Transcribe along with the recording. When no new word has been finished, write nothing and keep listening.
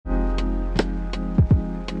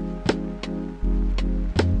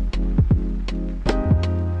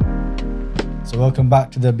welcome back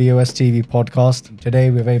to the BOS TV podcast. Today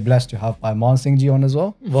we're very blessed to have Bhai Maan Singh ji on as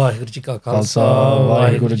well. Waheguru ji ka Khalsa,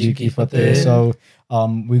 khalsa, Waheguru ji ki fateh. So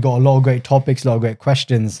we got a lot of great topics, a lot of great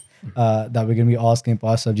questions that we're going to be asking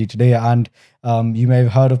Bhai Sahib ji today. And you may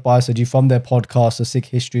have heard of Bhai Sahib ji from their podcast, the Sikh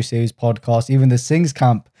History Series podcast, even the Singh's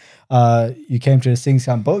camp. You came to the Singh's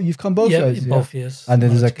camp. You've come both years. Both years. And then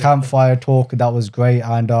there's a campfire talk that was great,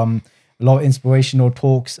 and a lot of inspirational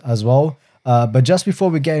talks as well. But just before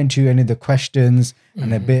we get into any of the questions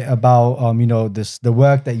and a bit about the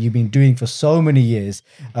work that you've been doing for so many years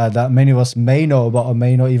that many of us may know about or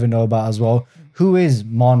may not even know about as well, who is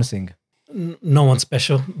Maan Singh? No one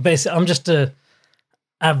special. Basically, I'm just a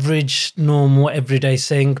average, normal, everyday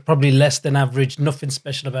Singh, probably less than average, nothing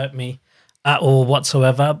special about me at all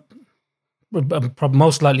whatsoever.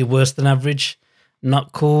 Most likely worse than average,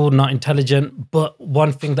 not cool, not intelligent. But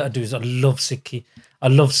one thing that I do is I love Sikhi. I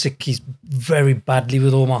love Sikhis very badly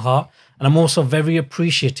with all my heart. And I'm also very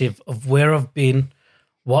appreciative of where I've been,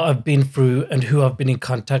 what I've been through, and who I've been in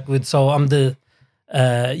contact with. So I'm the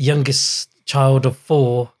youngest child of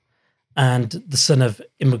 4 and the son of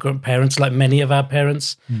immigrant parents, like many of our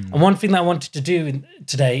parents. And one thing that I wanted to do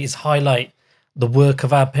today is highlight the work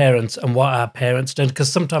of our parents and what our parents done,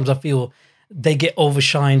 because sometimes I feel they get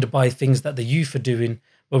overshined by things that the youth are doing,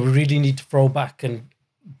 but we really need to throw back and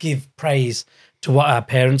give praise to what our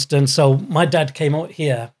parents done. So my dad came out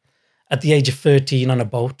here at the age of 13 on a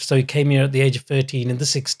boat. So he came here at the age of 13 in the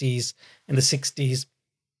 60s.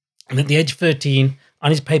 And at the age of 13, on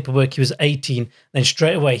his paperwork, he was 18. Then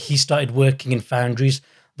straight away, he started working in foundries,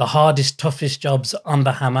 the hardest, toughest jobs on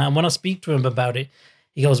the hammer. And when I speak to him about it,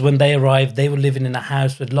 he goes, when they arrived, they were living in a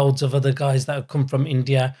house with loads of other guys that had come from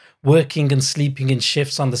India, working and sleeping in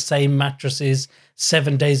shifts on the same mattresses,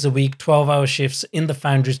 7 days a week, 12-hour shifts in the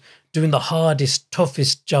foundries, doing the hardest,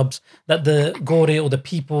 toughest jobs that the Gore or the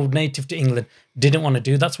people native to England didn't want to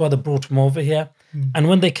do. That's why they brought them over here. And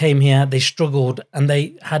when they came here, they struggled and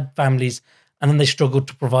they had families, and then they struggled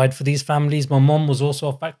to provide for these families. My mum was also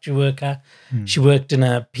a factory worker. She worked in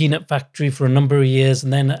a peanut factory for a number of years,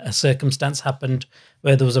 and then a circumstance happened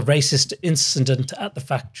where there was a racist incident at the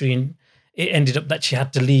factory, and it ended up that she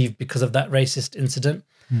had to leave because of that racist incident.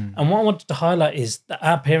 And what I wanted to highlight is that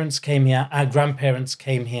our parents came here, our grandparents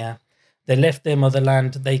came here. They left their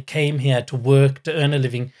motherland. They came here to work, to earn a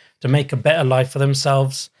living, to make a better life for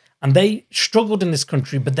themselves. And they struggled in this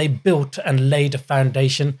country, but they built and laid a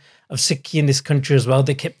foundation of Sikhi in this country as well.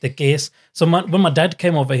 They kept the case. So when my dad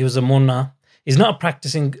came over, he was a Munna. He's not a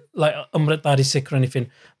practicing like Amritdhari Sikh or anything,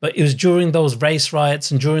 but it was during those race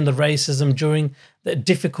riots and during the racism, during the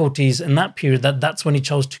difficulties in that period, that's when he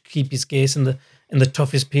chose to keep his case in the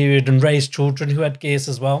toughest period and raise children who had case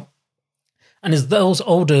as well. And it's those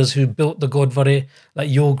elders who built the Gurdwara,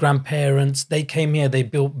 like your grandparents, they came here, they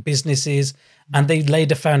built businesses, and they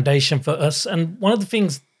laid a foundation for us. And one of the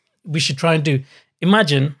things we should try and do,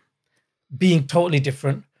 imagine being totally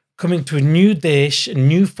different, coming to a new desh, a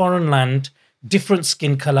new foreign land, different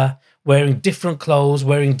skin color, wearing different clothes,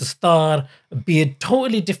 wearing dastar, a beard,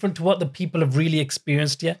 totally different to what the people have really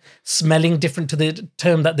experienced here, smelling different to the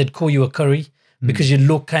term that they'd call you a curry, because you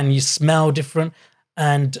look and you smell different,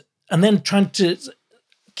 and then trying to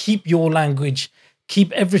keep your language,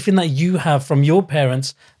 keep everything that you have from your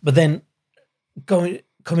parents, but then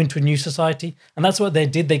come into a new society. And that's what they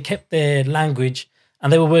did. They kept their language,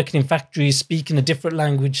 and they were working in factories, speaking a different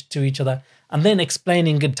language to each other, and then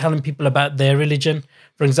explaining and telling people about their religion.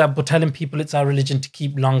 For example, telling people it's our religion to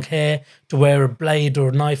keep long hair, to wear a blade or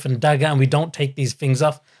a knife and dagger, and we don't take these things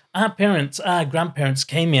off. Our grandparents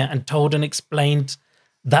came here and told and explained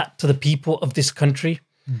that to the people of this country.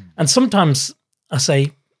 And sometimes I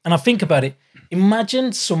say, and I think about it,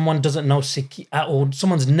 imagine someone doesn't know Sikh at all.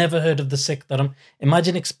 Someone's never heard of the Sikh Dharam.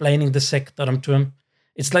 Imagine explaining the Sikh Dharam to him.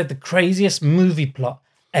 It's like the craziest movie plot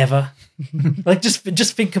ever. Like just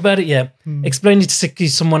think about it, yeah. Explaining to Sikh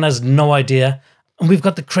someone has no idea. And we've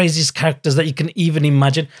got the craziest characters that you can even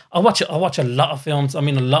imagine. I watch a lot of films. I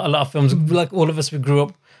mean, a lot of films. Like all of us, we grew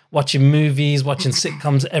up watching movies, watching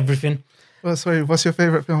sitcoms, everything. Well, sorry, what's your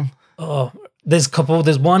favorite film? Oh, there's a couple.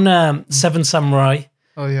 There's one, Seven Samurai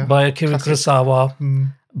by Akira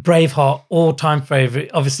Kurosawa. Braveheart, all-time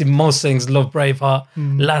favorite. Obviously, most things love Braveheart.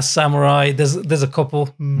 Last Samurai. There's a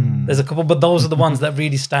couple. There's a couple, but those are the ones that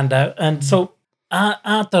really stand out. And so our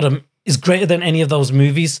Dharam is greater than any of those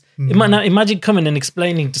movies. Imagine coming and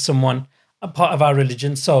explaining to someone a part of our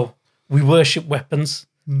religion. So we worship weapons.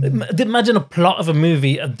 Imagine a plot of a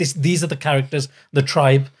movie. These are the characters, the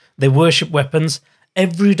tribe. They worship weapons.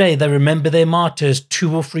 Every day they remember their martyrs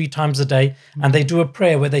 2 or 3 times a day, and they do a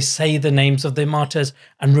prayer where they say the names of their martyrs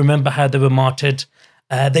and remember how they were martyred.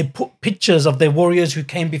 They put pictures of their warriors who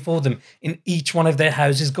came before them in each one of their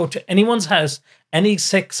houses. Go to anyone's house, any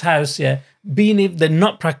Sikh's house, yeah. Being if they're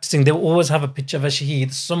not practicing, they'll always have a picture of a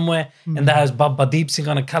shaheed somewhere in the house, Baba Deep Singh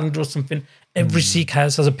on a calendar or something. Every Sikh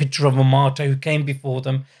house has a picture of a martyr who came before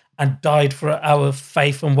them and died for our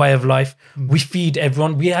faith and way of life. We feed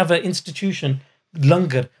everyone. We have an institution,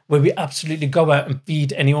 Langar, where we absolutely go out and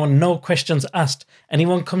feed anyone, no questions asked.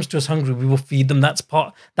 Anyone comes to us hungry, we will feed them. That's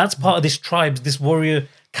part of this tribe, this warrior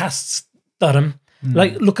caste's dharam.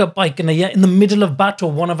 Like, look at Bhai, in the middle of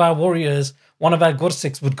battle, one of our warriors, one of our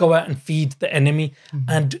Gursikhs would go out and feed the enemy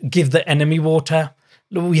and give the enemy water.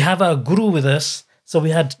 We have our guru with us. So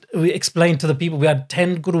we explained to the people, we had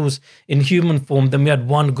 10 gurus in human form, then we had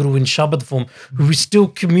one guru in Shabad form, who we still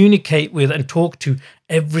communicate with and talk to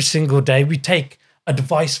every single day. We take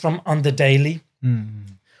advice from on the daily.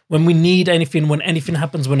 When we need anything, when anything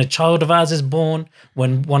happens, when a child of ours is born,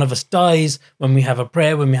 when one of us dies, when we have a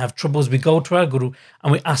prayer, when we have troubles, we go to our guru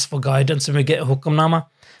and we ask for guidance and we get a hukamnama.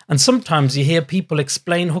 And sometimes you hear people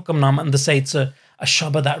explain hukamnama and they say it's a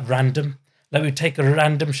shabad at random. Like, we take a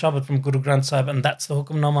random shabad from Guru Granth Sahib and that's the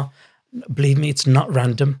hukamnama. Believe me, it's not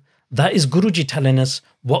random. That is Guruji telling us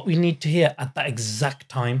what we need to hear at that exact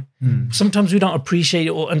time. Sometimes we don't appreciate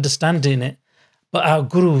it or understand it, but our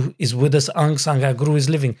Guru is with us, Ang Sang, our Guru is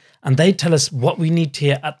living, and they tell us what we need to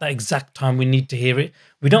hear at that exact time we need to hear it.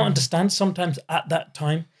 We don't understand sometimes at that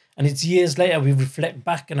time, and it's years later we reflect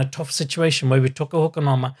back in a tough situation where we took a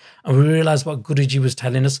hukamnama and we realize what Guruji was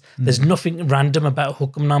telling us. There's nothing random about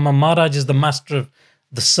hukamnama. Maharaj is the master of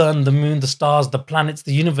the sun, the moon, the stars, the planets,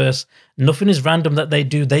 the universe. Nothing is random that they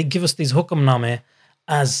do. They give us these hukamnama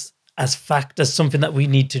as fact, as something that we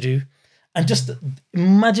need to do. And just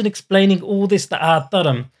imagine explaining all this, the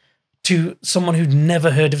Dharam, to someone who'd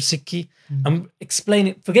never heard of Sikhi and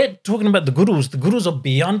explaining, forget talking about the gurus are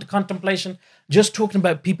beyond contemplation, just talking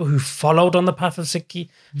about people who followed on the path of Sikhi.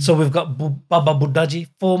 So we've got Baba Buddha Ji,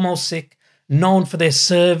 foremost Sikh, known for their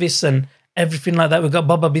service and everything like that. We've got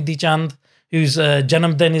Baba Bidhi Chand, whose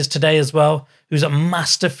Janamdin is today as well, who's a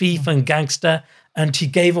master thief and gangster, and he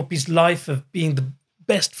gave up his life of being the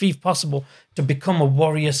best thief possible to become a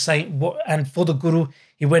warrior saint. And for the Guru,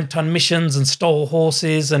 he went on missions and stole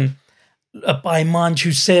horses. And Bhai Maan,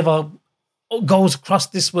 whose seva goes across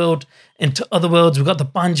this world into other worlds. We've got the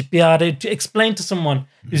Panj Pyare. To explain to someone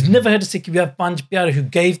who's never heard of Sikh, we have Panj Pyare who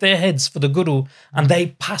gave their heads for the Guru and they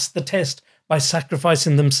passed the test by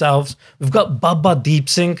sacrificing themselves. We've got Baba Deep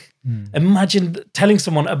Singh. Imagine telling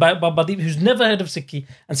someone about Baba Deep, who's never heard of Sikhi,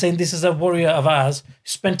 and saying this is a warrior of ours who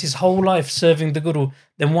spent his whole life serving the Guru.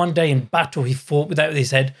 Then one day in battle, he fought without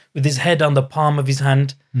his head, with his head on the palm of his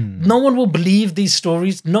hand. No one will believe these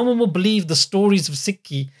stories. No one will believe the stories of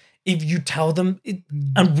Sikhi if you tell them.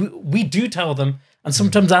 And we do tell them. And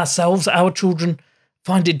sometimes ourselves, our children,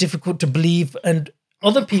 find it difficult to believe. And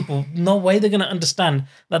other people, no way they're going to understand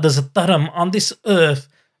that there's a dharam on this earth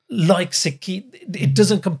like Sikhi. It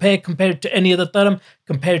doesn't compare to any other dharam,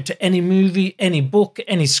 compared to any movie, any book,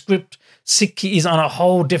 any script. Sikhi is on a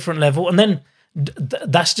whole different level. And then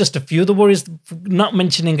that's just a few of the warriors, not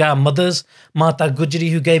mentioning our mothers. Mata Gujri,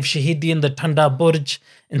 who gave Shahidi in the Thanda Burj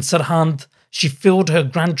in Sarhand. She filled her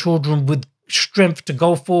grandchildren with strength to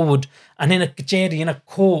go forward. And in a kacheri, in a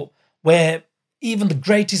court where even the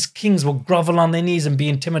greatest kings will grovel on their knees and be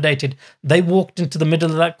intimidated, they walked into the middle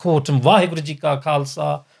of that court and Vaheguru Ji Ka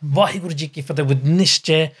Khalsa, Vaheguru Ji Ki Fateh, with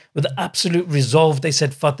nishchay, with absolute resolve, they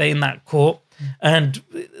said Fateh in that court. And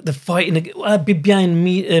the fighting, Bibya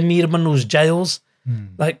in Mir Manu's jails,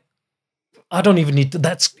 like, I don't even need to,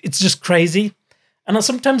 it's just crazy. And I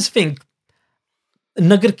sometimes think,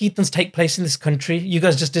 Nagar Kirtans take place in this country. You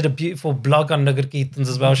guys just did a beautiful blog on Nagar Kirtans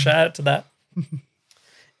as well. Shout out to that.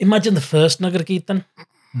 Imagine the first Nagar Kirtan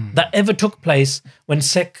that ever took place when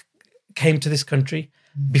Sikh came to this country.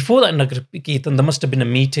 Before that Nagar Kirtan, there must have been a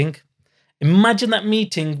meeting. Imagine that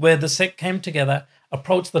meeting where the Sikh came together,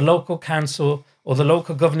 approached the local council or the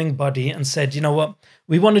local governing body and said, you know what,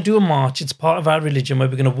 we want to do a march. It's part of our religion where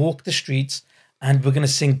we're going to walk the streets and we're going to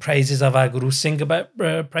sing praises of our Guru, sing about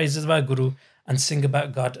praises of our Guru and sing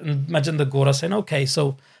about God. And imagine the Gora saying, okay,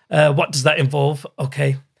 so what does that involve?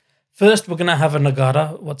 Okay. First, we're going to have a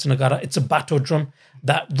Nagara. What's a Nagara? It's a battle drum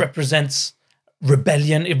that represents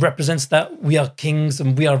rebellion. It represents that we are kings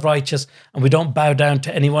and we are righteous and we don't bow down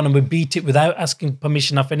to anyone and we beat it without asking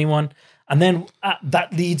permission of anyone. And then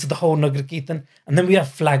that leads the whole Nagar Kirtan. And then we have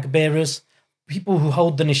flag bearers, people who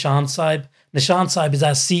hold the Nishan Sahib. Nishan Sahib is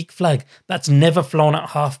our Sikh flag that's never flown at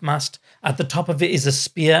half-mast. At the top of it is a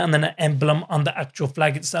spear and then an emblem on the actual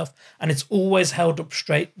flag itself. And it's always held up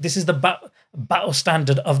straight. This is the battle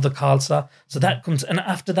standard of the Khalsa. So that comes, and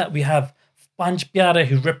after that we have Panch Pyare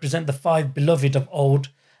who represent the 5 beloved of old,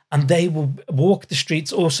 and they will walk the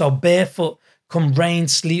streets also barefoot, come rain,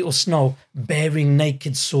 sleet or snow, bearing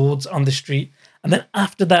naked swords on the street. And then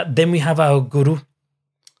after that, then we have our Guru.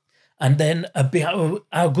 And then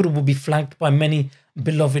our Guru will be flanked by many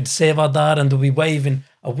beloved Sevadar, and they'll be waving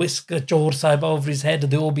a whisker Chor Sahib over his head.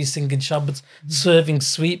 They'll all be singing Shabads, serving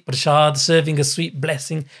sweet prashad, serving a sweet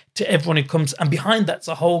blessing to everyone who comes. And behind that's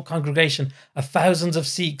a whole congregation of thousands of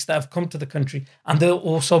Sikhs that have come to the country, and they'll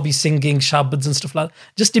also be singing Shabads and stuff like that.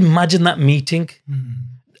 Just imagine that meeting.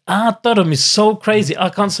 Our Dharam is so crazy. I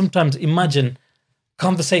can't sometimes imagine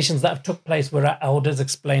conversations that have took place where our elders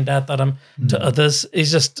explained our Dharam to others.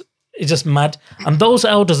 It's just mad. And those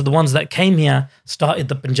elders are the ones that came here, started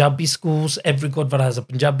the Punjabi schools. Every Gurdwara has a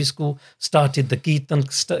Punjabi school, started the Kirtan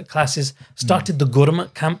classes, started the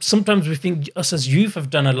Gurmat camp. Sometimes we think us as youth have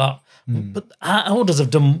done a lot, but our elders have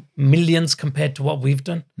done millions compared to what we've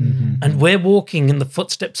done. And we're walking in the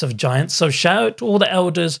footsteps of giants. So shout out to all the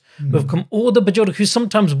elders who have come, all the Bajorg who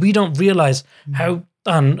sometimes we don't realize how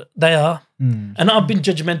done they are. And I've been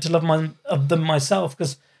judgmental of them myself,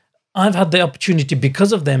 because I've had the opportunity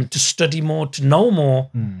because of them to study more, to know more.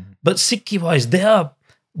 But Sikhi-wise, they are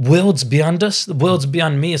worlds beyond us, the worlds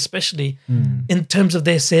beyond me especially, in terms of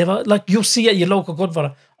their seva. Like you'll see at your local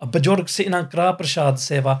Gurdwara, a Bajorg sitting on Kra Prashad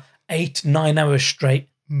seva 8-9 hours straight.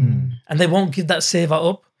 And they won't give that seva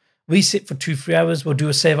up. We sit for 2-3 hours. We'll do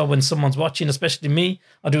a seva when someone's watching, especially me.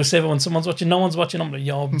 I'll do a seva when someone's watching. No one's watching. I'm like,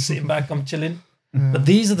 yo, I'm sitting back, I'm chilling. But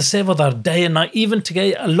these are the sevadar day and night. Even to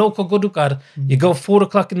get a local Gurukar, you go 4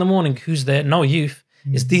 o'clock in the morning, who's there? No youth.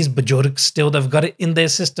 It's these Bajorgs still. They've got it in their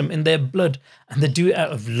system, in their blood, and they do it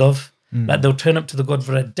out of love. Like they'll turn up to the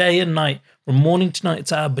Gurdwara day and night, from morning to night.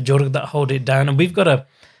 It's our Bajorg that hold it down. And we've got to,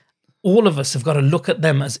 all of us have got to look at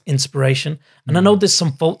them as inspiration. And I know there's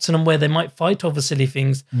some faults in them where they might fight over silly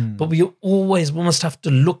things, but we must have to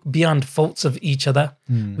look beyond faults of each other.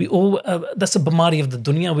 We all, that's a bamari of the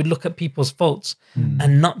dunya. We look at people's faults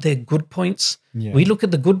and not their good points. We look at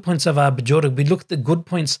the good points of our Bajorg. We look at the good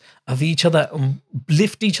points of each other and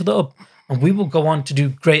lift each other up, and we will go on to do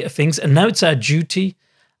greater things. And now it's our duty.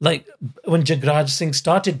 Like when Jagraj Singh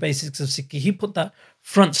started Basics of Sikhi, he put that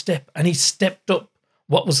front step and he stepped up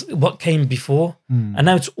what came before. And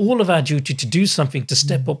now it's all of our duty to do something, to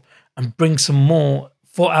step up and bring some more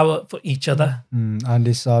for each other. And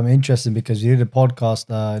it's interesting because we did a podcast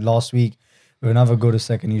last week with another Guru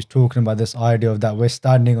second. He was talking about this idea of that we're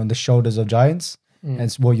standing on the shoulders of giants. And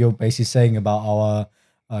it's what you're basically saying about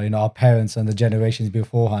our parents and the generations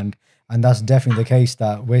beforehand. And that's definitely the case,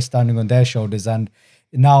 that we're standing on their shoulders. And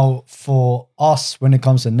now for us, when it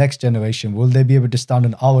comes to the next generation, will they be able to stand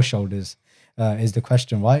on our shoulders? Is the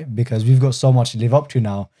question, right? Because we've got so much to live up to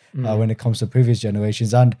now when it comes to previous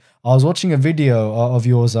generations. And I was watching a video of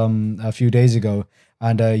yours a few days ago,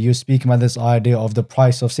 and you were speaking about this idea of the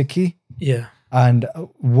price of Sikhi. Yeah. And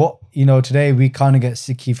today we kind of get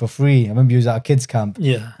Sikhi for free. I remember you was at a kids camp,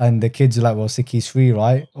 and the kids are like, well, Sikhi's free,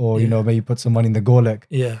 right? Or, maybe put some money in the golak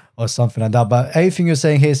or something like that. But everything you're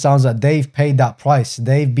saying here sounds like they've paid that price.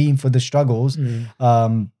 They've been for the struggles.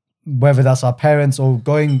 Whether that's our parents or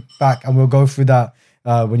going back, and we'll go through that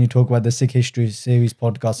when you talk about the Sikh History Series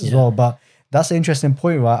podcast as well. But that's an interesting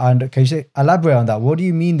point, right? And can you elaborate on that? What do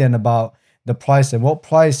you mean then about the price, and what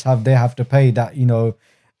price have they to pay that,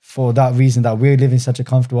 for that reason that we're living such a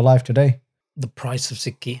comfortable life today? The price of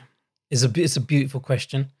Sikhi is it's a beautiful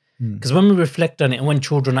question, because when we reflect on it, and when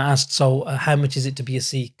children are asked, so how much is it to be a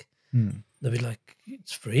Sikh? They'll be like,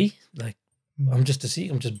 it's free. Like, I'm just a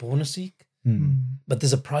Sikh. I'm just born a Sikh. But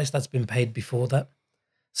there's a price that's been paid before that.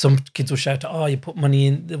 Some kids will shout, oh, you put money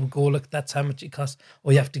in, they will go, look, that's how much it costs.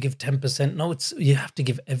 Or you have to give 10%. No, you have to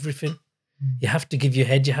give everything. You have to give your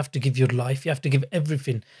head, you have to give your life, you have to give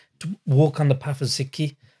everything to walk on the path of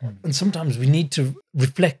Sikhi. And sometimes we need to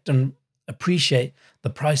reflect and appreciate the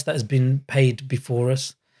price that has been paid before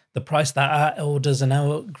us, the price that our elders and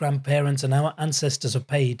our grandparents and our ancestors have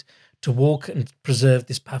paid to walk and preserve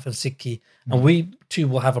this path of Sikhi. And we too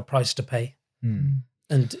will have a price to pay.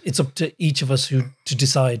 And it's up to each of us to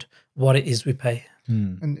decide what it is we pay.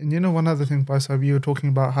 And one other thing, Bhai Sahib, you were talking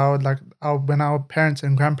about how when our parents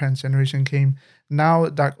and grandparents generation came, now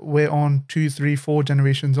that we're on 2, 3, 4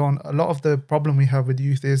 generations on, a lot of the problem we have with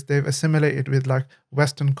youth is they've assimilated with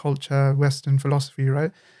Western culture, Western philosophy,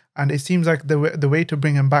 right? And it seems like the way to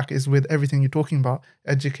bring them back is with everything you're talking about,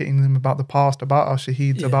 educating them about the past, about our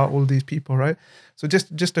shaheeds, about all these people, right? So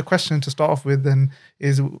just a question to start off with then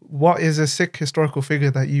is, what is a Sikh historical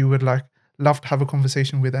figure that you would love to have a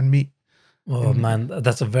conversation with and meet? Oh man,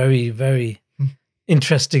 that's a very, very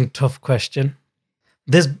interesting, tough question.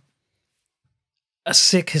 There's a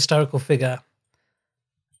Sikh historical figure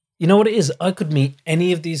You know what it is? I could meet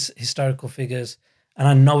any of these historical figures and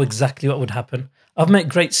I know exactly what would happen. I've met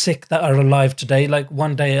great Sikh that are alive today. Like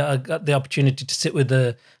one day I got the opportunity to sit with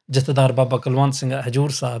the Jathedar Baba Kulwant Singh at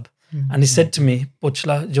Hajur Sahib. And he said to me,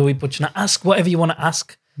 Puchla, Joey Puchna, ask whatever you want to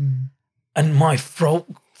ask. And my throat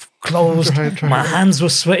closed, my hands were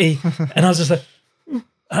sweaty. And I was just like,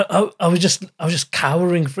 I was just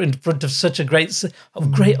cowering in front of such a great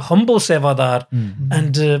humble Sevadar.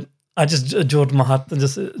 And I just adored my heart and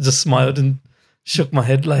just smiled and shook my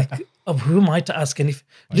head like, who am I to ask anything?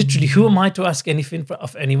 Literally, who am I to ask anything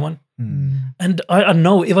of anyone? And I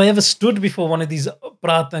know if I ever stood before one of these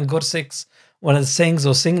Prat and Gursikhs, one of the Singhs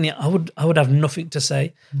or Singni, I would have nothing to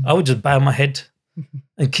say. I would just bow my head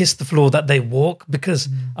and kiss the floor that they walk, because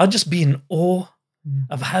I'd just be in awe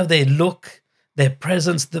of how they look, their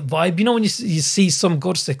presence, the vibe. You know, when you see some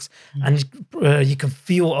Gursikhs and you can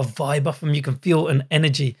feel a vibe off them, you can feel an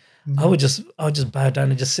energy. I would just bow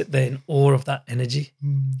down and just sit there in awe of that energy.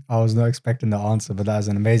 I was not expecting the answer, but that is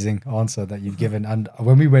an amazing answer that you've given. And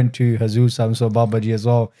when we went to Hazur Sahib, so Babaji as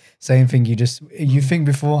well, same thing. You think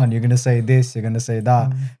beforehand, you're going to say this, you're going to say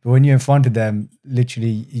that. But when you're in front of them,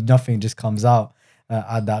 literally nothing just comes out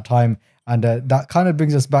at that time. And that kind of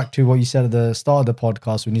brings us back to what you said at the start of the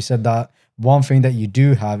podcast, when you said that one thing that you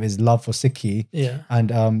do have is love for Sikhi. Yeah.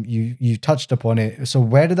 And you touched upon it. So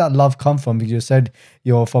where did that love come from? Because you said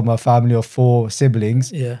you're from a family of 4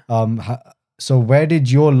 siblings. Yeah. So where did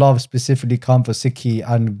your love specifically come for Sikhi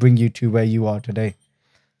and bring you to where you are today?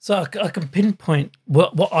 So I can pinpoint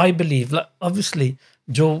what I believe. Like obviously,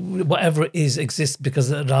 whatever it is exists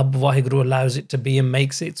because Rabb Waheguru allows it to be and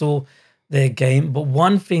makes it. It's all their game. But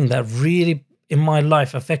one thing that really in my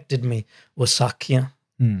life affected me was Sakya.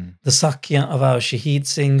 The Sakya of our Shaheed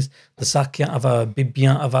Singhs, the Sakya of our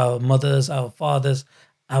Bibiyan, of our mothers, our fathers,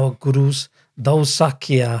 our gurus. Those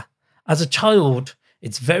Sakya, as a child,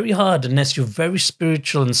 it's very hard unless you're very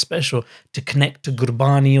spiritual and special to connect to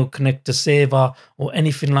Gurbani or connect to Seva or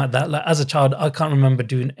anything like that. Like as a child, I can't remember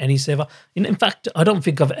doing any Seva. In fact, I don't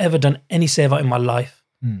think I've ever done any Seva in my life.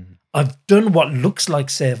 I've done what looks like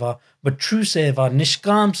Seva, but true Seva,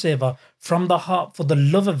 Nishkam Seva, from the heart, for the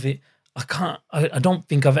love of it, I don't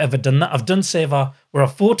think I've ever done that. I've done Seva where I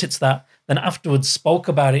thought it's that, then afterwards spoke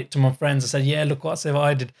about it to my friends and said, yeah, look what Seva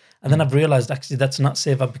I did. And then I've realized actually that's not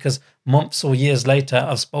Seva, because months or years later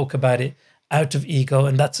I've spoke about it out of ego,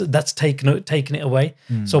 and that's taken it away.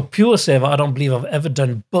 So pure Seva I don't believe I've ever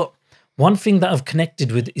done. But one thing that I've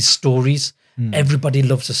connected with is stories. Everybody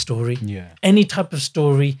loves a story. Yeah. Any type of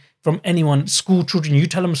story from anyone, school children, you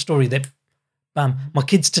tell them a story, they bam. My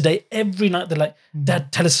kids today, every night they're like,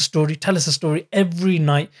 Dad, tell us a story every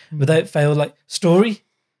night without fail, like story.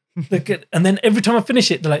 And then every time I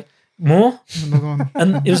finish it, they're like, more?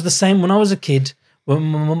 And it was the same when I was a kid. When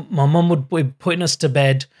my mum would be putting us to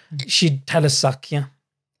bed, she'd tell us Sakya.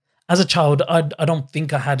 As a child, I don't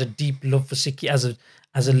think I had a deep love for Sikhi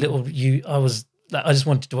as a little you. I just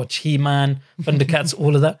wanted to watch He-Man, Thundercats,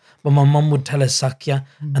 all of that. But my mum would tell us Sakya,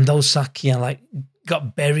 and those Sakya like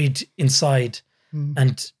got buried inside.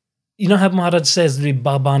 And you know how Maharaj says,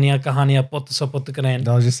 Babaniya kahaniya pot sapot karen.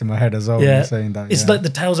 That was just in my head as well when you're saying that. It's like the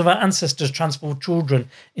tales of our ancestors transform children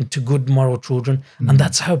into good moral children. And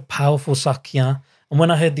that's how powerful Sakya. And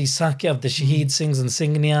when I heard these Sakya of the Shaheed Singhs and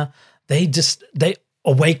Singhniya, they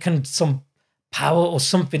awakened some power or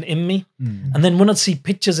something in me. And then when I'd see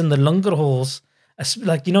pictures in the langar halls,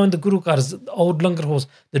 like, you know, in the Guru cars, the old langar halls,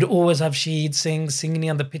 they'd always have Shaheed Singh,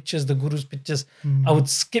 Singhni, and the pictures, the Guru's pictures. I would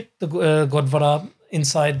skip the Godvara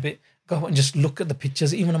inside bit, go and just look at the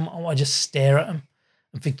pictures. Even I just stare at them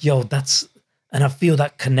and think, yo, and I feel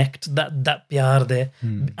that connect, that pyar there,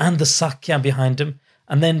 and the Sakya behind him.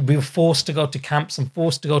 And then we were forced to go to camps and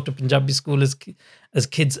forced to go to Punjabi school as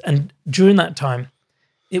kids. And during that time,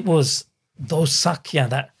 it was those Sakya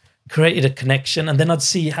that created a connection. And then I'd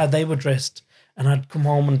see how they were dressed, and I'd come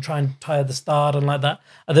home and try and tie the star and like that.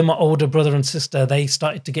 And then my older brother and sister, they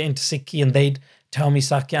started to get into Sikhi, and they'd tell me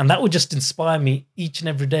Sakya, and that would just inspire me each and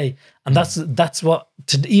every day. And that's what,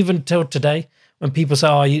 even till today, when people say,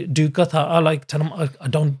 oh, you do katha, I like tell them, I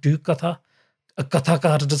don't do katha. A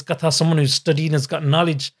kathakar does katha, someone who's studied and has got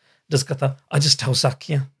knowledge does katha. I just tell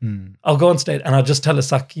Sakya. I'll go on stage and I'll just tell a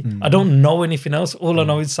Sakya. I don't know anything else. All I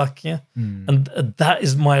know is Sakya. And that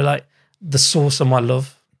is my, the source of my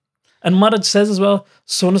love. And Maharaj says as well,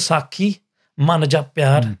 Sun Sakhi, Manaja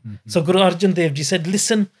Pyar. So Guru Arjan Dev Ji said,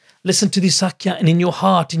 listen to the Sakya, and in your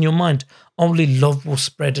heart, in your mind, only love will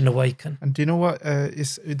spread and awaken. And do you know what?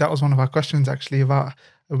 That was one of our questions actually about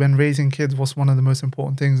when raising kids, what's one of the most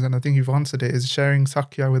important things? And I think you've answered it, is sharing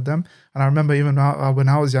Sakya with them. And I remember even when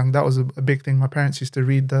I was young, that was a big thing. My parents used to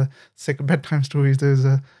read the Sikh bedtime stories. There's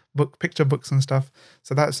a picture books and stuff.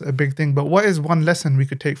 So that's a big thing. But what is one lesson we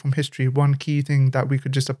could take from history? One key thing that we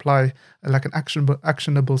could just apply, like an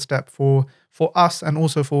actionable step for us and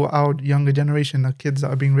also for our younger generation, the kids that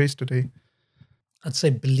are being raised today. I'd say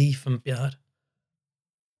belief and pyar.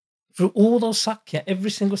 Through all those sakya,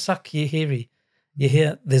 every single sakya you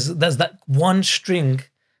hear there's that one string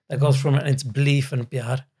that goes from it, and it's belief and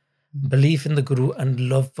pyar. Belief in the Guru and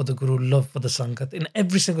love for the Guru, love for the Sangat. In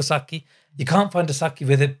every single Sakhi, you can't find a Sakhi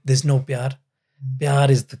where there's no pyar. Pyar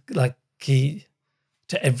is the key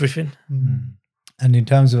to everything. And in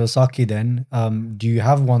terms of a Sakhi then, do you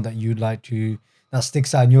have one that you'd like to, that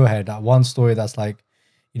sticks out in your head, that one story that's like,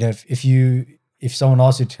 if someone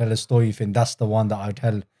asks you to tell a story, you think that's the one that I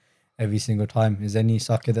tell every single time? Is there any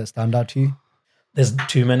Sakhi that stand out to you? There's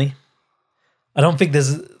too many. I don't think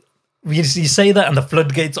there's... You say that and the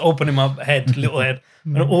floodgates open in my head, little head,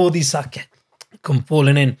 and all these Sakhi come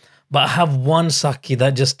falling in. But I have one Sakhi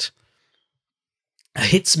that just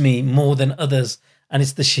hits me more than others, and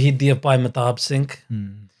it's the Shahidi of Bhai Mehtab Singh.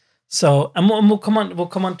 So, and we'll come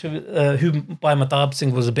on to who Bhai Mehtab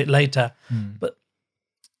Singh was a bit later. But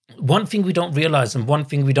one thing we don't realize and one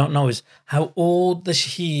thing we don't know is how all the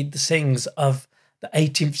Shaheed Singhs of the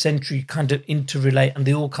 18th century kind of interrelate, and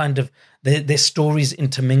they all kind of their stories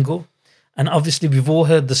intermingle. And obviously, we've all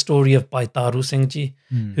heard the story of Bhai Taru Singh Ji,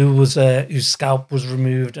 who was whose scalp was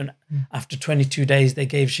removed, and after 22 days they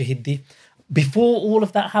gave Shahidi. Before all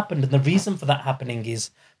of that happened, and the reason for that happening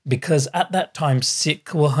is because at that time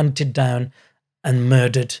Sikh were hunted down and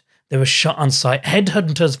murdered. They were shot on sight.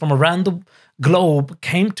 Headhunters from around the globe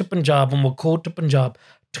came to Punjab and were called to Punjab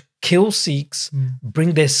to kill Sikhs,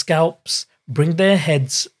 bring their scalps, bring their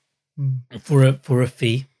heads for a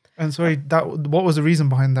fee. And sorry, what was the reason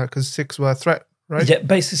behind that? Because Sikhs were a threat, right? Yeah,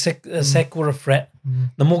 basically Sikh were a threat.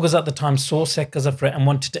 The Mughals at the time saw Sikh as a threat and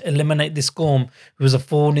wanted to eliminate this Qawm who was a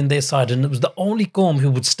thorn in their side, and it was the only Qawm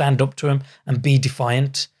who would stand up to him and be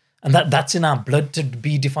defiant. And that's in our blood, to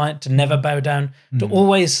be defiant, to never bow down, to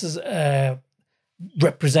always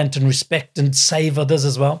represent and respect and save others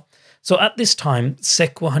as well. So at this time,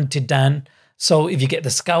 Sikh were hunted down. So if you get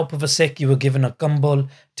the scalp of a Sikh, you were given a gumbal.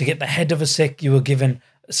 To get the head of a Sikh, you were given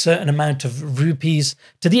a certain amount of rupees,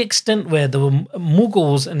 to the extent where there were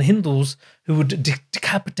Mughals and Hindus who would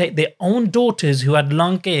decapitate their own daughters who had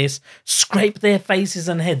long hair, scrape their faces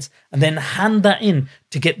and heads, and then hand that in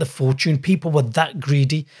to get the fortune. People were that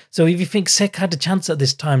greedy. So if you think Sikh had a chance at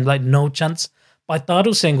this time, like no chance. Bhai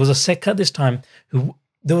Taru Singh was a Sikh at this time who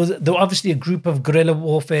there were obviously a group of guerrilla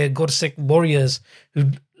warfare Gursikh warriors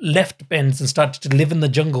who left Bends and started to live in the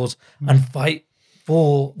jungles and fight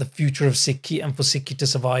for the future of Sikhi and for Sikhi to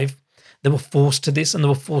survive. They were forced to this, and they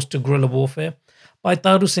were forced to guerrilla warfare. Bhai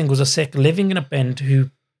Taru Singh was a Sikh living in a Bend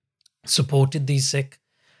who supported these Sikh.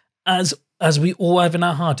 As we all have in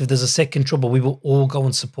our heart, if there's a Sikh in trouble, we will all go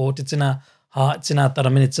and support. It's in our heart, it's in our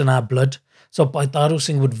taramin, it's in our blood. So Bhai Taru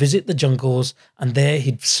Singh would visit the jungles, and there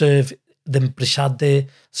he'd serve them prashade,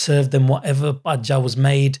 serve them whatever bhajja was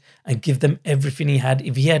made, and give them everything he had.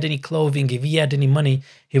 If he had any clothing, if he had any money,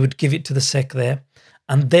 he would give it to the Sikh there.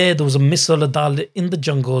 And there was a Misl Adal in the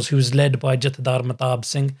jungles who was led by Jathedar Mehtab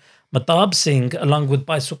Singh. Mehtab Singh, along with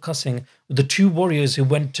Bhai Sukha Singh, were the two warriors who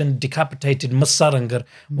went and decapitated Massarangar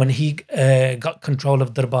when he got control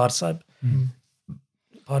of Darbar Sahib.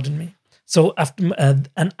 Pardon me. So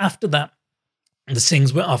after that, the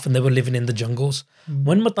Singhs went off and they were living in the jungles.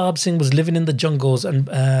 When Mehtab Singh was living in the jungles and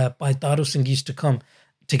Bhai Taru Singh used to come,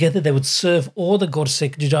 together they would serve all the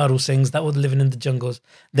Gursikh Jujaru Singhs that were living in the jungles.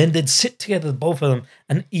 Then they'd sit together, both of them,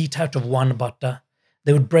 and eat out of one batta.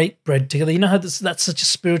 They would break bread together. You know how that's such a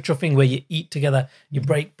spiritual thing where you eat together, you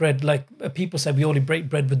break bread. Like people say, we only break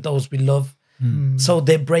bread with those we love. So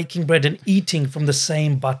they're breaking bread and eating from the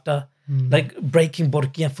same batta, like breaking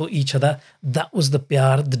burkiyan for each other. That was the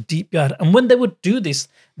pyar, the deep pyar. And when they would do this,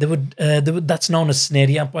 they would that's known as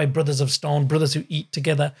sneriya, by brothers of stone, brothers who eat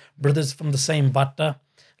together, brothers from the same batta.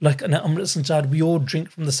 Like an Amrit Sanchar, we all drink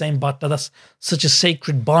from the same batta. That's such a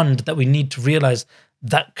sacred bond that we need to realize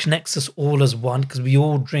that connects us all as one, because we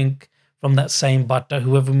all drink from that same batta,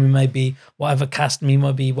 whoever we may be, whatever caste we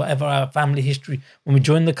may be, whatever our family history. When we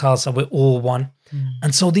join the Khalsa, we're all one.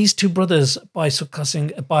 And so these two brothers, Bhai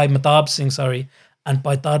Mehtab Singh, and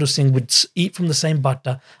Bhai Taru Singh would eat from the same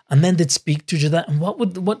batta, and then they'd speak to each other. And what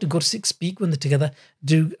do Gursikh speak when they're together?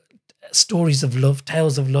 Do stories of love,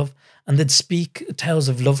 tales of love. And they'd speak tales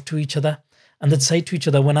of love to each other. And they'd say to each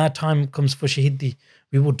other, when our time comes for Shahidi,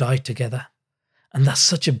 we will die together. And that's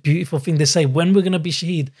such a beautiful thing. They say, when we're going to be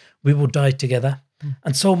Shaheed, we will die together.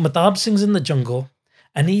 And so Mehtab Singh's in the jungle,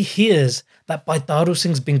 and he hears that Bhai Taru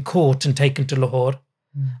Singh's been caught and taken to Lahore.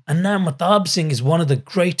 And now Matab Singh is one of the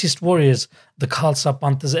greatest warriors the Khalsa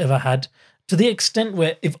Panth has ever had, to the extent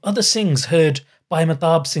where if other Singhs heard Bhai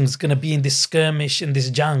Matab Singh's going to be in this skirmish, in this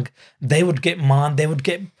jang, they would get Maan, they would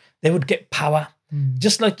get power.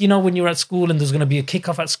 Just like, when you're at school and there's going to be a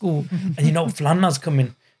kickoff at school and Flanna's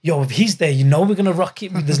coming. Yo, if he's there, we're going to rock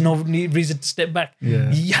it. There's no reason to step back.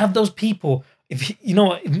 Yeah. You have those people. If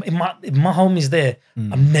my home is there,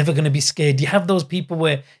 I'm never going to be scared. You have those people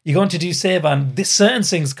where you're going to do seva and this certain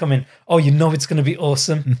thing's coming. Oh, it's going to be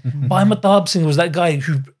awesome. Bhai Matab Singh was that guy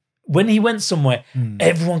who, when he went somewhere,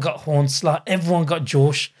 everyone got haunsla, everyone got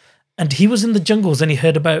josh. And he was in the jungles and he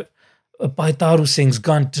heard about Bhai Taru Singh's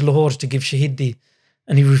gone to Lahore to give Shahidi.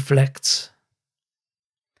 And he reflects.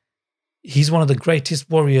 He's one of the greatest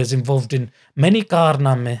warriors involved in many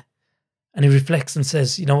karname. And he reflects and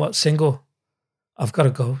says, you know what, Singho, I've got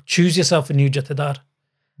to go. Choose yourself a new Jathedar.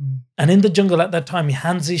 And in the jungle at that time, he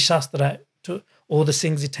hands his Shastra out to all the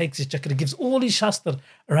Singhs. He takes his chakra. He gives all his Shastra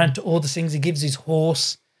around to all the Singhs. He gives his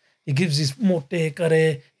horse. He gives his mote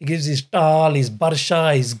kare. He gives his tal, his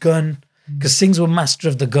barsha, his gun. Because Singhs were master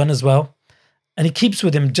of the gun as well. And he keeps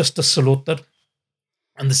with him just a salotar.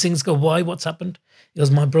 And the Singhs go, why? What's happened? He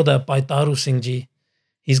goes, my brother, Bhai Taru Singh Ji,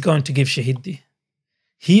 he's going to give Shahidi.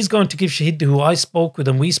 He's going to give Shahidi, who I spoke with,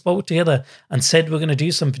 and we spoke together and said we're going to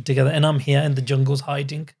do something together. And I'm here in the jungles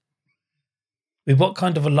hiding. With what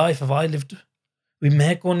kind of a life have I lived? We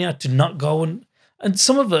make Onya to not go. And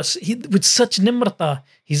some of us, with such nimrata,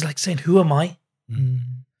 he's like saying, who am I?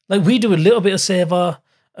 Like we do a little bit of seva.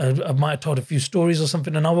 I might have told a few stories or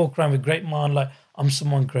something, and I walk around with great Maan, like I'm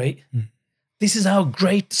someone great. This is how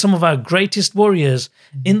great some of our greatest warriors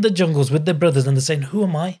in the jungles with their brothers, and they're saying, who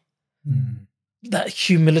am I? That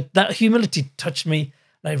humility touched me,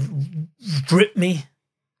 like ripped me,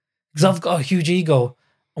 because I've got a huge ego.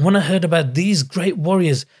 And when I heard about these great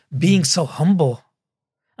warriors being so humble,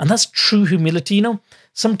 and that's true humility,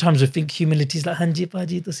 sometimes we think humility is like, Hanji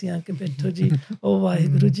Paji, tusi aanke baitho ji, oh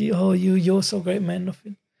Vaheguru ji, oh you're so great, man,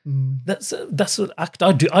 nothing. That's an act.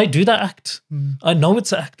 I do that act. I know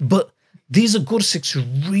it's an act, but these are good Sikhs who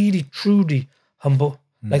really, truly humble.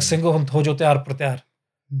 Like Singho hum ho jo tyar par tyar.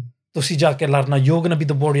 Tusi jaake larna. You're going to be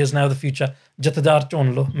the warriors now of the future. Jathedar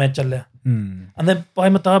chon lo, main chalya. And then Bhai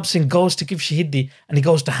Matab Singh goes to give Shahidi, and he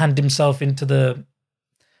goes to hand himself into the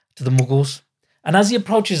Mughals. And as he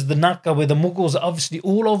approaches the Nakka, where the Mughals are obviously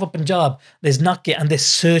all over Punjab, there's Nakka, and they're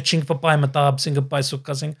searching for Bhai Matab Singh and Bhai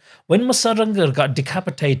Sukha Singh. When Massa Rangar got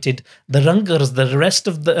decapitated, the Rangars, the rest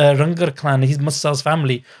of the Rangar clan, his Massa's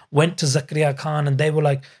family, went to Zakaria Khan, and they were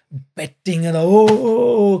like betting and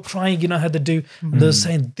crying, how they do. And they were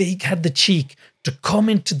saying they had the cheek to come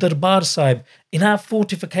into Darbar Sahib in our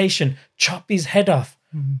fortification, chop his head off,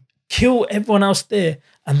 kill everyone else there,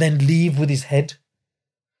 and then leave with his head.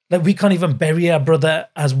 Like, we can't even bury our brother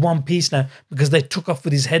as one piece now because they took off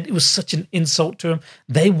with his head. It was such an insult to him.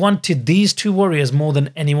 They wanted these two warriors more than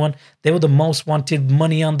anyone. They were the most wanted,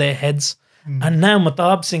 money on their heads. And now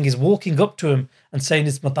Matab Singh is walking up to him and saying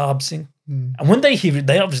it's Matab Singh. And when they hear it,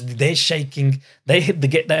 they're shaking. They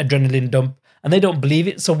get that adrenaline dump and they don't believe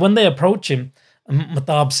it. So when they approach him,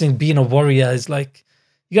 Matab Singh, being a warrior, is like,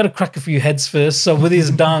 you got to crack a few heads first. So with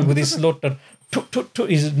his dang, with his slaughter,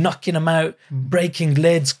 he's knocking them out, breaking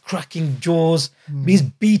legs, cracking jaws. He's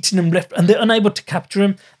beating them left, and they're unable to capture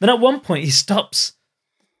him. Then at one point he stops,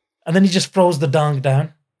 and then he just throws the dang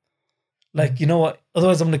down. Like, you know what?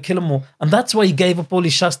 Otherwise I'm going to kill them all. And that's why he gave up all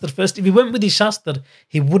his Shastra first. If he went with his Shastra,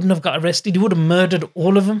 he wouldn't have got arrested. He would have murdered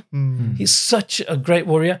all of them. He's such a great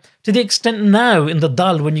warrior. To the extent now in the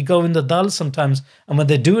Dal, when you go in the Dal sometimes, and when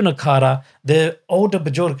they're doing a Akhara, the older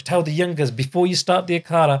Bajorg tell the youngers, before you start the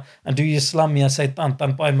Akhara and do your Islamia, say Tan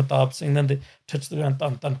Tan Bhai Matab Singh. Then they touch the ground,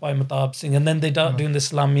 Tan Tan Bhai Matab Singh. And then they start doing the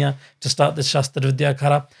Islamia to start the Shastra with the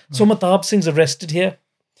Akhara. So Matab Singh's arrested here.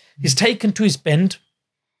 He's taken to his bend.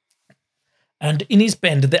 And in his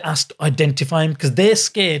bend, they asked to identify him because they're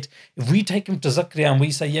scared. If we take him to Zakaria and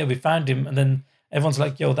we say, yeah, we found him, and then everyone's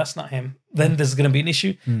like, yo, that's not him, then there's going to be an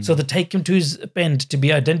issue. So they take him to his bend to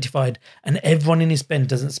be identified, and everyone in his bend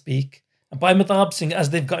doesn't speak. And Bhai Matab Singh,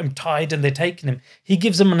 as they've got him tied and they're taking him, he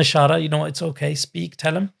gives them an ishara, you know what, it's okay, speak,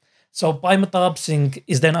 tell him. So Bhai Matab Singh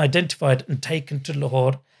is then identified and taken to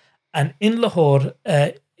Lahore. And in Lahore,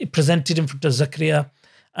 it presented him to Zakaria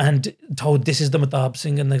and told, this is the Matab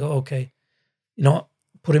Singh. And they go, okay. You know,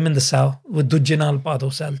 put him in the cell with Dujinal Pado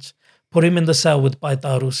Selch. Put him in the cell with Bhai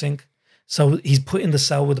Taru Singh. So he's put in the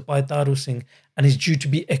cell with Bhai Taru Singh and he's due to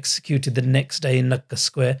be executed the next day in Nakka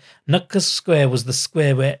Square. Nakka Square was the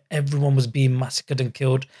square where everyone was being massacred and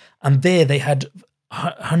killed. And there they had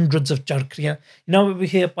hundreds of charkriyan. You know, we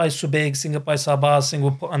hear Bhai Subeg Singh, Bhai Sabaz Singh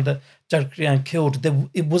were put on the charkriyan and killed.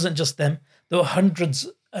 It wasn't just them. There were hundreds,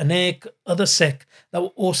 anek other Sikh that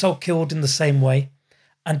were also killed in the same way.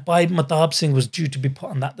 And Bhai Matab Singh was due to be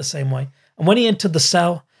put on that the same way. And when he entered the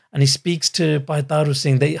cell and he speaks to Bhai Taru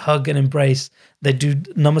Singh, they hug and embrace. They do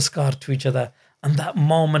namaskar to each other. And that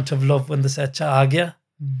moment of love when they say, "Cha aa gaya,"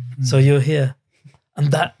 so you're here.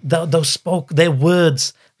 And those spoke, their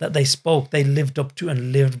words that they spoke, they lived up to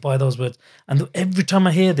and lived by those words. And every time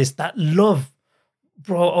I hear this, that love,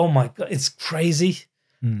 bro, oh my God, it's crazy.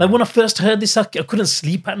 Like when I first heard this, I couldn't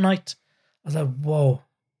sleep at night. I was like, whoa.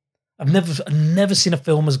 I've never seen a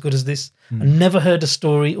film as good as this. I've never heard a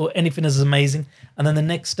story or anything as amazing. And then the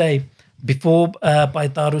next day, before Bhai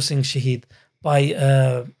Taru Singh Shaheed, Bhai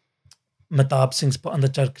Matab Singh's put on the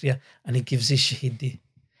charkriya and he gives his Shaheedi.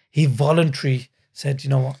 He voluntarily said, you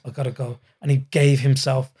know what, I gotta go. And he gave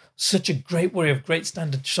himself. Such a great warrior of great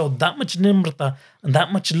standard, showed that much nimrata and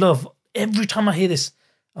that much love. Every time I hear this,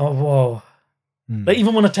 oh, whoa. Like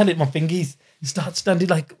even when I tell it, my fingers start standing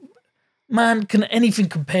like, man, can anything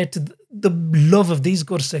compare to the love of these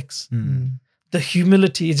Gursikhs? The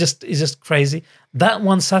humility is just crazy. That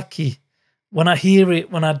one Saki, when I hear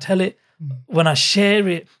it, when I tell it, when I share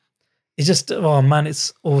it, it's just, oh man,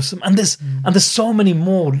 it's awesome. And there's so many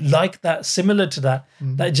more like that, similar to that,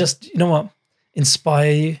 that just, you know what,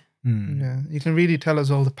 inspire you. Yeah, you can really tell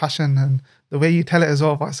as well the passion and the way you tell it as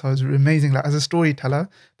well. So it's amazing. Like as a storyteller,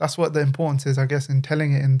 that's what the importance is, I guess, in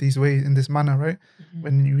telling it in these ways, in this manner, right?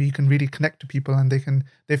 When you can really connect to people and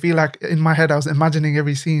they feel like, in my head, I was imagining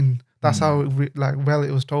every scene. That's how well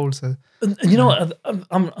it was told. So, and you know what?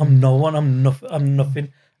 I'm no one. I'm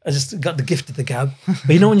nothing. I just got the gift of the gab.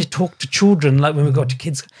 But you know when you talk to children, like when we go to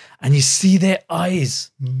kids, and you see their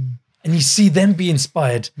eyes. And you see them be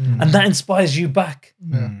inspired, and that inspires you back.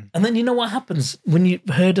 And then you know what happens when you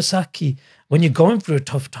heard a Saki, when you're going through a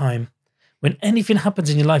tough time, when anything happens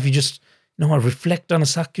in your life, you just, you know what, reflect on a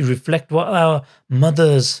Saki, reflect what our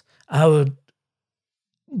mothers, our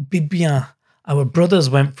bibiyan, our brothers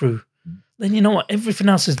went through. Then you know what, everything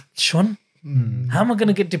else is shun. How am I going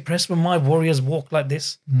to get depressed when my warriors walk like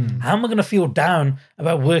this? How am I going to feel down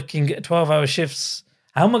about working 12-hour shifts?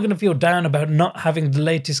 How am I going to feel down about not having the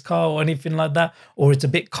latest car or anything like that? Or it's a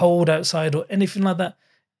bit cold outside or anything like that?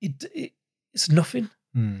 It's nothing.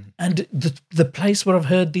 And the place where I've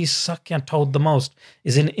heard these Sakyan told the most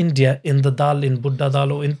is in India, in the Dal, in Buddha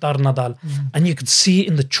Dal or in Tarna Dal. And you can see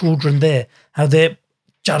in the children there how they're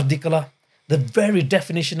Chardikala, the very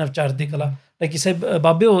definition of Chardikala. Like you said,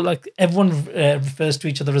 Babio, like everyone refers to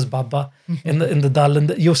each other as Baba in the Dal.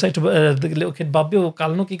 And you say to the little kid, Babio,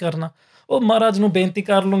 kalno ki karna? Oh, Maharaj nu benti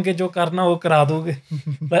kar lunge, jo karna wo kara doge.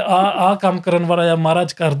 Like, kam karan wala ya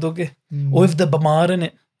Maharaj kar doge. Or if they're bamar in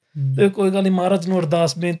it, koi gal nahi, Maharaj nu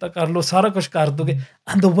ardas benta kar lo, sara kuch kar doge.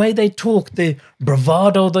 And the way they talk, the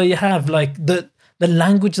bravado they have, like the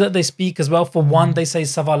language that they speak as well. For one, they say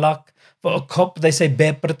savalak. For a cup, they say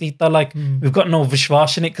be pratita, like we've got no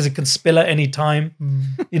vishwash in it because it can spill at any time.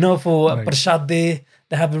 You know, for prashade,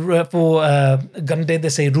 they have, for gande, they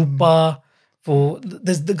say rupa. For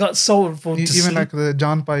they got so for even like the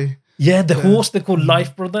John Pai. Yeah, the horse they call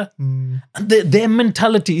life, brother. And their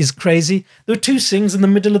mentality is crazy. There were two Singhs in the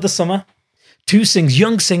middle of the summer. Two Singhs,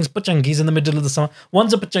 young Singhs, Pachangis in the middle of the summer.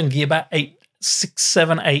 One's a Pachangi, about 6,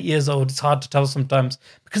 7, 8 years old. It's hard to tell sometimes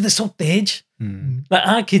because they're so tej. Like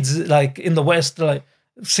our kids, like in the West, like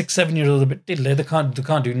 6, 7 years old, a bit diddly. They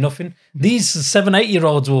can't do nothing. These 7, 8 year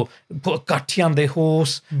olds will put a katti on their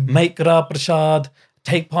horse, make ra prashad,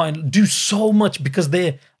 take part in, do so much because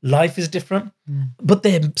their life is different, but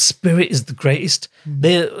their spirit is the greatest.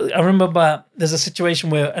 I remember there's a situation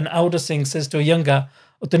where an elder Singh says to a younger,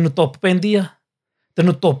 "Tenu top pendiya,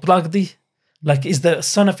 tenu top lagdi." Like, is the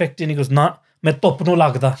sun affecting? He goes, "Nah, me top no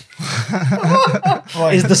lagda."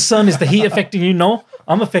 Is the heat affecting you? No,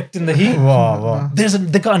 I'm affecting the heat. Wow.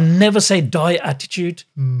 They got a never say die attitude.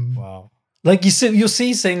 Wow. Like you'll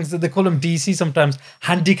see sayings that they call them DC sometimes,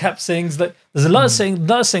 handicap sayings. Like there's a lot of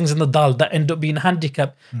sayings in the Dal that end up being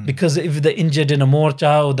handicap because if they're injured in a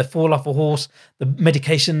morcha or they fall off a horse, the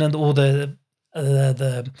medication and all the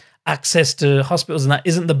access to hospitals and that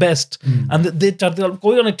isn't the best. And they're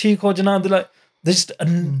like, there's just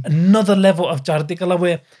another level of Chardikala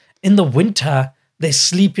where in the winter they're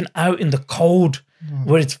sleeping out in the cold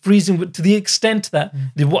where it's freezing to the extent that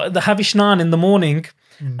the Havishnan in the morning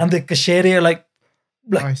and the kashere are like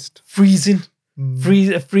freezing,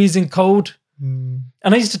 freezing cold. And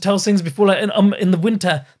I used to tell things before, like in the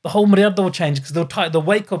winter, the whole Maryada will change because they'll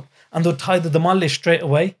wake up and they'll tie the damale straight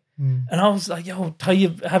away. And I was like, yo,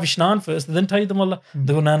 have Ishnan first, and then tayyib the mullah.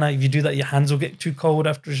 They go, no, if you do that, your hands will get too cold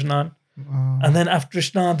after Ishnan. And then after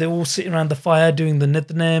Ishnan, they're all sitting around the fire doing the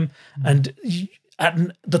nitnem, and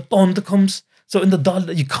the thond comes. So in the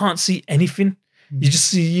dal, you can't see anything. You just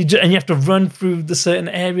see, and you have to run through the certain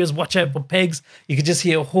areas, watch out for pegs. You could just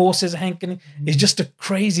hear horses hanking. It's just a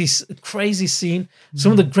crazy scene.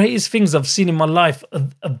 Some of the greatest things I've seen in my life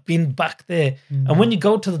have been back there. And when you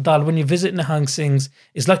go to the Dal, when you visit Nihang Singhs,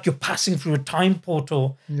 it's like you're passing through a time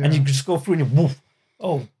portal, and you just go through and you woof.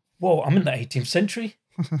 Oh, whoa, I'm in the 18th century.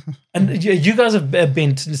 And you guys have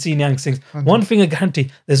been to see Nihang Singhs. One thing I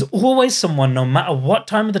guarantee, there's always someone, no matter what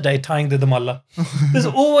time of the day, tying the damalla. There's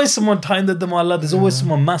always someone tying the damalla. There's always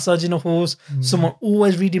someone massaging a horse. Someone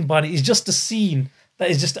always reading Bani. It's just a scene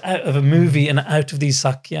that is just out of a movie and out of these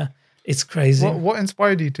Sakya. It's crazy. What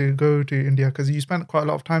inspired you to go to India? Because you spent quite a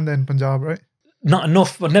lot of time there in Punjab, right? Not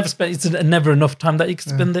enough, but it's never enough time that you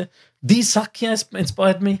can spend there. These Sakyas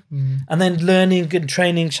inspired me. And then learning and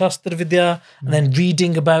training Shastra Vidya, and then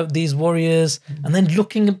reading about these warriors, and then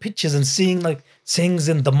looking at pictures and seeing like Singhs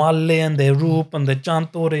in the Malle and their Roop and their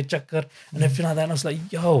Chantore, Chakar, and everything like that. And I was like,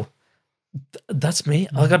 yo, that's me.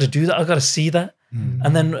 I got to do that. I got to see that.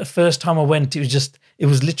 And then the first time I went, it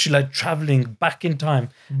was literally like traveling back in time.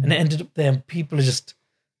 And it ended up there, and people are just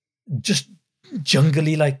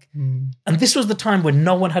jungly like. And this was the time when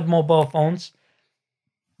no one had mobile phones.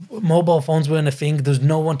 Mobile phones weren't a thing. There was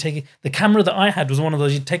no one taking the camera that I had was one of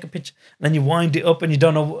those you take a picture and then you wind it up and you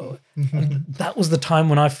don't know. And that was the time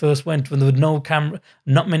when I first went, when there was no camera,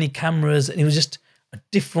 not many cameras, and it was just a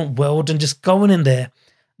different world. And just going in there,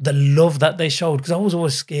 the love that they showed, because I was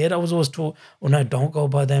always scared. I was always told, oh no, don't go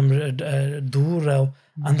by them, Durel.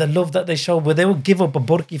 And the love that they showed, where they would give up a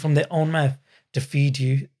burki from their own mouth to feed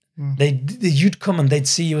you. You'd come and they'd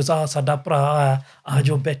see you as Sadapra,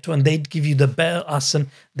 Ajo Beto, and they'd give you the better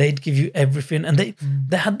asan, they'd give you everything. And they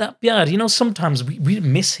had that pyar. You know, sometimes we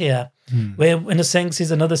miss here, where when a Singh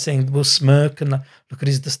sees another Singh, we'll smirk and like, look at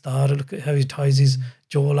his dastar, look at how he ties his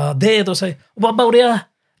jola. They'll say, what about ya?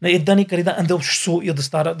 And they'll sort your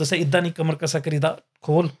dastar out. They'll say, Idani kamar kasa karida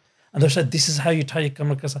call. And they'll say, this is how you tie your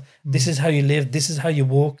kamar kasa. This is how you live. This is how you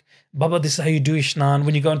walk. Baba, this is how you do Ishnan.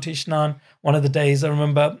 When you go into Ishnan, one of the days, I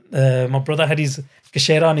remember my brother had his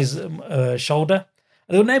kashera on his shoulder.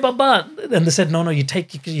 And they go, no, Baba. And they said, no, you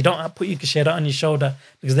don't put your kashera on your shoulder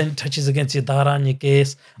because then it touches against your dara and your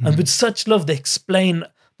case. And with such love, they explain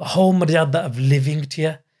the whole maryada of living to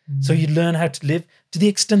you. So you learn how to live to the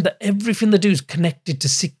extent that everything they do is connected to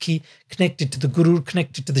Sikhi, connected to the Guru,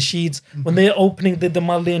 connected to the Sheeds. When they're opening the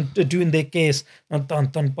Malli and doing their case,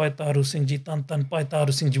 Tan Tan Bhai Taru Singh Ji, Tan Tan Bhai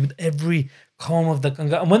Taru Singh Ji, with every comb of the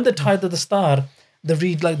Kanga. And when they tie to the star, they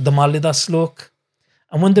read like the Malida Slok.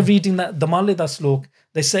 And when they're reading that, the Malida Slok,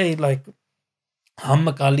 they say like, Ham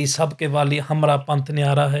Akali Sab ke Wali Hamra Panth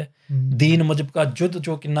Nyara hai. Deen Mujib ka Jud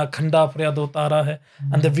Jo Kinna Khanda Faryad Utara hai.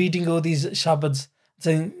 And they're reading all these shabads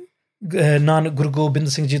saying, Nanak Guru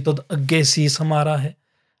Gobind Singh Ji Tod Agge Sees Hamara hai.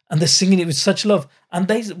 And they're singing it with such love. And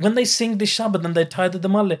when they sing this Shabad and they tie the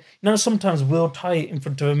Damalle, sometimes we'll tie it in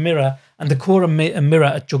front of a mirror and they call a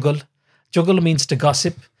mirror a Jugal. Jugal means to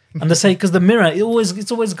gossip. And they say, because the mirror,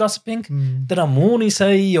 it's always gossiping. That Amoni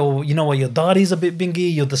say, or your dari's a bit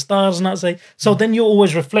bingy, your the stars not say. So then you're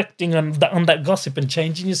always reflecting on that gossip and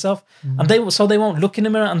changing yourself. And they won't look in the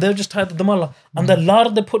mirror and they'll just tie the Damalla. And the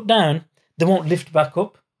lard they put down, they won't lift back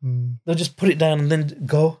up. They'll just put it down and then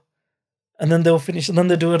go. And then they'll finish. And then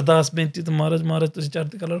they do Ardas Benti to Maharaj tusi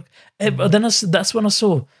chardi color. But then that's when I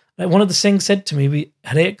saw. Like one of the Singhs said to me, "We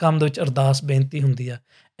Harek Kam do Ardas Benti hundi hai.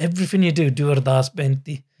 Everything you do Ardas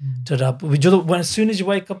Benti to Rab." As soon as you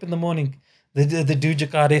wake up in the morning, they do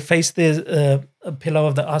Jakare, face the pillow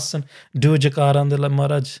of the asan, do Jakara, and they're like,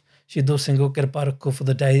 Maharaj, Shiddo Singho Kirpa Rakho for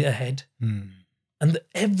the day ahead. And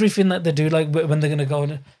everything that they do, like when they're going to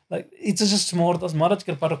go, like it's just more of Maharaj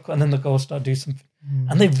Kirpa Rakho, and then they go start do something.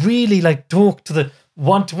 And they really like talk to the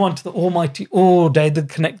one-to-one to the Almighty all day.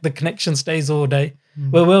 The connection stays all day.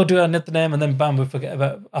 Where we'll do our Nitnem and then bam, we forget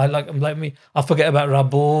about, I'm like me, I forget about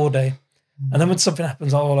Rab all day. And then when something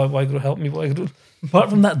happens, like, Waheguru help me, Waheguru. Apart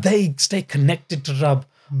from that, they stay connected to Rab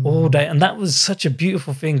all day. And that was such a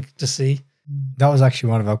beautiful thing to see. That was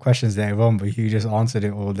actually one of our questions there, Ron, but you just answered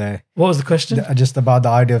it all there. What was the question? Just about the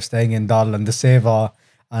idea of staying in Dal and the Seva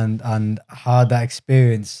and how that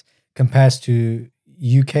experience compares to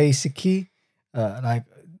UK Sikhi. Like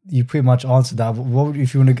you pretty much answered that. What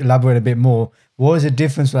if you want to elaborate a bit more? What is the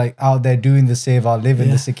difference like out there doing the Seva, living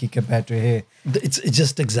the Sikhi compared to here? It's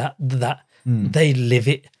just exact that they live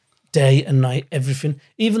it day and night, everything.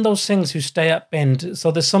 Even those Singhs who stay at Bend. So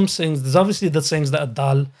there's some Singhs. There's obviously the Singhs that are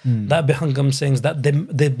Dal, that are Bihangam Singhs, that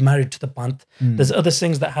they're married to the Panth. There's other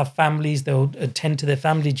Singhs that have families. They'll attend to their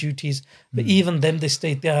family duties. But even them, they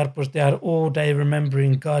stay there, but they are all day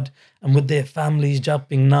remembering God and with their families,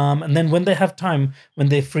 japping Naam. And then when they have time, when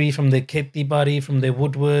they're free from their kheti bari, from their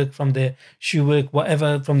woodwork, from their shoe work,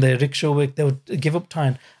 whatever, from their rickshaw work, they'll give up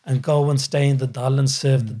time and go and stay in the Dal and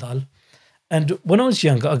serve the Dal. And when I was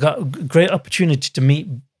young, I got a great opportunity to meet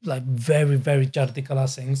like very, very Chardi Kala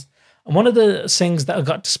Singhs. And one of the Singhs that I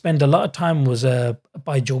got to spend a lot of time was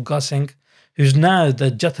Bhai Joga Singh, who's now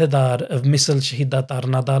the Jathedar of Misl Shahida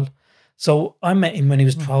Tarnadal. So I met him when he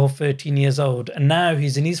was 12, 13 years old. And now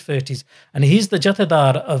he's in his 30s. And he's the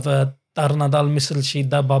Jathedar of Tarnadal Misl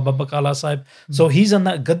Shahida Baba Bakala Sahib. So he's on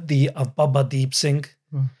that Gaddi of Baba Deep Singh.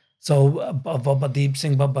 So Baba Deep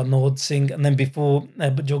Singh, Baba Nod Singh, and then before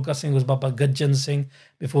Joga Singh was Baba Gajjan Singh.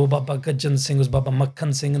 Before Baba Gajjan Singh was Baba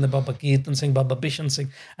Makhan Singh, and then Baba Kirtan Singh, Baba Bishan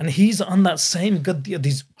Singh. And he's on that same Gaddi of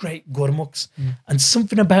these great Gurmukhs. And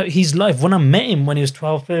something about his life, when I met him when he was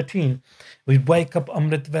 12, 13, we'd wake up,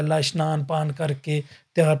 Amrit Vela, Shnan, Pan Karke,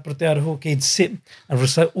 Tyar Pratyar Hoke, he'd sit and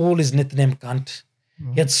recite all his Nitnem Kant.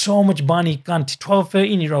 He had so much Bani Kant. 12,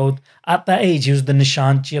 13-year-old, at that age, he was the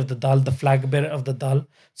Nishanchi of the Dal, the flag bearer of the Dal.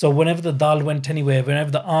 So whenever the Dal went anywhere, whenever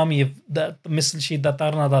the army of the Misl Shahida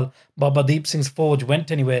Tarnadal, Baba Deep Singh's forge went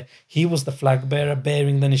anywhere, he was the flag bearer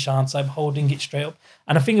bearing the Nishan Sahib, holding it straight up.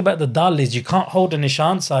 And the thing about the Dal is you can't hold a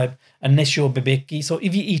Nishan Sahib unless you're Bibeki. So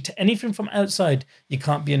if you eat anything from outside, you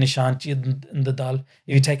can't be a Nishanchi in the Dal.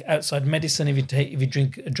 If you take outside medicine, if you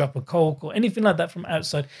drink a drop of Coke or anything like that from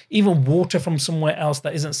outside, even water from somewhere else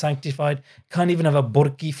that isn't sanctified, can't even have a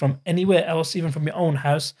burki from anywhere else, even from your own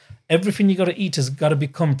house. Everything you got to eat has got to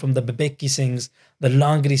become from the Bibeki Singhs, the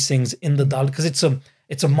Langri Singhs in the Dal, because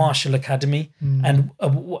it's a martial academy. And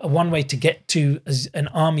one way to get to an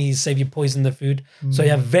army is, say, you poison the food. So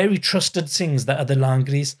you have very trusted Singhs that are the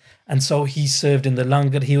Langris. And so he served in the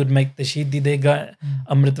Langar. He would make the Shidi Dega,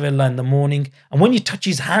 Amrit Vela in the morning. And when you touch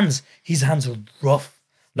his hands were rough.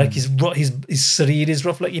 Like his sareer is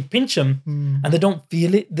rough. Like you pinch him and they don't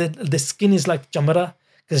feel it. The skin is like chamara.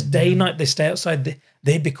 Because day and night they stay outside.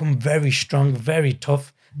 They become very strong, very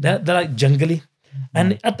tough. They're like jungly.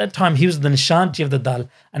 And at that time, he was the Nishanti of the Dal.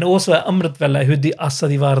 And also at Amrit Vela, who did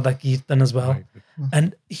Asadivarda Kirtan as well.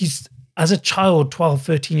 And he's, as a child, 12,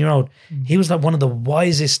 13-year-old, he was like one of the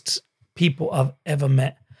wisest people I've ever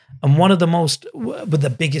met. And one of the most, with the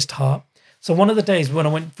biggest heart. So one of the days when I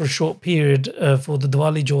went for a short period for the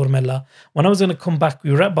Diwali Jor Mela, when I was going to come back,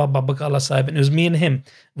 we were at Baba Bakala Sahib, and it was me and him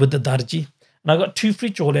with the Darji. And I got 2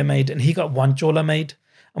 free chola made, and he got 1 chola made.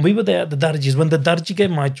 And we were there at the Darji's. When the Darji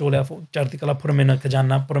gave my chola, I thought, Chardi Kala, put him in a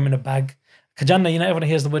khajana, put him in a bag. Khajana, everyone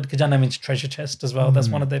hears the word khajana means treasure chest as well. That's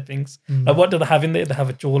one of their things. Like, what do they have in there? They have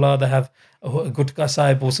a chola, they have a gutka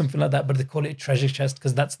sahib or something like that, but they call it a treasure chest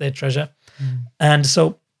because that's their treasure. And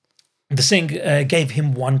so the Singh gave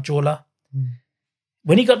him 1 chola.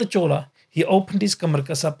 When he got the chola, he opened his kamar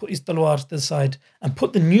kasa, put his talwar to the side, and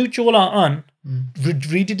put the new chola on,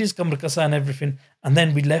 redid his kamar kasa and everything, and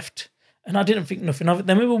then we left. And I didn't think nothing of it.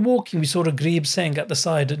 Then we were walking, we saw a Greeb Singh at the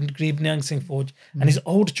side, and Greeb Nyang Singh Forge, and his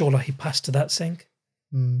old chola, he passed to that Singh.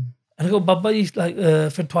 And I go, Baba, he's like,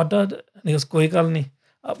 for Twadda? And he goes, Koi gal nahi,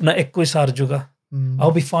 apna ek koi sar juga.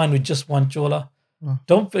 I'll be fine with just 1 chola.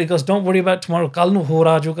 He goes, don't worry about tomorrow, kal nu ho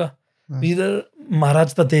raha juga. Either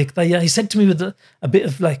Maharaj ta dekhta ya. He said to me with a bit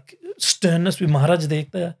of like sternness, with Maharaj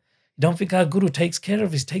dekhta ya. Don't think our Guru takes care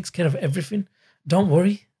of us, takes care of everything. Don't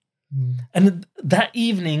worry. And that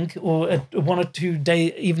evening, or 1 or 2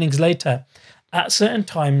 evenings later, at certain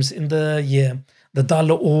times in the year, the Dal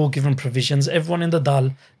are all given provisions. Everyone in the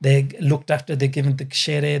Dal, they're looked after. They're given the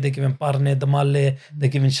Kshere, they're given Parne, the Malle, they're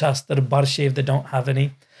given Shastra, Barshe if they don't have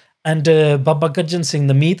any. And Baba Gajjan Singh,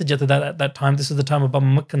 the Meet Jathedar at that time, this was the time of Baba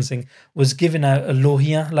Makhan Singh, was given a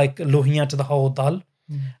lohiya to the whole Dal.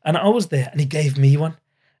 And I was there, and he gave me one.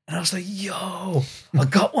 And I was like, yo, I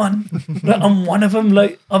got one. Like, I'm one of them.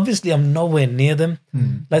 Like, obviously, I'm nowhere near them.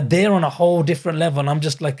 Like, they're on a whole different level. And I'm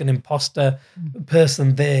just like an imposter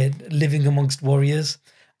person there living amongst warriors.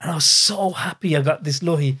 And I was so happy I got this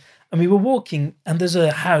lohi. And we were walking, and there's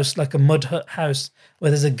a house, like a mud hut house,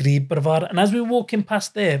 where there's a Greeb Parvar. And as we were walking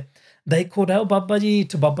past there, they called out Baba Ji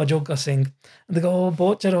to Baba Joga Singh. And they go, oh,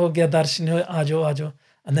 bahut char ho gaya, darshan ho, aajo, aajo.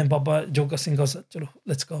 And then Baba Joga Singh goes, chalo,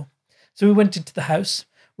 let's go. So we went into the house.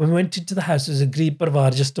 When we went into the house, there was a Greeb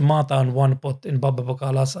Parvar, just a Mata and 1 put in Baba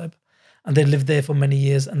Bakala Sahib. And they lived there for many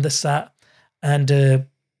years. And they sat, and the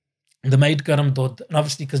maid garam dod. And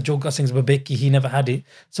obviously, because Joga Singh's Babeki, he never had it.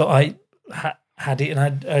 So I had it, and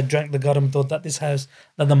I drank the garam dud that this house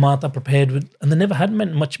that the mata prepared with, and they never had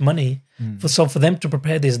meant much money. For them to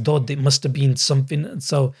prepare this dud, it must have been something. And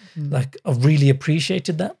so, like, I really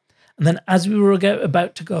appreciated that. And then as we were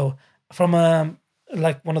about to go from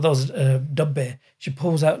like one of those dabbe, she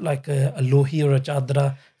pulls out like a lohi or a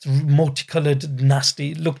chadra. It's multicolored,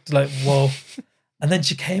 nasty. It looked like whoa. And then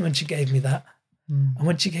she came and she gave me that. And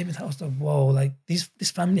when she gave me that, I was like, whoa, like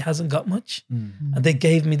this family hasn't got much. And they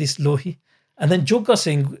gave me this lohi. And then Jogga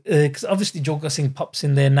Singh, because obviously Jogga Singh pops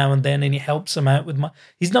in there now and then and he helps them out with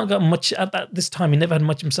he's not got much at this time. He never had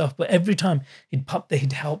much himself, but every time he'd pop there,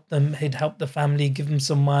 he'd help them, he'd help the family, give them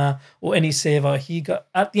some or any seva. He got,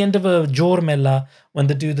 at the end of a Jor Mela, when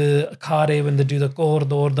they do the Kare, when they do the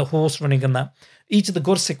Kord or the horse running and that, each of the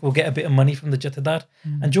Gursikh will get a bit of money from the Jathedar.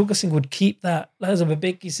 And Jogga Singh would keep that. As a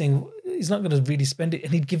Babeki Singh, he's not going to really spend it.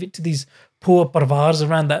 And he'd give it to these poor parvars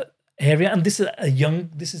around that area. And this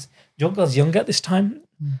is Jogga's young at this time.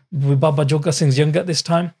 Baba Jogga Singh's young at this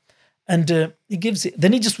time. And he gives it.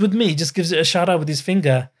 Then he just gives it a shara with his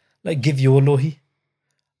finger, like, give your lohi.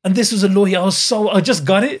 And this was a lohi. I just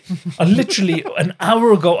got it. I literally, an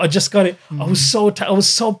hour ago, I just got it. I was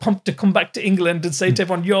so pumped to come back to England and say to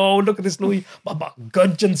everyone, yo, look at this lohi. Baba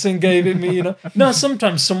Gurjan Singh gave it me, No,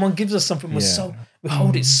 sometimes someone gives us something, we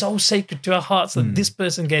hold it so sacred to our hearts that this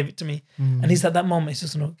person gave it to me. And he's at that moment, he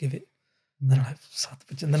says, no, give it.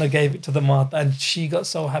 And then I gave it to the Mata, and she got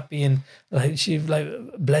so happy, and like she like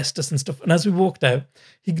blessed us and stuff. And as we walked out,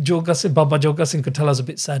 Baba Jogga Singh could tell I was a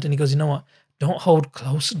bit sad, and he goes, you know what? Don't hold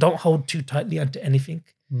close. Don't hold too tightly onto anything.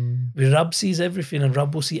 Rab sees everything, and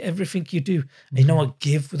Rab will see everything you do. And you know what?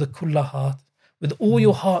 Give with a kulla heart. With all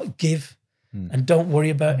your heart, give. And don't worry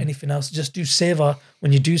about anything else. Just do seva.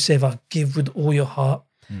 When you do seva, give with all your heart.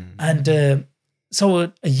 And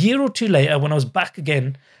so a year or two later, when I was back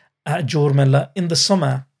again at Jor Mela in the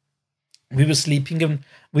summer, we were sleeping on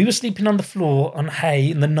the floor on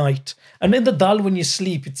hay in the night. And in the dal, when you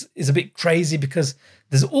sleep, it's a bit crazy because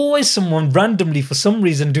there's always someone randomly for some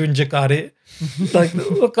reason doing jakare, like and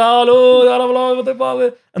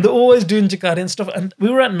they're always doing jakare and stuff. And we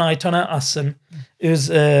were at night on our asan. It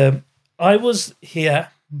was I was here,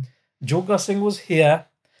 Jogga Singh was here,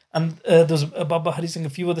 and there was Baba Hari Singh, a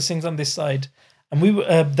few other Singhs on this side. And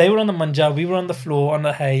they were on the manja, we were on the floor on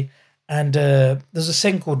the hay, and there's a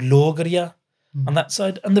Singh called Logriya on that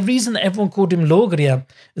side. And the reason that everyone called him Logriya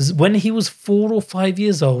is when he was 4 or 5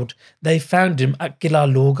 years old, they found him at Kila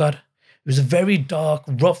Logar. He was a very dark,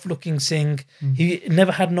 rough-looking Singh. He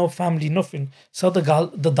never had no family, nothing. So the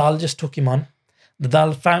Dal just took him on. The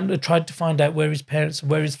Dal tried to find out where his parents,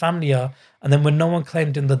 where his family are, and then when no one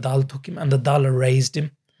claimed him, the Dal took him, and the Dal raised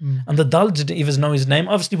him. And the Dal didn't even know his name.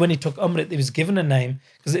 Obviously, when he took Amrit, he was given a name,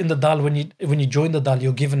 because in the Dal, when you join the Dal,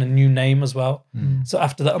 you're given a new name as well. So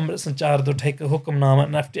after the Amrit Sanchar, they'll take a Hukamnama,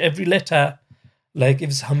 and after every letter, like if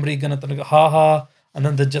it's Hamri Ganat, they'll go ha ha, and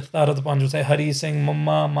then the Jathar of the Panj will say Hari Singh,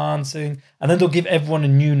 Mama, Maan Singh, and then they'll give everyone a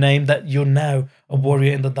new name that you're now a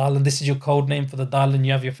warrior in the Dal, and this is your code name for the Dal, and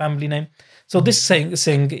you have your family name. So this Singh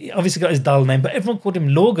obviously got his Dal name, but everyone called him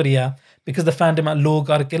Logriya because they found him at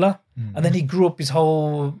Logar Kila. And then he grew up his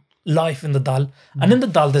whole life in the Dal. And in the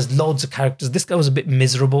Dal, there's loads of characters. This guy was a bit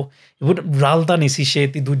miserable. He wouldn't ralda ni si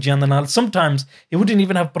sheti dujjan da naal. Sometimes he wouldn't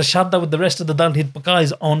even have prashadda with the rest of the Dal. He'd paka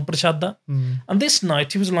his own prashadda. And this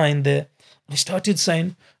night, he was lying there and he started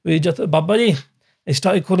saying, Baba ji, he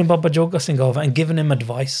started calling Baba Jogga Singh over and giving him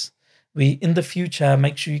advice. In the future,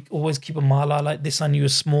 make sure you always keep a mala like this on you, a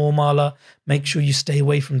small mala. Make sure you stay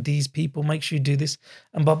away from these people. Make sure you do this.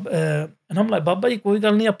 And I'm like, Baba ji, koi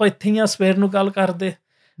gal nahi, aapa ithe hi swer nu gal karde.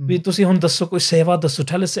 We tusi hun dasso koi seva dasso.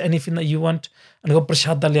 Tell us anything that you want. And I go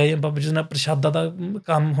prashadda le aaye. Baba ji na prashadda da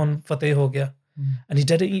kaam hun fateh ho gaya. And he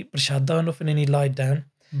didn't eat prashadda enough, and then he lied down.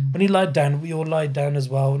 When he lied down, we all lied down as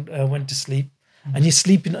well, went to sleep. And you're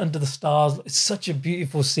sleeping under the stars. It's such a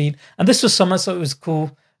beautiful scene. And this was summer, so it was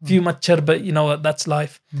cool. Few machar, but you know what, that's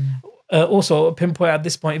life. Also, a pinpoint at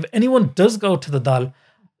this point, if anyone does go to the Dal,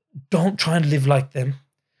 don't try and live like them.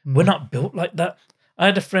 We're not built like that. I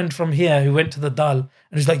had a friend from here who went to the Dal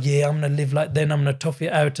and he's like, yeah, I'm going to live like them. I'm going to tough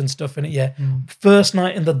it out and stuff. And first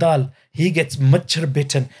night in the Dal, he gets machar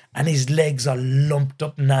bitten and his legs are lumped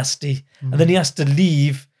up nasty. And then he has to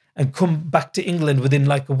leave and come back to England within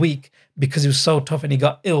like a week because he was so tough and he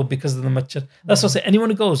got ill because of the machar. That's what I say. Anyone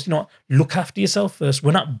who goes, look after yourself first.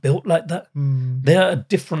 We're not built like that. They're a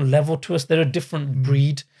different level to us. They're a different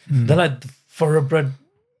breed. They're like the thoroughbred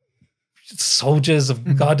soldiers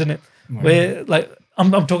of God, innit? Where like,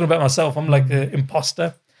 I'm talking about myself. I'm like an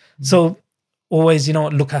imposter. So always,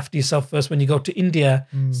 look after yourself first. When you go to India,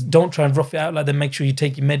 don't try and rough it out like that. Make sure you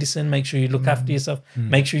take your medicine. Make sure you look after yourself.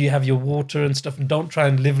 Make sure you have your water and stuff. And don't try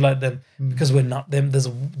and live like them because we're not them.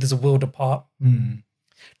 There's a world apart.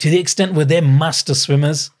 To the extent where they're master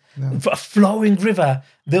swimmers. For a flowing river,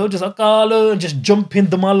 they'll just and just jump in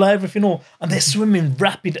the mala, everything all, and they're swimming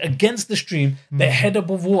rapid against the stream, their head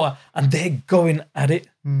above water, and they're going at it.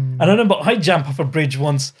 And I remember I jumped off a bridge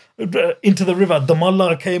once into the river, the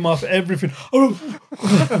mala came off, everything.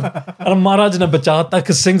 And Maharaj ne bachata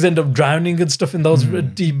because Singhs end up drowning and stuff in those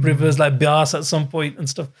deep rivers like Byas at some point and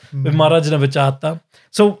stuff. But Maharaj ne bachata.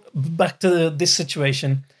 So back to this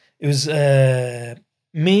situation, it was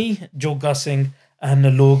me, Joga Singh, and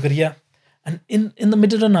Logria. And in the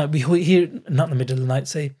middle of the night, we hear, not in the middle of the night,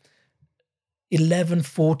 say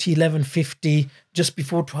 11:40, 11:50, just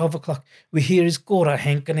before 12 o'clock, we hear his kora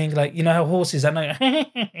hankening, like, how horses are like, I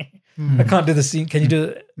can't do the scene. Can you do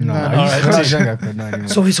it? No. Right.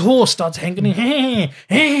 So his horse starts hankening.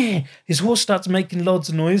 His horse starts making loads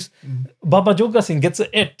of noise. Baba Joga Singh gets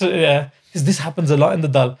it. Because this happens a lot in the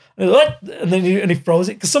dal. And then he throws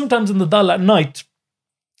it. Because sometimes in the dal at night,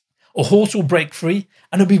 a horse will break free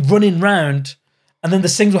and it'll be running round, and then the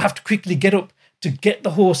Singhs will have to quickly get up to get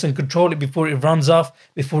the horse and control it before it runs off,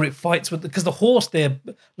 before it fights with, because the horse, they're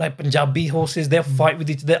like Punjabi horses, they'll fight with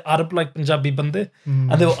each other, they're Arab like Punjabi bande,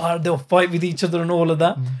 and they'll fight with each other and all of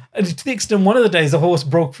that. And to the extent, one of the days the horse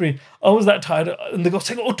broke free, I was that tired, and they go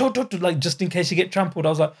saying, like just in case you get trampled. I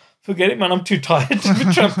was like, forget it, man, I'm too tired. If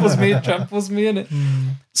it tramples me, innit?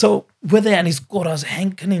 So we're there, and he's got us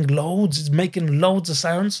hankening loads, he's making loads of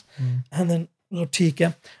sounds, and then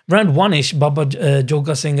around one-ish, Baba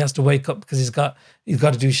Joga Singh has to wake up because he's got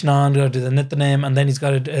to do Shnan, got to do the Nitnem, and then he's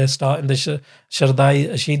got to start in the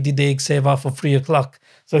Shardai Shahidi Deg Seva for 3 o'clock.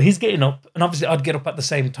 So he's getting up, and obviously I'd get up at the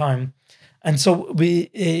same time. And so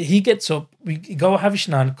he gets up, we go have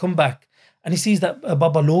Shnan, come back, and he sees that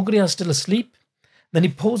Baba Logria is still asleep. Then he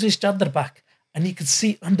pulls his chadar back, and you could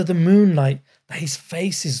see under the moonlight that his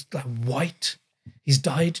face is like white. He's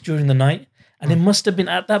died during the night. And it must have been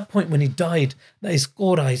at that point when he died that his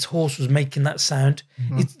horse was making that sound.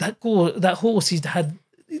 That horse, the horse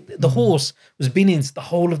was been in the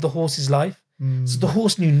whole of the horse's life. So the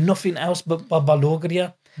horse knew nothing else but Baba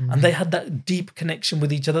Logria. And they had that deep connection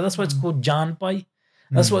with each other. That's why it's called Jan Bhai.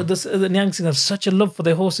 That's why the Niang Singhs have such a love for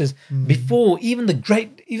their horses. Before, even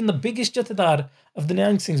the biggest Jathedar of the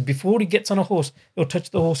Niang Singhs, before he gets on a horse, he'll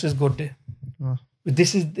touch the horse's godde.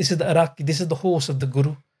 This is the Araki, this is the horse of the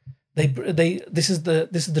Guru. This is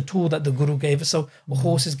the tool that the Guru gave us. So a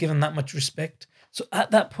horse is given that much respect. So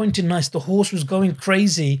at that point in night, the horse was going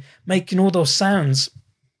crazy, making all those sounds.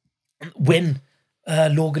 When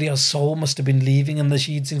Logria's soul must have been leaving, and the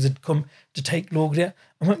Shahid Singhs had come to take Logria.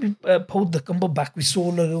 And when we pulled the Kamba back, we saw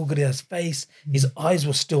Logria's face. His eyes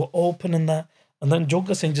were still open and that. And then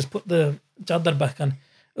Joga Singh just put the chadar back on.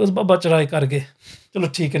 It was Baba Charai karge. Chalo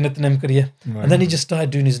theek hai, nitnem kariye. And then he just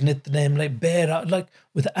started doing his nitnem, like bare out, like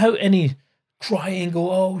without any crying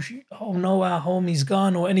or oh no, our homie's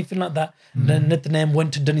gone or anything like that. Then nitnem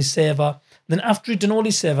went to done his seva. Then after he'd done all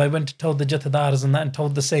his seva, he went to told the Jathedars and that, and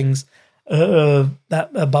told the Singhs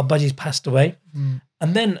that Babaji's passed away.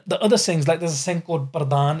 And then the other Singhs, like there's a Singh called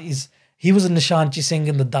Pradhan, he was a Nishanchi Singh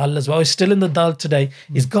in the Dal as well. He's still in the Dal today.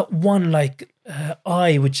 He's got one like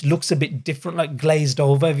eye which looks a bit different, like glazed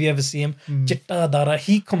over. If you ever see him, Chitta Dara,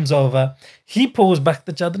 he comes over, he pulls back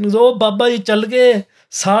the chadar and goes, "Oh Baba, ye chal gaye,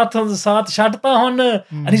 saath chhatta hon,"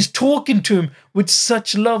 and he's talking to him with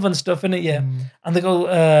such love and stuff in it, And they go,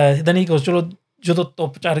 then he goes, "Chalo, jado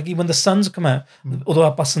top chargi, when the suns come out, udo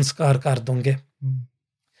aapa sanskar kar donge."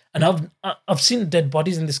 And I've seen dead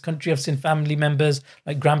bodies in this country. I've seen family members,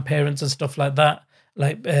 like grandparents and stuff like that,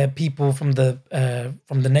 like people from the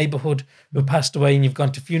neighborhood who passed away, and you've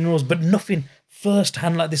gone to funerals, but nothing first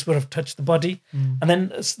hand like this would have touched the body. And then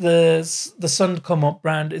the sun come up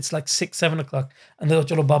round, it's like 6-7 o'clock, and they go,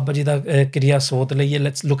 "Chalo Baba ji da kriya so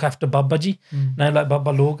let's look after Baba ji." Now like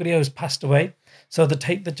Baba Logria who's passed away, so they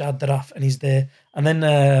take the chadar off and he's there, and then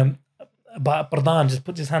Pradhan just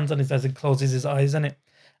puts his hands on his eyes and closes his eyes in it.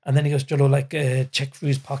 And then he goes, "Chalo, like check through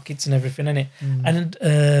his pockets and everything in it." And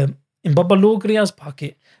in Baba Logria's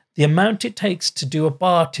pocket, the amount it takes to do a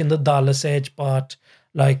part in the Dala Sage part,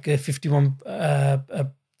 like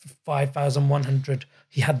 5,100,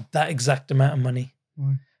 he had that exact amount of money.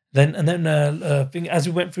 Then as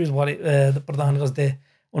we went through his wallet, the Pradhan was there.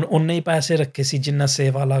 Unne paise rakhe si jinna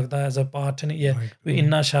seva lagda as a part in it, we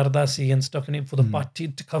inna sharda si and stuff in it for the party,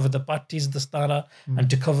 to cover the parties, the stara, and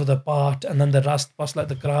to cover the part, and then the rest was like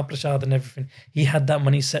the Kara Prasad and everything. He had that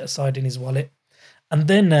money set aside in his wallet. And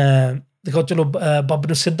then they go, chalo, Baba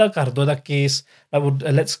nu siddha kar do, that case,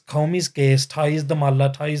 let's comb his case, tie his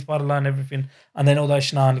damala, tie his parla and everything, and then oda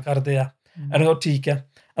ishnan kar diya. And I go, theek hai.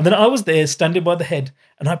 And then I was there standing by the head,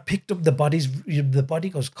 and I picked up the bodies. The body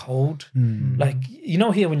goes cold. Like, you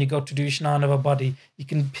know, here when you go to do ishnan of a body, you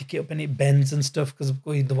can pick it up and it bends and stuff because of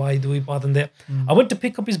the way there. I went to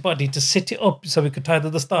pick up his body to sit it up so we could tie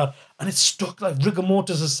the star, and it's stuck like rigor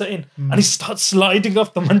mortis is sitting, and he starts sliding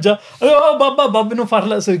off the manja. I go, oh, Baba no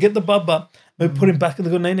farla. So we get the Baba, we put him back, and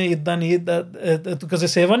they go, nahi, idda nahi, idda, because I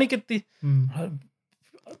seva nahi kitti.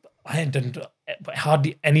 I hadn't done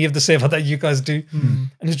hardly any of the seva that you guys do.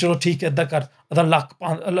 And he's chalo theek hai, idda kar, adha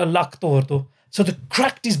lak tor to. So they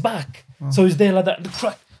cracked his back. So he's there like that, and the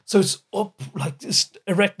crack. So it's up like this,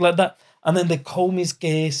 erect like that. And then they comb his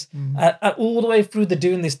case. All the way through they're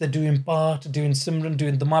doing this. They're doing part, doing simran,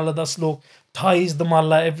 doing the mala, that's slow, ties the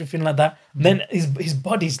mala, everything like that. Then his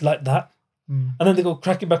body's like that. And then they go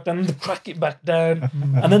crack it back down, and they crack it back down.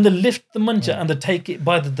 And then they lift the manja and they take it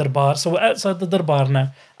by the darbar. So we're outside the darbar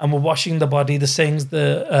now, and we're washing the body. The Singhs,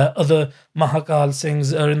 the other Mahakal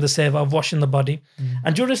Singhs are in the seva of washing the body.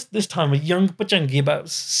 And during this time, a young Pachangi, about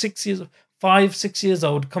 5, 6 years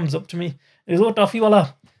old, comes up to me. He goes, oh, toffee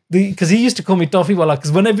wala. Because he used to call me toffee wala,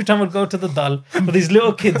 because every time I'd go to the dal, for these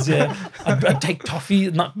little kids, I'd take toffee.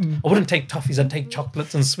 I wouldn't take toffees, I'd take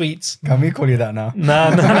chocolates and sweets. Can we call you that now? No.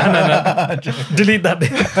 Delete that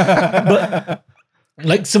bit. But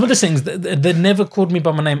like some of the things, they never called me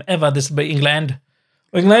by my name ever. This by England.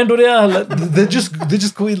 Like, they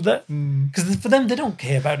just call you that. Because for them, they don't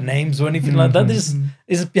care about names or anything like that. This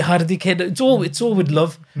is Bihardi kid. It's all with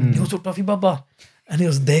love. He goes, oh, toffee baba. And he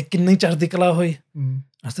goes, dekh kinni chardi kala hoy.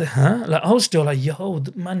 I said, huh? Like, I was still like, yo,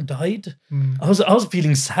 the man died. I was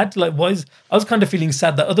feeling sad. Like, I was kind of feeling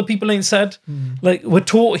sad that other people ain't sad. Like, we're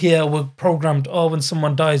taught here, we're programmed, oh, when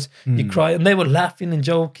someone dies, you cry. And they were laughing and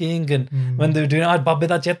joking. And when they were doing, and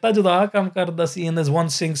there's one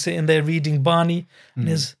Singh sitting there reading Bani. And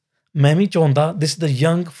there's, Memi Chonda, this is the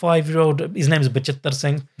young 5-year-old, his name is Bachittar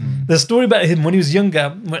Singh. The story about him when he was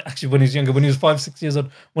younger, when he was 5, 6 years old,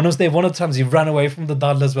 when I was there, one of the times he ran away from the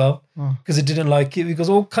dal as well because he didn't like it. He goes,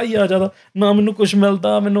 oh, khaiya jada, na minu kuch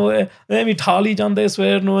milta, minu me thali jande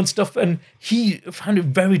swear no and stuff. And he found it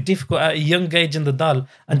very difficult at a young age in the dal.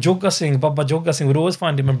 And Baba Jogga Singh would always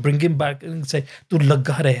find him and bring him back and say, tu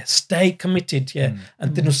lagga rahe, stay committed,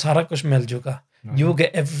 and tenu sara kuch mil juga. You will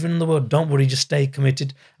get everything in the world. Don't worry, just stay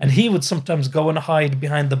committed. And he would sometimes go and hide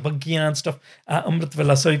behind the baggiya and stuff at Amrit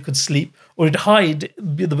Villa so he could sleep. Or he'd hide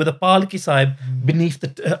with a palki sahib beneath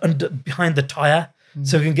behind the tire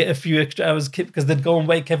so he can get a few extra hours because they'd go and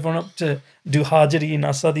wake everyone up to do hajri in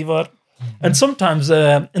Asadivar. And sometimes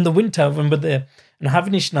in the winter when we're there and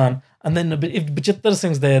having ishnan, and then if Bachittar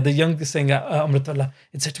Singh's there, the youngest Singh at Amritullah,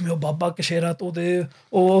 it said to me, oh, Baba kashera to de,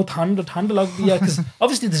 oh, thand lag diya. Because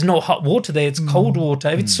obviously there's no hot water there, it's cold water.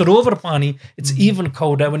 If it's sarovar pani, it's even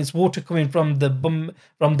colder. When it's water coming from the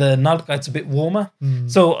nalka, it's a bit warmer.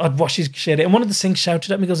 So I'd wash his kashera. And one of the Singhs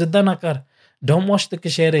shouted at me, goes, idda na kar. Don't wash the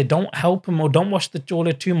kashere, don't help them or don't wash the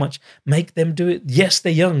chole too much. Make them do it. Yes,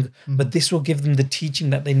 they're young, but this will give them the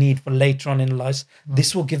teaching that they need for later on in life.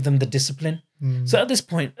 This will give them the discipline. So at this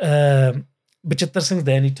point, Bachittar Singh's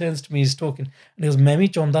there and he turns to me, he's talking, and he goes, Memi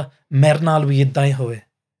chonda, mer naal bhi idda hi hoye.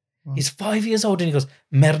 He's 5 years old and he goes,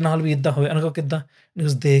 mer naal bhi idda hoye. And I go, kidda? And he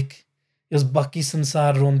goes, dekh. He goes, baki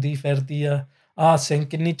sansar rondi ferdi hai. Singh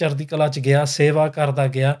किन्नी चढ़दी कला च गया सेवा करदा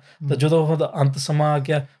गया तो ਜਦੋਂ ਉਹਦਾ ਅੰਤ ਸਮਾਂ ਆ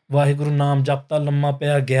ਗਿਆ ਵਾਹਿਗੁਰੂ ਨਾਮ ਜਪਦਾ ਲੰਮਾ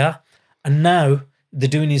ਪਿਆ ਗਿਆ and now they're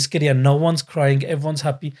doing his kirya, no one's crying, everyone's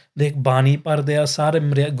happy, ਦੇਖ ਬਾਣੀ ਪੜਦੇ ਆ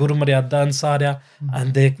ਸਾਰੇ ਗੁਰੂ ਮਰਿਆਦਾ ਅਨਸਾਰ ਆ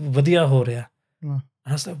and ਦੇਖ ਵਧੀਆ ਹੋ ਰਿਹਾ. And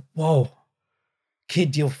I was like, whoa,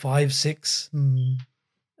 kid, you're 5, 6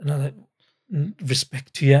 and I'm like,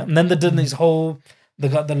 respect to you. And then they did his whole, they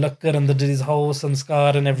got the lakkar and they did his whole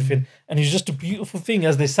sanskar and everything, and it was just a beautiful thing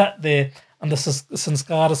as they sat there and the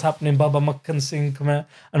sanskar is happening. Baba Makkan Singh come out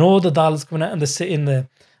and all the dals coming out and they're sitting there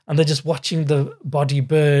and they're just watching the body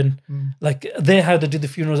burn. Like they how they do the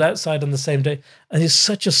funerals outside on the same day, and it's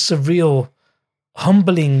such a surreal,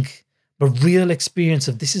 humbling but real experience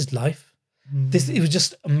of this is life. It was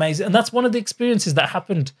just amazing, and that's one of the experiences that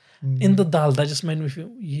happened in the dal that just made me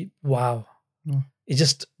feel wow. It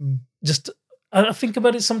just I think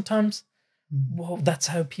about it sometimes. Wow, that's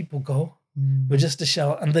how people go. We're just a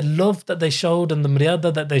shell, and the love that they showed and the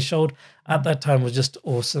mriada that they showed at that time was just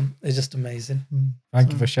awesome. It's just amazing.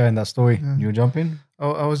 Thank you for sharing that story. You were jumping?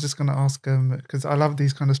 Oh, I was just going to ask, because I love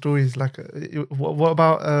these kind of stories. Like, what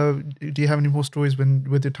about, do you have any more stories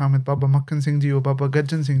with your time with Baba Makkan Singh Ji or Baba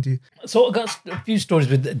Gajjan Singh Ji? So I got a few stories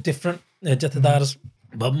with different Jathedars.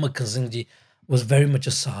 Baba Makkan Singh Ji was very much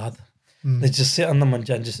a sadh. They just sit on the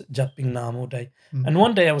manja and just japping naam all day. And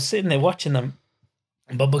one day I was sitting there watching them.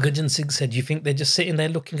 And Baba Gajan Singh said, "You think they're just sitting there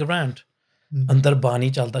looking around?" Andar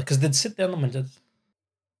bani chalda, because they'd sit there on the manja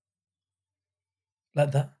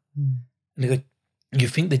like that. And they go, "You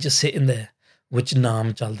think they're just sitting there? Which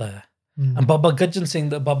naam chalda hai?" And Baba Gajan Singh,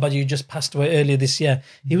 the Baba ji just passed away earlier this year,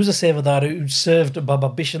 he was a sevadar who served Baba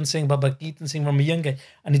Bishan Singh, Baba Keetan Singh from a young age,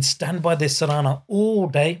 and he'd stand by their sarana all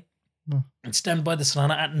day. And stand by the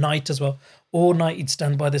sarana at night as well. All night he'd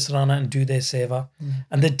stand by the sarana and do their seva.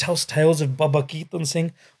 And they'd tell tales of Baba Keetan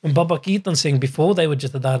Singh. When Baba Keetan Singh, before they were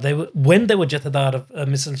Jathadar, when they were Jathadar of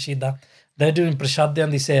Misl Shida, they're doing Prashadyan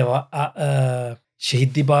di seva at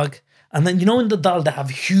Shahidi Bagh. And then, in the dal, they have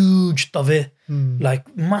huge tave,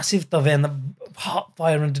 like massive tave and the hot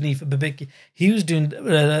fire underneath a babeki. He was doing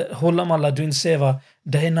Hola Malla, doing seva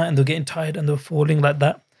day and night, and they were getting tired and they were falling like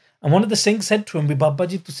that. And one of the Singhs said to him, "Baba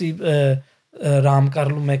ji, tusi Ram kar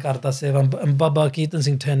lo, main karta seva." And Baba Keetan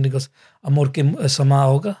Singh turned and goes, "Amor ke sama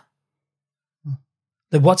hoga."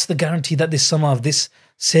 Then what's the guarantee that this sama of this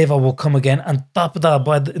seva will come again? And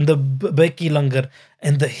tapda in the beki langar,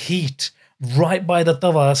 in the heat, right by the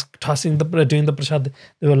tavas, doing the prasad,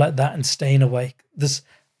 they were like that and staying awake. The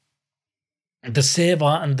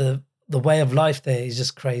seva and the way of life there is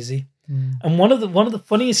just crazy. And one of the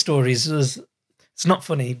funniest stories was, it's not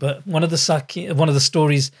funny, but one of the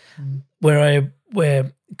stories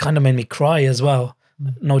where kind of made me cry as well.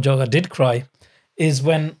 No joke, I did cry. Is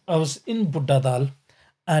when I was in Buddha Dal,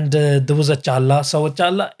 and there was a challa. So a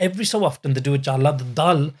challa, every so often they do a challa. The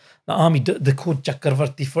dal, the army, they called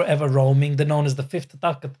Chakravarti, forever roaming. They're known as the fifth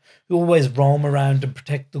takat, who always roam around and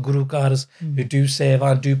protect the Guru Kars, who do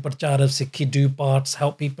seva, do prachar of Sikhi, do parts,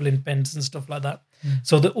 help people in pens and stuff like that.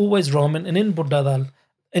 So they're always roaming. And in Buddha Dal,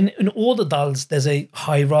 in all the dals, there's a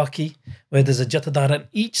hierarchy where there's a Jathadar, and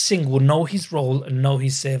each Singh will know his role and know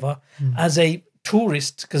his seva. As a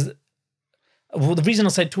tourist, because the reason I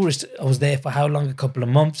say tourist, I was there for how long? A couple of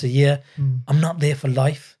months, a year. I'm not there for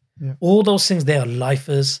life. All those things, they are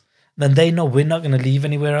lifers. Then they know we're not going to leave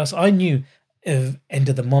anywhere else. I knew end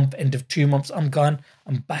of the month, end of 2 months, I'm gone.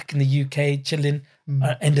 I'm back in the UK chilling.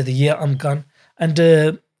 End of the year, I'm gone. And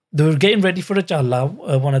they were getting ready for a challa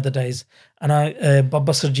one of the days. And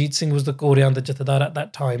Baba Surjit Singh was the Korean, the Jathadar at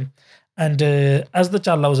that time. And as the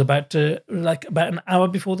challa was about an hour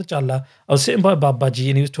before the challa, I was sitting by Baba Ji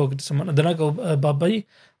and he was talking to someone. And then I go, "Baba Ji,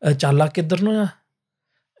 challa kiddar no hai?"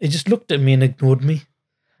 He just looked at me and ignored me.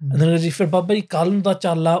 And then I goes, "Fir Baba Ji, kal da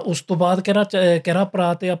challa, us to baad kera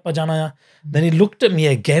praate appa jana hai?" Then he looked at me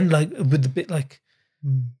again, like with a bit like,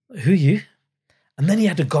 "Who are you?" And then he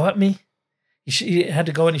had to go at me. He had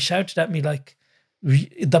to go and he shouted at me like,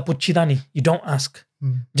 "Da puchidani, you don't ask.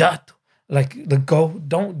 Jat." Like go,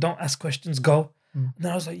 don't ask questions, go. And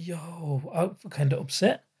then I was like, yo, I'm kind of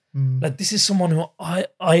upset. Like this is someone who I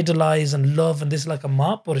idolize and love, and this is like a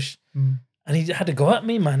Mahapurush. And he had to go at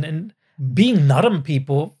me, man. And being Naram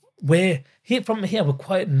people, we're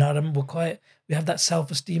quite Naram, we have that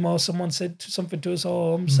self-esteem. Or someone said something to us,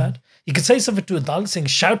 "Oh, I'm sad." You could say something to a Dal Singh,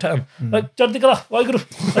 shout at him, like, "Chardikala,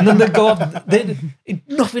 Waheguru," and then they go up.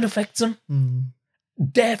 Nothing affects them.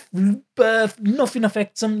 Death, birth, nothing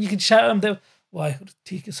affects them. You can shout them.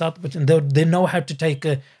 They know how to take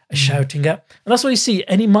a shouting at. And that's why you see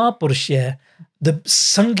any Mahapurush, the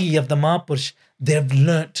Sanghi of the Mahapurush, they've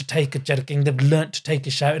learnt to take a jerking, they've learnt to take a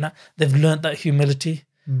shouting at, they've learnt that humility.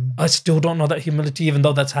 I still don't know that humility, even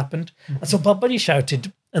though that's happened. And so Babari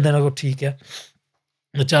shouted, and then I go, "Theek hai."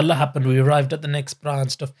 The challa happened, we arrived at the next pra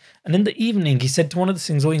and stuff. And in the evening, he said to one of the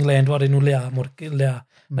things, "Oh, England,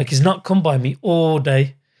 like he's not come by me all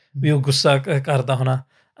day. We all gussa karda hona."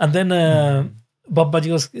 And then Baba ji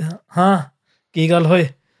goes, "Ha, ki gal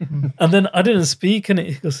hoy?" And then I didn't speak, and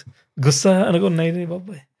he goes, "Gussa," and I go, "Nahi,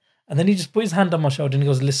 Baba." And then he just put his hand on my shoulder and he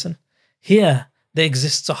goes, "Listen, here there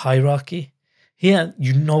exists a hierarchy. Here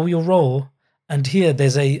you know your role, and here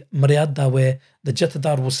there's a maryada where the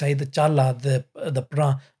Jathadar will say the challa, the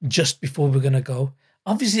pra, just before we're going to go.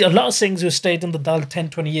 Obviously, a lot of Singhs who stayed in the Dal 10,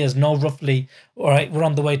 20 years know roughly, all right, we're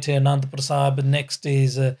on the way to Anand Prasad, and next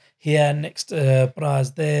is here, next pra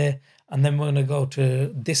is there, and then we're going to go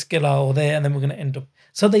to this killa or there, and then we're going to end up."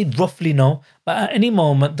 So they roughly know. But at any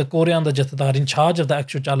moment, the Korean, the Jathadar in charge of the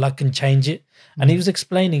actual challa can change it. And he was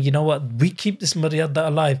explaining, you know what, we keep this maryada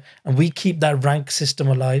alive, and we keep that rank system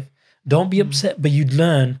alive. Don't be upset, but you'd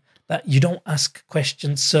learn that you don't ask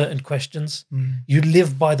questions, certain questions. You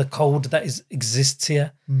live by the code that exists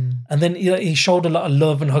here. And then he showed a lot of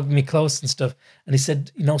love and hugged me close and stuff. And he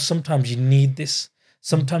said, sometimes you need this.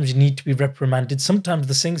 Sometimes you need to be reprimanded. Sometimes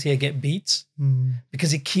the Singhs here get beats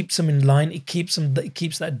because it keeps them in line. It keeps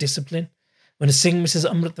that discipline. When a Singh misses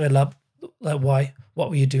Amrit Vela, Like, why? What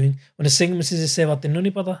were you doing? When a Singh misses his seva, tenu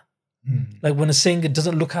nahi pata. Like when a Singh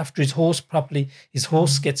doesn't look after his horse properly, his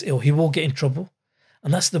horse gets ill, he will get in trouble.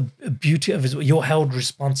 And that's the beauty of it. You're held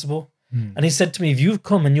responsible. And he said to me, if you've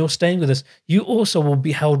come and you're staying with us, you also will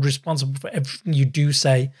be held responsible for everything you do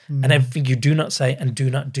say and everything you do not say and do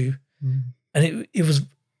not do. And it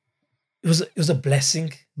was a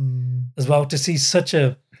blessing as well to see such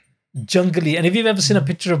a jungly. And if you've ever seen a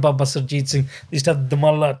picture of Baba Sarjeet Singh, they used to have the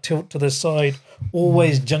malla tilt to the side,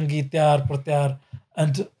 always jangi tyar par tyar,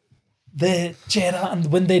 and their chehra,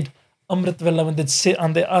 and when they'd Amrit Vela, when they'd sit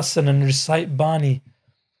on their asan and recite Bani,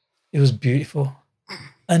 it was beautiful.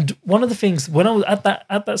 And one of the things, when I was at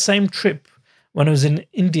that same trip, when I was in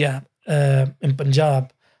India, in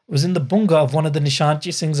Punjab, I was in the bunga of one of the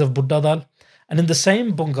Nishanchi Singhs of Buddha Dal. And in the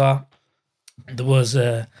same bunga, there was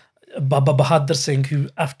Baba Bahadur Singh, who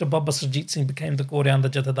after Baba Sarjeet Singh became the Korean, the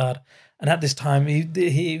Jathedar. And at this time,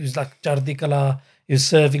 he was like Chardi Kala. He was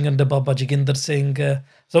serving under Baba Jaginder Singh.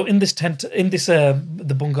 So in this tent,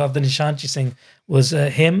 the bunga of the Nishanchi Singh was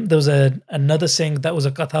him. There was another Singh that was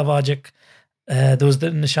a Kathavajak. There was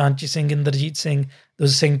the Nishanchi Singh, Inderjeet Singh. There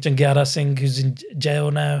was Singh Changyara Singh, who's in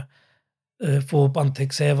jail now for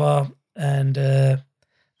Panthik Seva. And there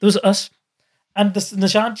was us. And the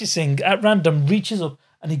Nishanchi Singh at random reaches up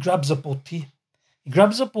and he grabs a poti.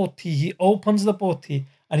 He opens the poti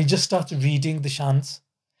and he just starts reading the chants.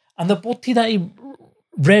 And the poti that he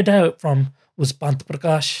read out from was Pant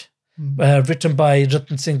Prakash, written by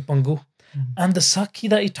Ratan Singh Pangu. And the Sakhi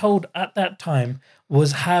that he told at that time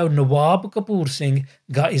was how Nawab Kapoor Singh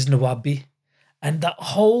got his Nawabi. And that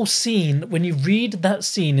whole scene, when you read that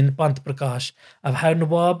scene in Pant Prakash of how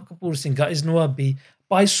Nawab Kapoor Singh got his Nawabi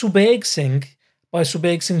by Subeg Singh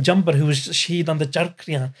Jambar, who was Shaheed on the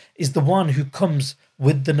Charkriyan, is the one who comes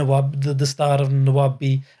with the Nawab, the star of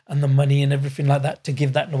Nawabi and the money and everything like that to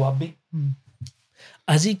give that Nawabi.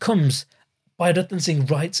 As he comes, Bhai Ratan Singh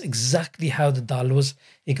writes exactly how the dal was.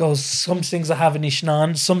 He goes, some Singhs are having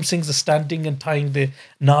ishnan, some Singhs are standing and tying the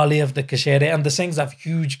nali of the kashere, and the Singhs have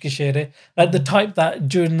huge kashere, like the type that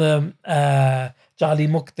during the Jali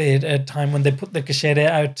Mukte time when they put the kashere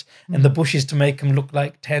out in the bushes to make them look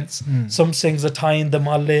like tents. Some Singhs are tying the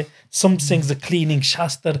malle, some Singhs are cleaning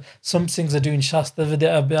shastar, some Singhs are doing shastar with the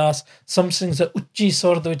abhyas, some Singhs are uchi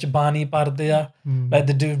sort which bani pardeya, like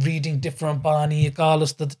they do reading different bani,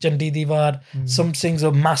 kalastat chandi divar. Some Singhs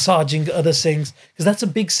are massaging other Singhs, because that's a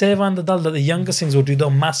big seva in the dal that the younger Singhs will do.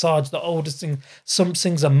 They'll massage the older Singhs. Some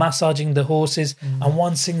Singhs are massaging the horses, and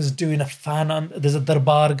one Singh's doing a fan on. There's a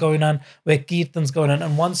darbar going on where kirtan's going on,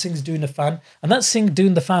 and one Singh's doing a fan, and that Singh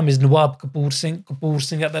doing the fan is Nawab Kapoor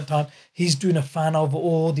Singh at that time. He's doing a fan over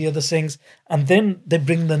all the other Singhs, and then they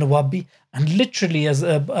bring the Nawabi. And literally, as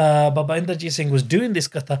Baba Inderjeet Singh was doing this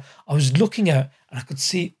katha, I was looking out and I could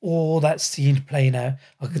see all that scene playing out.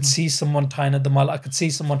 I could see someone tying at the mal. I could see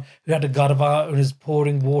someone who had a garva and was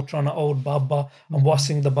pouring water on an old Baba and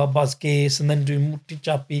washing the Baba's case and then doing mutti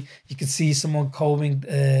chapi. You could see someone combing,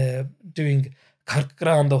 doing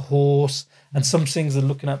karkra on the horse. And some Singhs are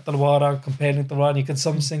looking at Talwara, comparing Talwara. You could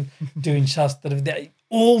some Singh doing Shastra. They're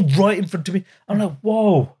all right in front of me. I'm like,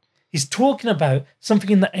 whoa. He's talking about something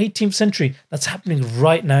in the 18th century that's happening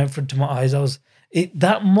right now in front of my eyes.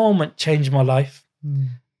 That moment changed my life.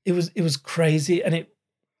 It was crazy, and it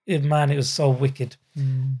was so wicked.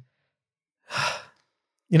 You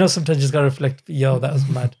know, sometimes you just gotta reflect. Yo, that was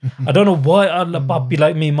mad. I don't know why Allah Papi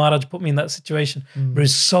like me, Maharaj put me in that situation, but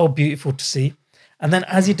it's so beautiful to see. And then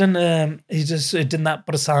as he just did that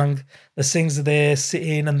prasang, the Singhs are there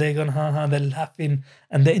sitting and they're going ha ha, they're laughing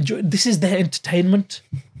and they enjoy. This is their entertainment.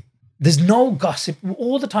 There's no gossip.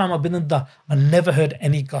 All the time I've been in that, I never heard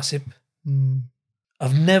any gossip.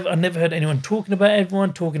 I've never heard anyone talking about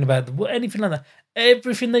everyone, talking about anything like that.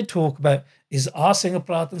 Everything they talk about is Singh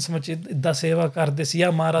Pratan samach idda seva karde si,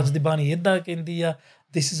 ya Maharaj di bani idda kendi ya,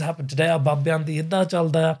 this has happened today, babyan di idda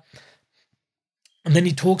chalda. And then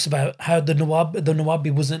he talks about how the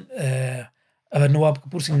Nawabi wasn't Nawab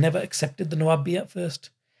Kapoor Singh never accepted the Nawabi at first.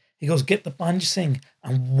 He goes, get the Panj Singh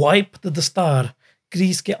and wipe the dastar,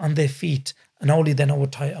 grease get on their feet, and only then I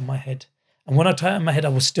would tie it on my head. And when I tie it on my head, I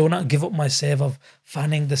will still not give up my save of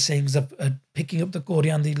fanning the Singhs, of picking up the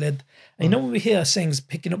Koryandi lead. And you know when we hear Singhs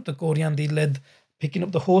picking up the Koryandi lead, picking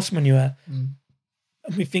up the horse manure,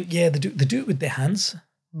 and we think, yeah, they do it with their hands.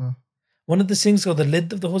 One of the Singhs go, the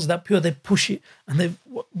lid of the horse, that pure, they push it and they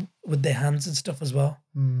with their hands and stuff as well.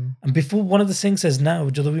 And before, one of the Singhs says, now,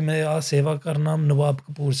 jadon bhi main seva karna, Nawab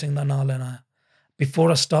Kapoor Singh da naam lena hai.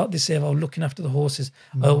 Before I start this seva, looking after the horses,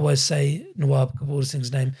 I always say Nawab Kapoor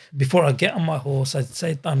Singh's name. Before I get on my horse, I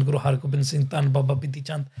say Tan Guru Har Gobind Singh, Tan Baba Bidhi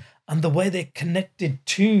Chand. And the way they're connected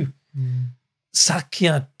to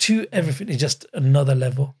Sakya to everything is just another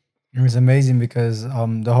level. It was amazing because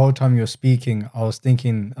the whole time you're speaking, I was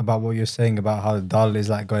thinking about what you're saying about how dal is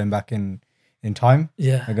like going back in time,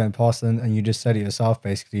 Yeah. like going past, and you just said it yourself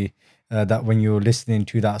basically that when you were listening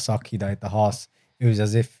to that Saki that at the house, it was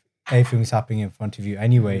as if everything was happening in front of you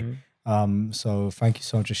anyway. So thank you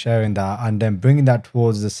so much for sharing that, and then bringing that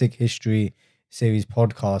towards the Sikh History series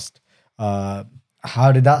podcast.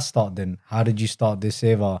 How did that start then? How did you start this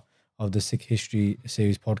seva of the Sikh History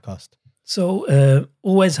series podcast? So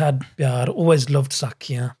always had pyar, always loved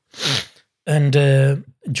Sakya. And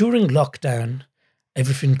during lockdown,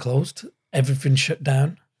 everything closed, everything shut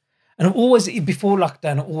down. And I've always, before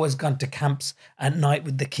lockdown, I've always gone to camps at night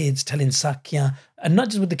with the kids, telling Sakya, and not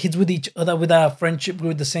just with the kids, with each other, with our friendship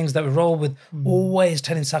group, the things that we roll with, always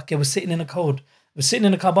telling Sakya. We're sitting in a code. We're sitting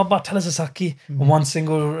in a car, Baba, tell us a Saki. And one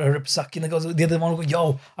single rip Saki, and the other one will go,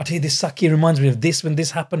 yo, I'll tell you, this Saki reminds me of this when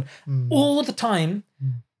this happened. All the time,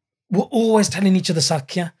 we're always telling each other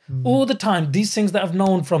Sakya. All the time, these things that I've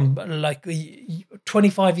known from like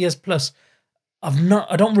 25 years plus,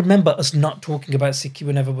 I don't remember us not talking about Sikhi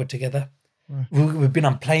whenever we're together. We've been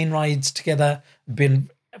on plane rides together, been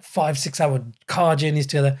 5-6 hour car journeys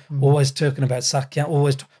together, always talking about Sakya,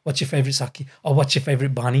 always what's your favorite Saki, or what's your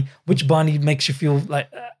favorite Bani, which Bani makes you feel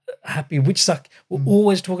like happy, which Saki. We're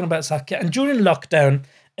always talking about Sakya. And during lockdown,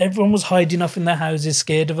 everyone was hiding off in their houses,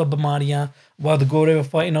 scared of a Bamaria, while the Gore were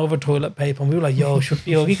fighting over toilet paper. And we were like, yo,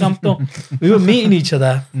 shutti hogi kam to. We were meeting each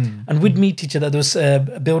other, and we'd meet each other. There was a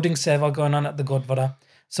building seva going on at the Gurdwara.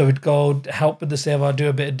 So we'd go help with the seva, do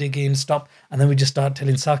a bit of digging, stop, and then we'd just start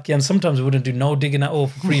telling Sakya. And sometimes we wouldn't do no digging at all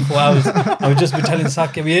for 3-4 hours. And we'd just be telling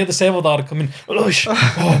Sakya. We hear the sevadar come in,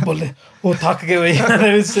 thak ge away. And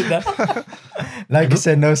they would sit there. Like you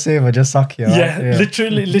said, no seva, just Sakya. Right? Yeah,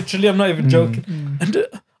 literally, I'm not even joking. And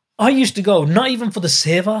I used to go, not even for the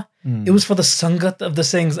seva, it was for the sangat of the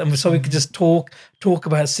Singhs. And so we could just talk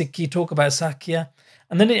about Sikhi, talk about Sakya.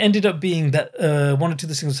 And then it ended up being that one or two of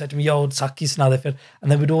the Singhs said to me, yo, Sakhi Snadefir.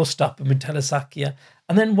 And then we'd all stop and we'd tell us Sakya.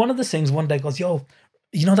 And then one of the Singhs one day goes, yo,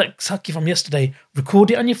 you know that Sakya from yesterday,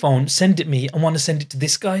 record it on your phone, send it me. I want to send it to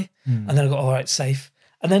this guy. And then I go, all right, safe.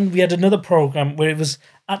 And then we had another program where it was,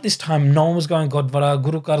 at this time, no one was going Godvara,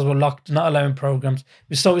 Guru Cars were locked, not allowing programs.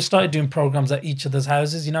 We started doing programs at each other's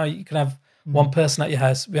houses. You know, you can have one person at your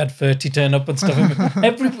house. We had 30 turn up and stuff.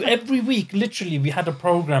 every week, literally, we had a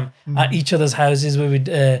program at each other's houses where we'd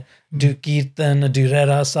do Kirtan, do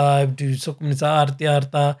Rera Sahib, do Sukhmanisa Arti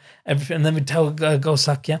Arta, everything. And then we'd go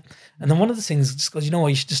Sakya. And then one of the things just goes, you know what,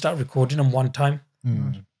 you should just start recording them one time.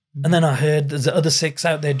 And then I heard there's other Sikhs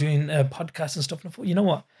out there doing podcasts and stuff. And I thought, you know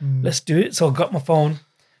what, let's do it. So I got my phone,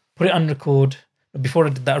 put it on record. But before I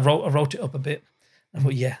did that, I wrote it up a bit. I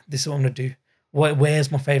thought, yeah, this is what I'm going to do.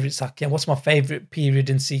 Where's my favourite Sakya? What's my favourite period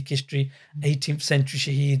in Sikh history? 18th century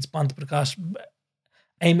Shaheeds, Pant Prakash.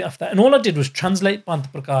 Aim it off that. And all I did was translate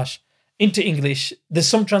Pant Prakash into English. There's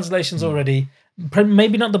some translations already.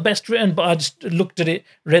 Maybe not the best written, but I just looked at it,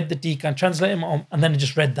 read the Deacon, translated them, and then I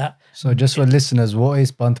just read that. So just for listeners, what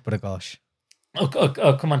is Pant Prakash? I'll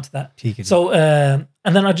come on to that. Theek So, and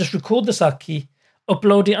then I just record the Sakhi,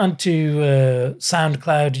 upload it onto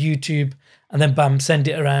SoundCloud, YouTube, and then bam, send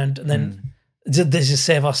it around. And then there's a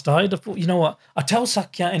seva started. I thought, you know what? I tell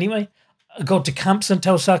Sakya anyway. I go to camps and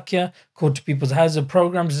tell Sakya, go to people's houses,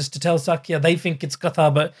 programs just to tell Sakya. They think it's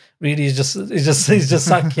Katha, but really it's just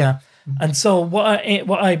Sakya. And so what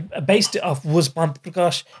I based it off was Pant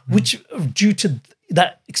Prakash, which due to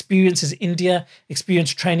that experience is India, experience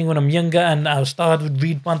training when I'm younger, and our Ustad would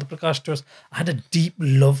read Pant Prakash to us. I had a deep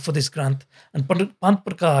love for this Granth, and Pant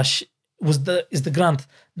Prakash is the Granth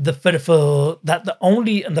the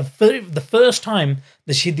first time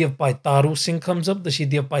the Shahidi of Bhai Taru Singh comes up, the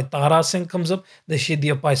Shahidi of Bhai Tara Singh comes up, the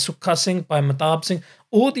Shahidi of Bhai Sukha Singh, Bhai Matab Singh.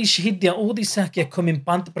 All these Shahidiyas, all these Sakya come in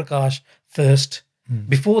Pant Prakash first.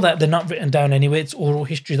 Before that, they're not written down anyway. It's oral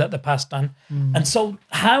history that they're passed on. And so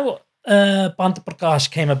how Pant Prakash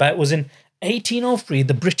came about was in 1803,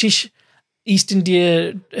 the British East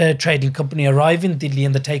India Trading Company arrive in Delhi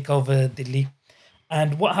and they take over Delhi.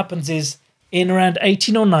 And what happens is, in around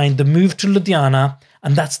 1809, they move to Ludhiana,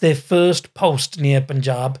 and that's their first post near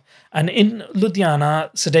Punjab. And in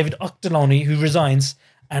Ludhiana, Sir David Ochterlony, who resigns,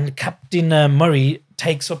 and Captain Murray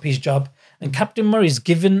takes up his job. And Captain Murray is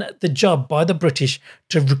given the job by the British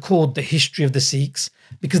to record the history of the Sikhs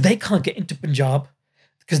because they can't get into Punjab.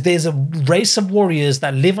 Because there's a race of warriors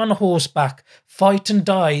that live on horseback, fight and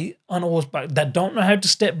die on horseback, that don't know how to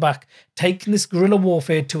step back, taking this guerrilla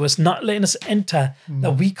warfare to us, not letting us enter,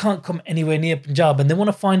 that we can't come anywhere near Punjab. And they want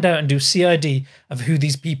to find out and do CID of who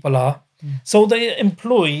these people are. So they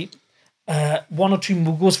employ one or two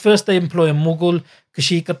Mughals. First, they employ a Mughal,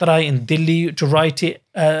 Kashi Katrai in Delhi, to write it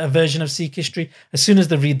a version of Sikh history. As soon as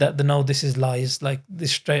they read that, they know this is lies. Like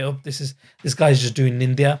this, straight up, this guy's just doing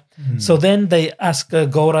India. So then they ask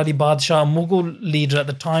Gaur Ali Badshah, a Mughal leader at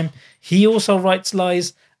the time. He also writes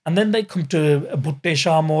lies. And then they come to Bhutte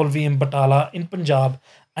Shah Maulvi in Batala in Punjab,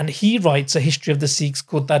 and he writes a history of the Sikhs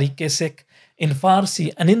called Tariq-e-Sikh in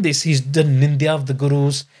Farsi. And in this, he's done Nindya of the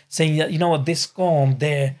Gurus, saying that, you know what, this Qawm,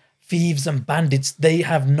 they're thieves and bandits. They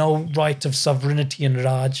have no right of sovereignty and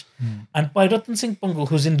Raj. And Bhai Ratan Singh Pangu,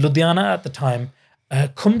 who's in Ludhiana at the time,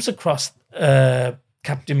 comes across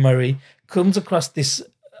Captain Murray, comes across this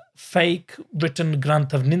fake written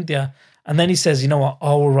Granth of Nindya. And then he says, you know what,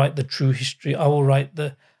 I will write the true history. I will write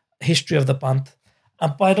the history of the Panth.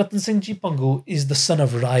 And Bhai Ratan Singh Ji Pangu is the son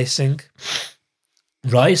of Rai Singh.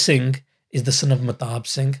 Rai Singh is the son of Matab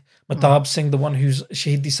Singh. Matab Singh, the one who's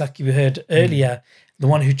Shahidi Saki we heard earlier, the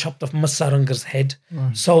one who chopped off Masarangar's head.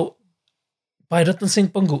 So Bhai Ratan Singh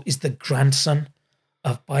Pangu is the grandson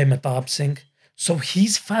of Bhai Matab Singh. So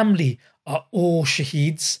his family are all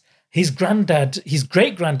Shaheeds. His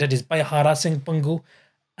great granddad is Bhai Hara Singh Pangu.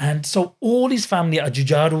 And so all his family are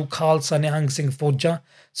Jujaru, Khalsa, Nihang Singh Fauja.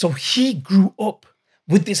 So he grew up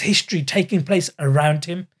with this history taking place around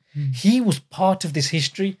him. He was part of this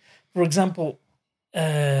history. For example,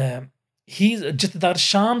 Jithdar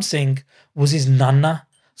Sham Singh was his nana.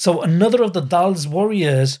 So another of the Dal's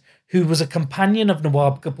warriors who was a companion of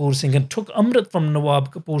Nawab Kapoor Singh and took Amrit from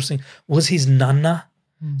Nawab Kapoor Singh was his nana.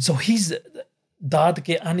 So his dad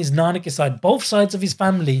ke and his nana ke side, both sides of his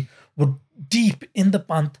family were deep in the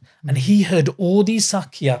Panth, and he heard all these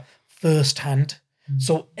Sakya firsthand.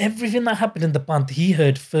 So everything that happened in the Panth, he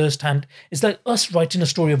heard firsthand. It's like us writing a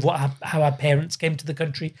story of how our parents came to the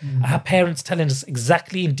country, our parents telling us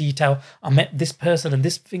exactly in detail, I met this person and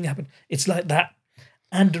this thing happened. It's like that.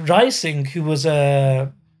 And Rai Singh, who was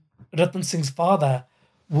Ratan Singh's father,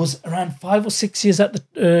 was around 5 or 6 years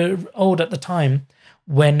old at the time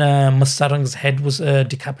when Masarang's head was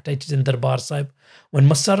decapitated in Darbar Sahib. When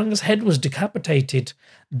Masarang's head was decapitated,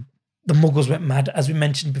 the Mughals went mad. As we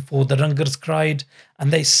mentioned before, the Rangars cried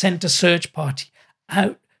and they sent a search party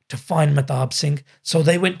out to find Matab Singh. So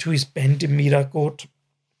they went to his bend in Mirakot.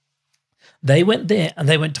 They went there and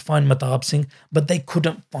they went to find Matab Singh, but they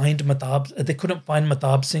couldn't find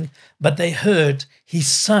Matab Singh. But they heard his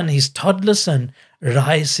son, his toddler son,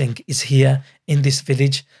 Rai Singh, is here in this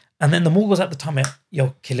village. And then the Mughals at the time went,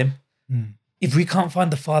 yo, kill him. If we can't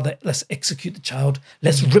find the father, let's execute the child.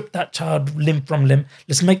 Let's rip that child limb from limb.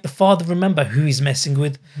 Let's make the father remember who he's messing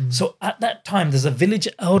with. So at that time, there's a village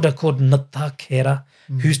elder called Natta Khera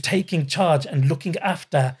who's taking charge and looking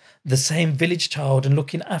after the same village child and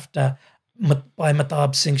looking after Bhai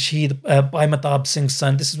Matab Singh Bhai Matab Singh's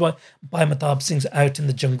son. This is why Bhai Matab Singh's out in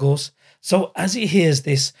the jungles. So as he hears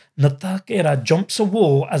this, Natta Khera jumps a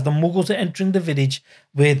wall as the Mughals are entering the village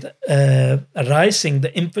with Rai Singh,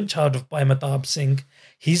 the infant child of Bhai Matab Singh,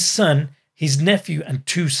 his son, his nephew, and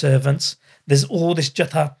 2 servants. There's all this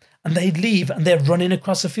jatha, and they leave and they're running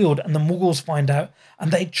across the field, and the Mughals find out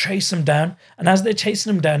and they chase them down. And as they're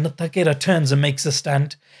chasing them down, Natta Khera turns and makes a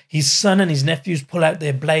stand. His son and his nephews pull out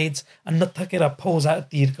their blades, and Natta Khera pulls out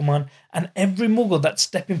a tir kaman. And every Mughal that's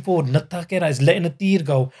stepping forward, Natta Khera is letting a tir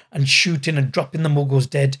go and shooting and dropping the Mughals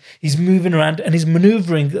dead. He's moving around and he's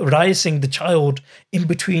maneuvering, rising the child in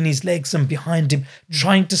between his legs and behind him,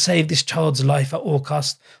 trying to save this child's life at all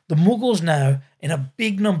costs. The Mughals now, in a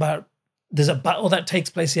big number, there's a battle that takes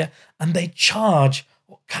place here, and they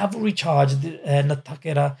cavalry charge Natta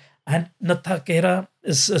Khera. And Natta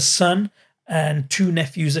Khera's son and 2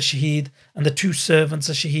 nephews are shaheed, and the 2 servants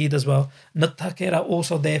are shaheed as well. Natta Khera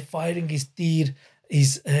also there firing his tir.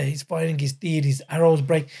 He's firing his tir, his arrows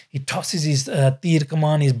break. He tosses his tir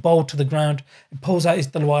kaman, his bow to the ground, he pulls out his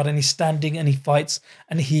talwar, and he's standing and he fights,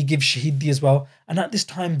 and he gives shaheedi as well. And at this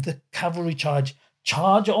time, the cavalry charge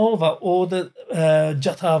over all the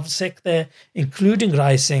Jatha of Sikh there, including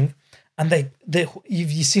Rai Singh. And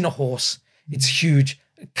you've seen a horse. It's huge.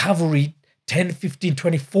 Cavalry, 10, 15,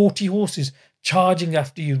 20, 40 horses charging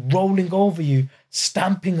after you, rolling over you,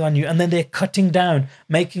 stamping on you. And then they're cutting down,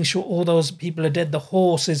 making sure all those people are dead. The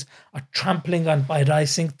horses are trampling on by Rai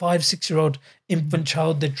Singh, 5, 6-year-old infant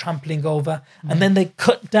child, they're trampling over. And then they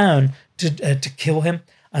cut down to kill him.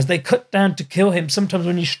 As they cut down to kill him, sometimes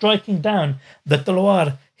when you're striking down, the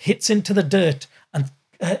talwar hits into the dirt and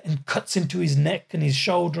cuts into his neck and his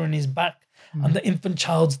shoulder and his back. And the infant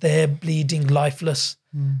child's there bleeding, lifeless.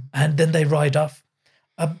 And then they ride off.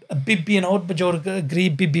 A Bibi, an old Bajor, a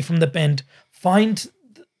Greeb Bibi from the Bend, find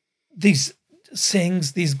these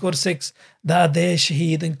Singhs, these Gursikhs that are there,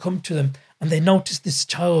 shaheed, and come to them. and they notice this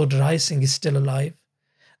child rising is still alive.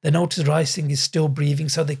 They notice rising is still breathing,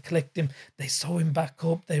 so they collect him, they sew him back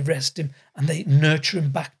up, they rest him, and they nurture him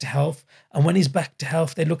back to health. And when he's back to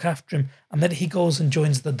health, they look after him, and then he goes and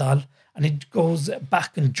joins the Dal, and he goes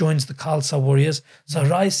back and joins the Khalsa warriors. So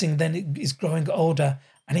rising then is growing older,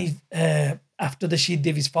 and he after the Shaheed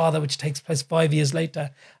of his father, which takes place 5 years later,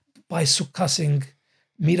 by Sukha Singh,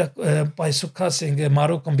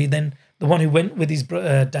 Marokambi, then the one who went with his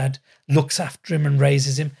dad, looks after him and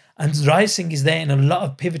raises him. And Rai Singh is there in a lot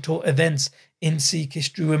of pivotal events in Sikh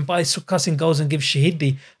history. When Bhai Sukha Singh goes and gives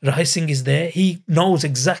Shahidi, Rai Singh is there. He knows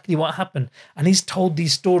exactly what happened. And he's told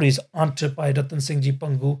these stories onto Bhai Ratan Singh Ji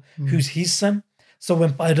Pangu, who's his son. So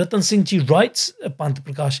when Bhai Ratan Singh Ji writes Pant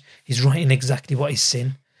Prakash, he's writing exactly what he's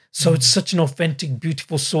seen. So it's such an authentic,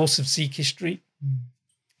 beautiful source of Sikh history.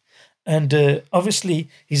 And obviously,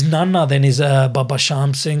 his nana then is Baba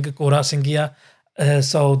Sham Singh, Kora Singhia.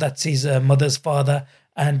 So that's his mother's father.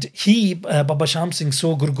 And he, Baba Sham Singh,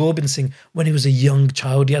 saw Guru Gobind Singh when he was a young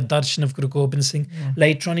child. He had darshan of Guru Gobind Singh.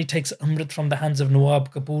 Later on, he takes Amrit from the hands of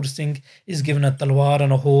Nawab Kapoor Singh. He's given a talwar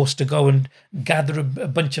and a horse to go and gather a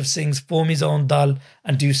bunch of Singhs, form his own dal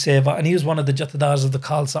and do seva. And he was one of the Jathadars of the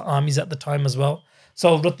Khalsa armies at the time as well.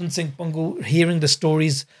 So Ratan Singh Pangu, hearing the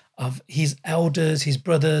stories of his elders, his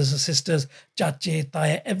brothers and sisters, Chache,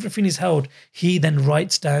 Taya, everything is held. He then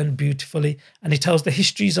writes down beautifully, and he tells the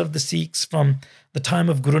histories of the Sikhs from the time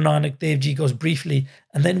of Guru Nanak Dev Ji, goes briefly.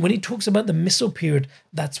 And then when he talks about the Missal period,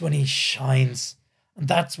 that's when he shines. And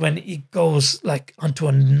that's when it goes like onto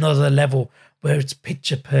another level where it's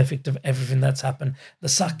picture perfect of everything that's happened. The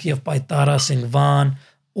Sakhi of Bhai Tara Singh Van,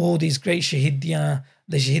 all these great Shahidiyan,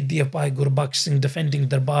 the Shahidi of Bhai Gurbaksh Singh defending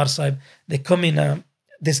Darbar Sahib, they come in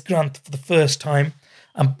this Granth for the first time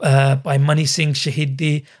by Mani Singh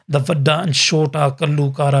Shahidi, the Vadda and Shota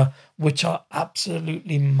Kallukara, which are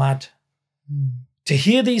absolutely mad. To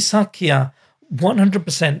hear these Sakya,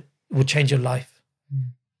 100% will change your life.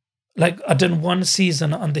 Like I done one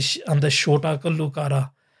season on the Shota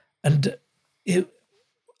Kallukara, and I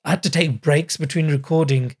had to take breaks between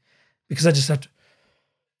recording because I just have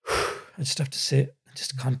to sit and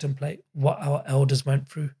just contemplate what our elders went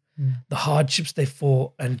through, the hardships they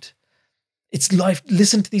fought, and it's life.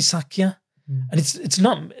 Listen to these Sakya, and it's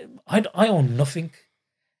not. I own nothing.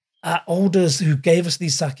 Our elders who gave us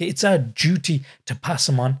these Sakya, it's our duty to pass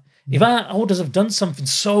them on. If our elders have done something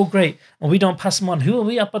so great and we don't pass them on, who are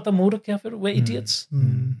we? We're idiots.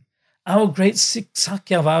 Our great Sikh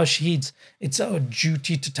Sakya of our Shaheeds, it's our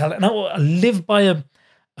duty to tell it. And I live by a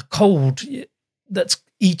code that's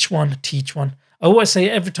each one teach one. I always say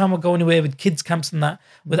every time I go anywhere with kids camps and that,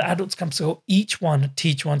 with adults camps, I go each one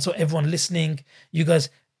teach one. So everyone listening, you guys,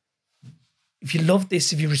 if you love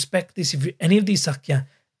this, if you respect this, if you any of these Sakya,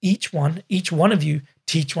 each one of you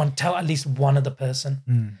teach one, tell at least one other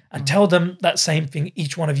person and tell them that same thing.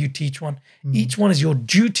 Each one of you teach one. Each one is your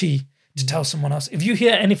duty to tell someone else. If you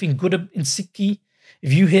hear anything good in Sikhi,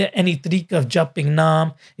 if you hear any tariqa of Japing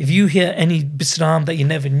Naam, if you hear any Bisram that you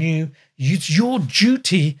never knew, it's your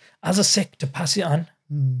duty as a Sikh to pass it on.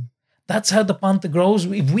 That's how the Pantha grows.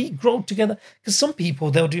 If we grow together, because some people,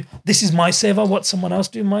 they'll do, this is my seva, what someone else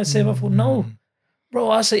do my seva for. No. Bro,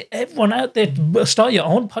 I say everyone out there, start your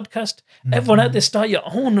own podcast. Everyone out there, start your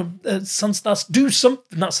own Sanstas. Do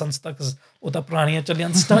something, not Sansta, because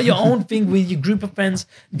start your own thing with your group of friends.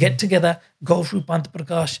 Get together, go through Pant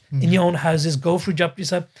Prakash in your own houses, go through Japji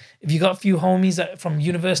Sahib. If you got a few homies from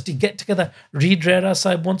university, get together, read Rera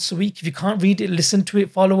Sahib once a week. If you can't read it, listen to it,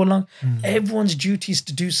 follow along. Everyone's duty is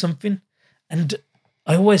to do something. And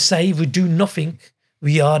I always say, if we do nothing,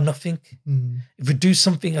 we are nothing. If we do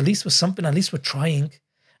something, at least we're trying.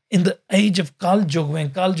 In the age of Kal Yug, when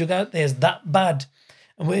Kal Yug out there is that bad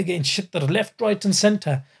and we're getting shit left, right and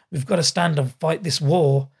centre, we've got to stand and fight this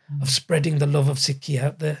war of spreading the love of Sikhi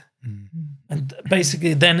out there. And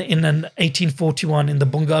basically then in 1841 in the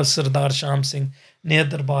Bunga of Sardar Sham Singh near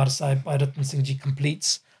Darbar Sahib, Bhai Ratan Singh Ji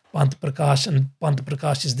completes Pant Prakash, and Pant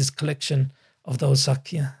Prakash is this collection of those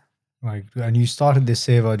Sakya. Right, and you started this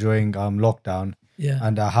seva during lockdown. Yeah.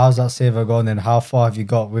 And how's that seva gone, and how far have you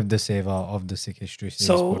got with the seva of the Sikh History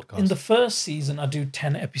Series podcast? In the first season, I do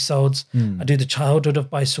 10 episodes. I do the childhood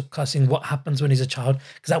of Bhai Sukha Singh, what happens when he's a child.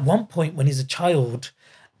 Because at one point when he's a child,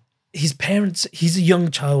 his parents, he's a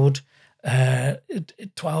young child,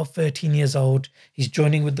 12, 13 years old. He's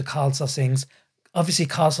joining with the Khalsa Singhs. Obviously,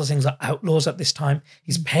 Khalsa Singhs are outlaws at this time.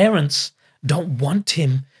 His parents don't want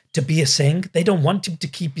him to be a Singh. They don't want him to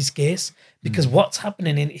keep his case because what's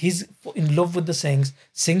happening he's in love with the Singhs.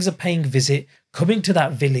 Singhs are paying visit, coming to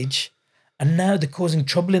that village, And now they're causing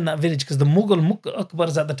trouble in that village because the Mughal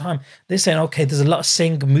Akbars at the time, they're saying, okay, there's a lot of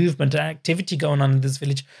Singh movement and activity going on in this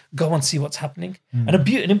village. Go and see what's happening. And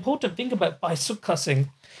an important thing about Bhai Sukha Singh,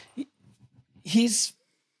 he's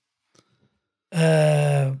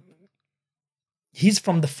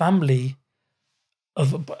from the family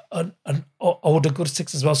of an older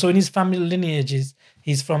Gursikhs as well. So in his family lineages,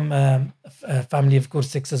 he's from a family of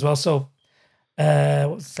Gursikhs as well. So what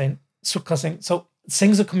was I saying? Sukha Singh. So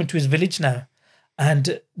Singhs are coming to his village now,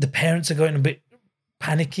 and the parents are going a bit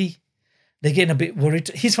panicky. They're getting a bit worried.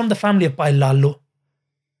 He's from the family of Bhai Lalo.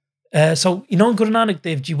 So Guru Nanak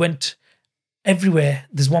Dev Ji went everywhere.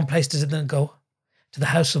 There's one place he didn't go, to the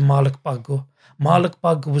house of Malik Bhaggo. Malik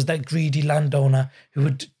Bhaggo was that greedy landowner who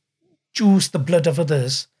would juice the blood of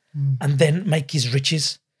others and then make his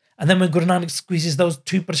riches. And then when Guru Nanak squeezes those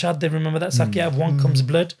two prashad, they remember that Sakya, out of one comes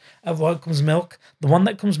blood, out of one comes milk. The one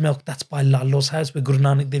that comes milk, that's Bhai Lalo's house where Guru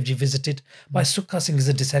Nanak Dev Ji visited. Bhai Sukha Singh is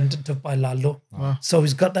a descendant of Bhai Lalo. Wow. So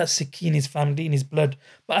he's got that Sikhi in his family, in his blood.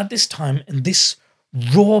 But at this time, in this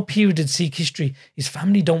raw period in Sikh history, his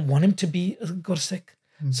family don't want him to be a Gursikh.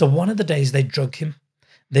 So one of the days they drug him.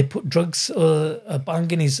 They put drugs,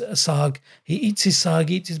 bang in his sag. He eats his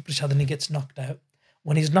sag, eats his prashad, and he gets knocked out.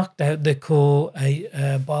 When he's knocked out, they call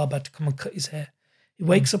a barber to come and cut his hair. He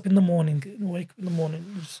wakes up in the morning.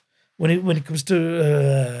 When it comes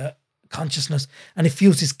to consciousness, and he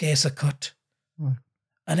feels his gears are cut.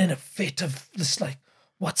 And in a fit of this, like,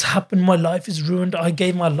 what's happened? My life is ruined. I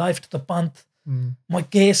gave my life to the Panth. My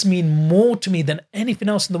gears mean more to me than anything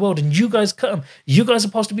else in the world. And you guys cut them. You guys are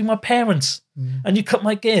supposed to be my parents. And you cut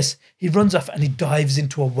my gears. He runs off and he dives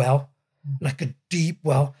into a well, like a deep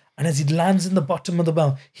well. And as he lands in the bottom of the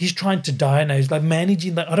well, he's trying to die now. He's like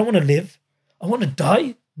managing that. I don't want to live. I want to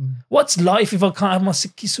die. What's life if I can't have my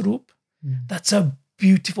Sikhi Sarup? That's how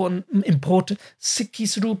beautiful and important. Sikhi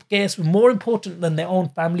Sarup guests were more important than their own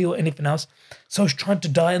family or anything else. So he's trying to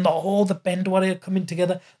die, and all the Bendwari are coming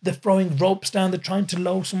together. They're throwing ropes down. They're trying to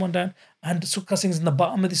lower someone down. And Sukha Singh's in the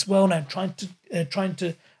bottom of this well now, trying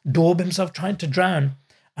to daub himself, trying to drown.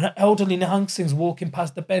 And an elderly Nihang Singh's walking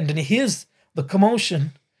past the bend, and he hears the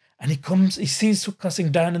commotion. And he sees Sukha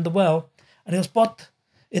Singh down in the well, and he goes, "Pot,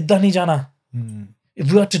 idda nahi jana.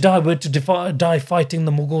 If we are to die, we're to die fighting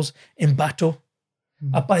the Mughals in battle.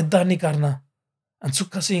 Appa idda nahi karna." And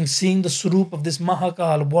Sukha Singh, seeing the Surup of this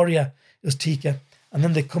Mahakal warrior, it was theek hai. And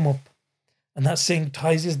then they come up, and that Singh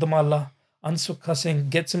ties his damala, and Sukha Singh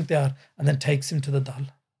gets him there, and then takes him to the Dal.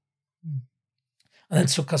 And then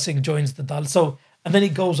Sukha Singh joins the Dal. And then he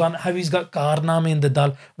goes on how he's got Karname in the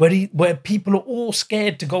Dal, where people are all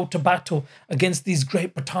scared to go to battle against these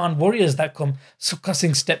great Pathan warriors that come. Sukha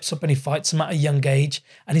Singh steps up and he fights them at a young age.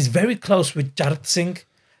 And he's very close with Jarat Singh.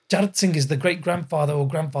 Jarat Singh is the great-grandfather or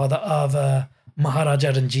grandfather of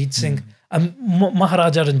Maharaja Ranjit Singh. And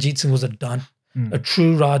Maharaja Ranjit Singh was a Don, a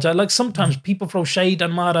true Raja. Like sometimes people throw shade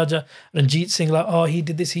on Maharaja Ranjit Singh, like, oh, he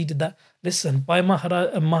did this, he did that. Listen, Bhai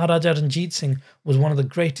Maharaja Ranjit Singh was one of the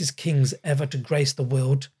greatest kings ever to grace the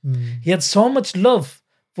world. He had so much love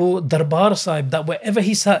for Darbar Sahib that wherever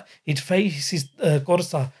he sat, he'd face his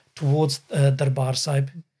Korsa towards Darbar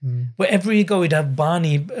Sahib. Wherever he go, he'd have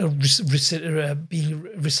Bani being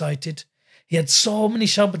recited. He had so many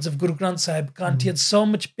shabads of Guru Granth Sahib Kant. He had so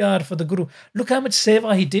much pyar for the Guru. Look how much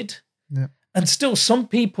seva he did. Yeah. And still some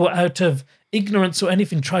people out of ignorance or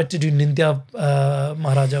anything tried to do Nindya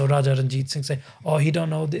Maharaja or Raja Ranjit Singh, say, oh, he don't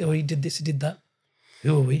know, or he did this, he did that.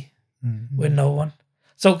 Who are we? We're no one.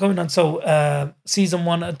 So going on, season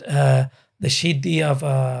 1, the Shidi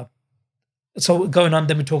of, so going on,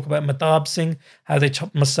 then we talk about Matab Singh, how they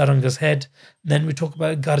chopped Masaranga's head. Then we talk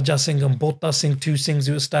about Garja Singh and Bota Singh, 2 Singhs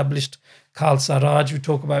who established Khalsa Raj. We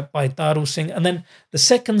talk about Baitaru Singh. And then the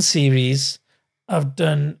second series I've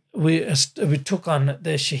done, we took on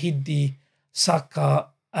the Shahidi Saka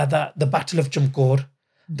at the Battle of Jamkor,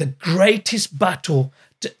 the greatest battle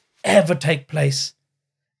to ever take place,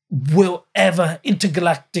 will ever,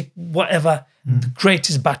 intergalactic, whatever, the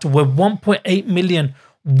greatest battle where 1.8 million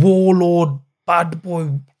warlord, bad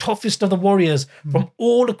boy, toughest of the warriors from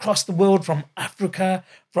all across the world, from Africa,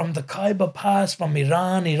 from the Khyber Pass, from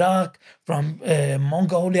Iran, Iraq, from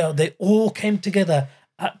Mongolia, they all came together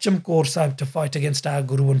at Jamkor Sahib to fight against our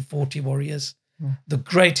Guru and 40 warriors. The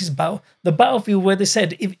greatest battle, the battlefield where they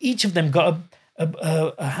said if each of them got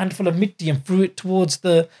a handful of mitti and threw it towards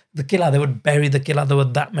the killa, they would bury the killa. There were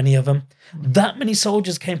that many of them. That many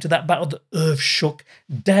soldiers came to that battle, the earth shook.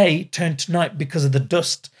 Day turned to night because of the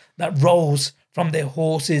dust that rose from their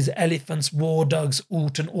horses, elephants, war dogs,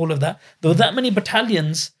 oot and all of that. There were that many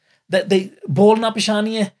battalions that they bolna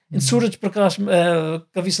pishaniye In Suraj Prakash,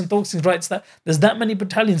 Kavi Santokh Singh writes that there's that many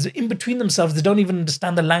battalions in between themselves, they don't even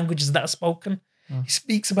understand the languages that are spoken. He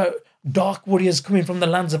speaks about dark warriors coming from the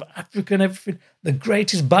lands of Africa and everything. The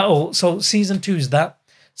greatest battle. So season 2 is that.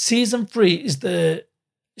 Season 3 is the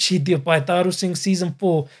Shidya Paitaru Singh. Season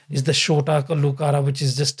 4 is the Shota Kalukara, which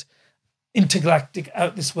is just intergalactic,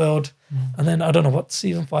 out this world. And then I don't know what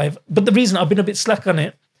season 5. But the reason I've been a bit slack on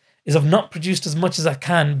it is I've not produced as much as I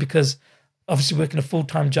can because obviously working a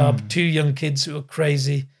full-time job, 2 young kids who are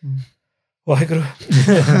crazy.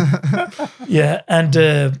 Yeah,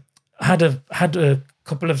 and had a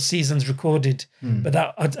couple of seasons recorded, but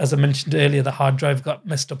that, as I mentioned earlier, the hard drive got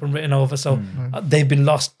messed up and written over, so they've been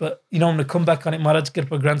lost. But I'm gonna come back on it. Maharaj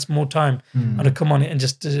Kirpa grants more time. I'm gonna come on it and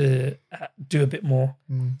just do a bit more.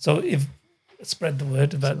 So if spread the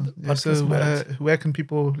word about the podcast. Where can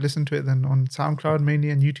people listen to it then? On SoundCloud mainly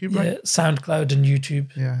and YouTube, right? Yeah, SoundCloud and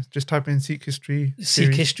YouTube. Yeah, just type in Sikh History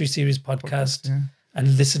Series podcast.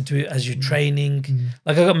 And listen to it as you're training.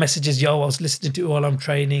 Like I got messages, I was listening to it while I'm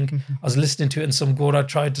training. I was listening to it and some Gora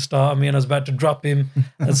tried to start me and I was about to drop him.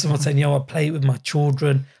 And someone saying, I play it with my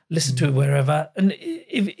children. Listen to it wherever. And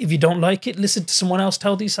if you don't like it, listen to someone else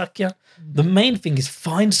tell these Sakya. The main thing is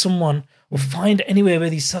find someone or find anywhere where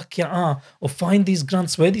these Sakya are or find these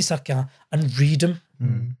granths where these Sakya are and read them.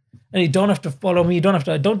 And you don't have to follow me. You don't have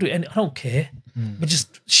to, I don't care. But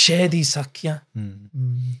just share these Sakya.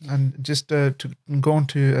 And just to go on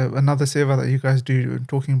to another seva that you guys do,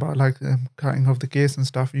 talking about like cutting of the case and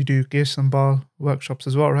stuff, you do case sambal workshops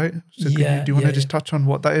as well, right? So do you want to just touch on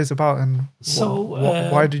what that is about and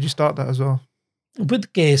why did you start that as well?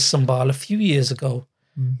 With case sambal a few years ago,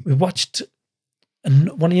 we watched, and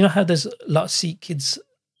you know how there's a lot of Sikh kids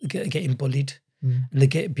getting bullied and they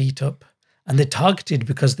get beat up and they're targeted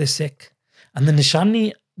because they're Sikh. And the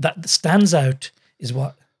nishani that stands out is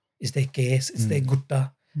what? Is their case, it's their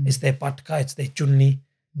gutta, it's their patka, it's their chunni.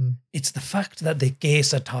 It's the fact that their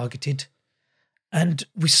case are targeted. And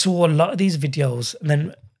we saw a lot of these videos. And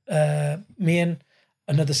then me and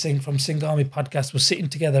another Singh from Singh Army podcast were sitting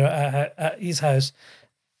together at his house.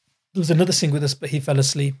 There was another Singh with us, but he fell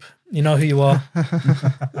asleep. You know who you are.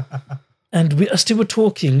 And we still were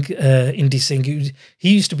talking, Indy Singh.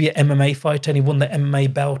 He used to be an MMA fighter and he won the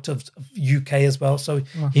MMA belt of UK as well. So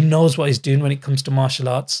he knows what he's doing when it comes to martial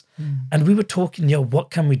arts. And we were talking,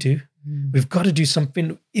 what can we do? We've got to do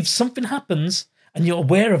something. If something happens and you're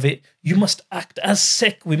aware of it, you must act. As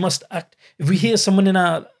Sikh, we must act. If we hear someone in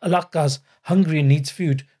our alakas hungry and needs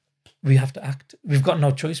food, we have to act. We've got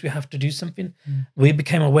no choice. We have to do something. We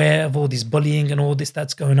became aware of all this bullying and all this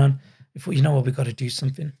that's going on. We thought, you know what, we've got to do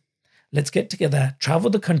something. Let's get together, travel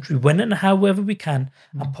the country when and however we can,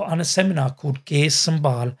 and put on a seminar called Gaze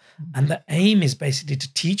Sambal. And the aim is basically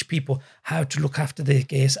to teach people how to look after their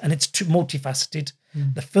gaze. And it's multifaceted.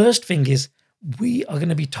 The first thing is we are going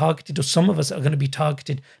to be targeted, or some of us are going to be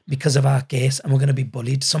targeted because of our gaze, and we're going to be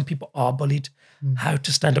bullied. Some people are bullied. How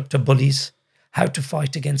to stand up to bullies, how to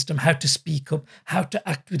fight against them, how to speak up, how to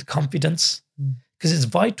act with confidence. Because it's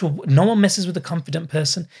vital. No one messes with a confident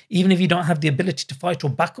person. Even if you don't have the ability to fight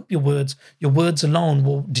or back up your words alone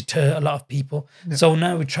will deter a lot of people. So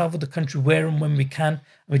now we travel the country where and when we can, and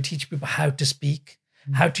we teach people how to speak,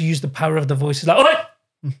 how to use the power of the voice. Like,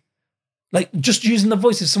 oi! Like just using the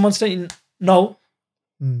voice. If someone's saying, no,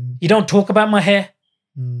 you don't talk about my hair.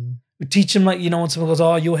 We teach them, like, when someone goes,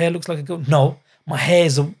 oh, your hair looks like a goat. No, my hair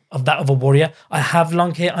is of that of a warrior. I have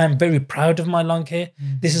long hair. I am very proud of my long hair.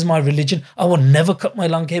 This is my religion. I will never cut my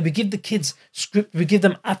long hair. We give the kids script. We give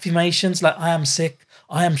them affirmations like, I am Sikh.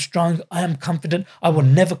 I am strong. I am confident. I will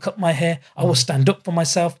never cut my hair. I will stand up for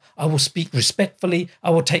myself. I will speak respectfully. I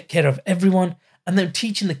will take care of everyone. And then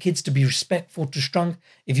teaching the kids to be respectful, to strong.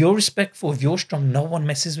 If you're respectful, if you're strong, no one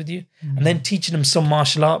messes with you. And then teaching them some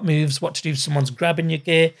martial art moves, what to do if someone's grabbing your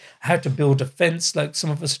gear, how to build a fence. Like some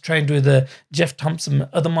of us are trained with Jeff Thompson,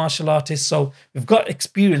 other martial artists. So we've got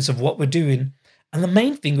experience of what we're doing. And the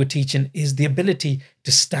main thing we're teaching is the ability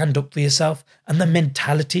to stand up for yourself and the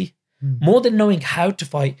mentality. More than knowing how to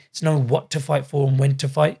fight, it's knowing what to fight for and when to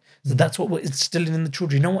fight. So that's what we're instilling in the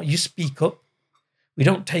children. You know what? You speak up. We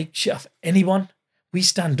don't take shit off anyone. We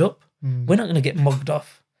stand up. We're not going to get mugged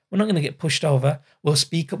off. We're not going to get pushed over. We'll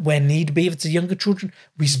speak up where need be. If it's the younger children,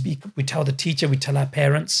 we speak up. We tell the teacher, we tell our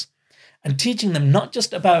parents. And teaching them not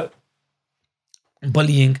just about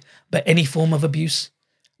bullying, but any form of abuse.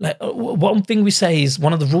 Like one thing we say is,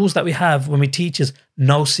 one of the rules that we have when we teach is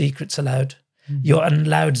no secrets allowed. You're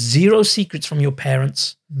allowed 0 secrets from your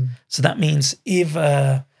parents. So that means if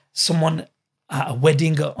someone at a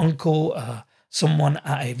wedding, an uncle, someone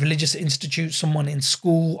at a religious institute, someone in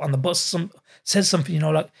school, on the bus, says something,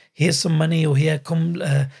 like, here's some money, or here, come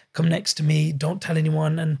next to me, don't tell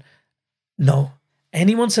anyone. And no,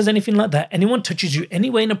 anyone says anything like that, anyone touches you any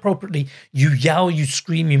way inappropriately, you yell, you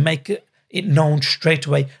scream, you make it known straight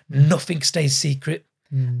away. Nothing stays secret.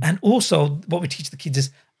 And also what we teach the kids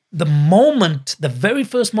is the very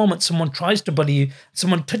first moment someone tries to bully you,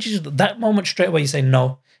 someone touches you, that moment straight away you say,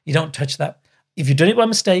 no, you don't touch that. If you've done it by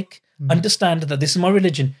mistake, understand that this is my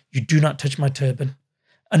religion. You do not touch my turban.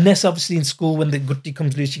 Unless obviously in school when the gutti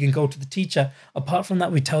comes loose, you can go to the teacher. Apart from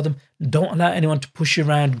that, we tell them, don't allow anyone to push you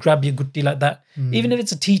around, grab your gutti like that. Even if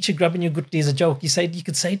it's a teacher grabbing your gutti as a joke, you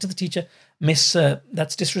could say to the teacher, Miss,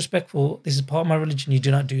 that's disrespectful. This is part of my religion. You do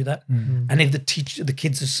not do that. And if the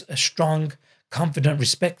kids are strong, confident,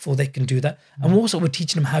 respectful, they can do that. And also we're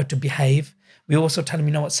teaching them how to behave. We also tell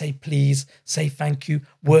them, say please, say thank you,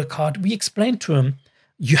 work hard. We explain to them,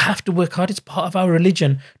 you have to work hard. It's part of our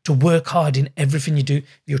religion to work hard in everything you do.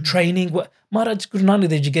 Your training. Maharaj Guru Nanak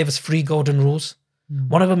Dev Ji gave us 3 golden rules.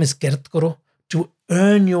 One of them is Kirat Karo, to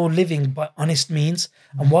earn your living by honest means.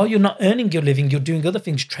 And while you're not earning your living, you're doing other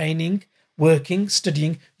things, training, working,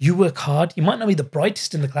 studying. You work hard. You might not be the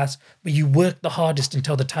brightest in the class, but you work the hardest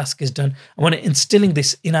until the task is done. I want to instilling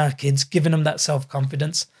this in our kids, giving them that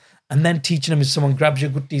self-confidence. And then teaching them if someone grabs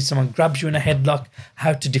your gutti, someone grabs you in a headlock,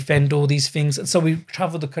 how to defend all these things. And so we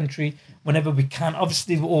travel the country whenever we can.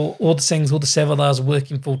 Obviously, all the Singhs, all the Sevadars are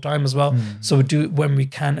working full time as well. So we do it when we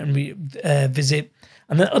can and we visit.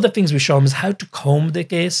 And then other things we show them is how to comb their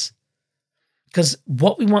case. Because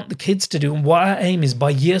what we want the kids to do and what our aim is,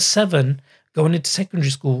 by year 7, going into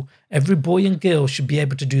secondary school, every boy and girl should be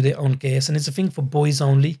able to do their own case. And it's a thing for boys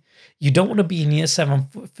only. You don't want to be in year 7,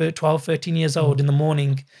 12, 13 years old in the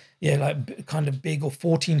morning, like kind of big, or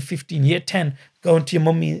 14, 15, year 10, going to your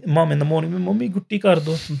mom in the morning, Mummy, gutti kar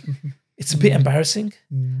do. It's a bit embarrassing.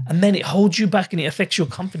 And then it holds you back and it affects your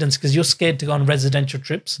confidence because you're scared to go on residential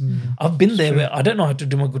trips. I've been there where I don't know how to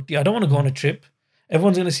do my gutti. I don't want to go on a trip.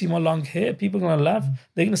 Everyone's going to see my long hair. People are going to laugh.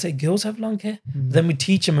 They're going to say, girls have long hair. Then we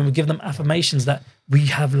teach them and we give them affirmations that we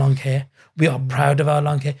have long hair. We are proud of our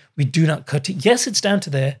long hair. We do not cut it. Yes, it's down to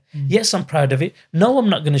there. Yes, I'm proud of it. No, I'm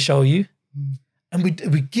not going to show you. And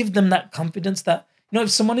we give them that confidence that, if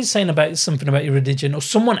someone is saying something about your religion or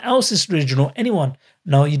someone else's religion or anyone,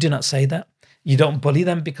 no, you do not say that. You don't bully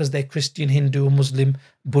them because they're Christian, Hindu, Muslim,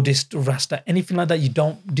 Buddhist, Rasta, anything like that. You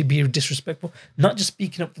don't be disrespectful. Not just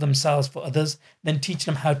speaking up for themselves, for others. Then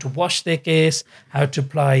teaching them how to wash their case, how to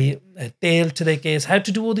apply tail to their case, how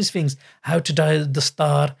to do all these things, how to dye the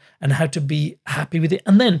star, and how to be happy with it.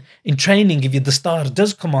 And then in training, if the star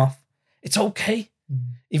does come off, it's okay.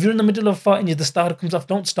 If you're in the middle of fighting, the star comes off,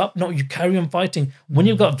 don't stop. No, you carry on fighting. When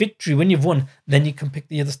you've got victory, when you've won, then you can pick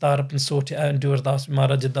the other star up and sort it out and do ardas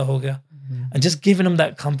mara jidda ho gaya. And just giving them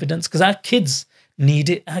that confidence, because our kids need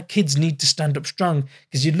it. Our kids need to stand up strong,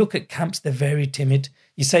 because you look at camps, they're very timid.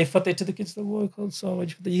 You say Fateh to the kids,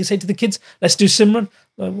 you say to the kids, let's do Simran.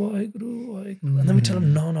 And then we tell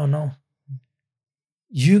them, no.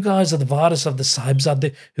 You guys are the Varis of the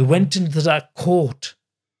Sahibzade who went into that court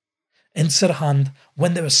in Sirhind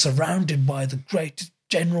when they were surrounded by the great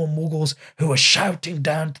general Mughals who were shouting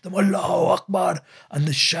down to them, Allahu Akbar, and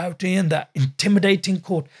the shouting and that intimidating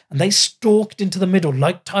court. And they stalked into the middle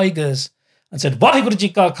like tigers and said, Vaheguru Ji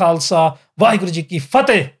Ka Khalsa, Vaheguru Ji Ki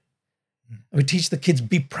Fateh. And we teach the kids,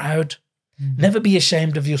 be proud. Never be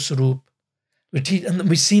ashamed of your suroop. And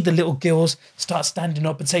we see the little girls start standing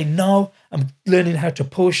up and saying, no, I'm learning how to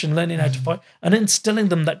push and learning how to fight, and instilling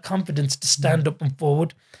them that confidence to stand up and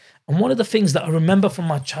forward. And one of the things that I remember from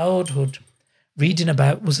my childhood reading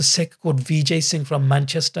about was a Sikh called Vijay Singh from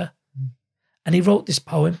Manchester. And he wrote this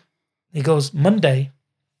poem. He goes, Monday,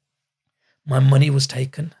 my money was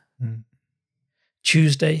taken.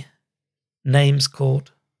 Tuesday, names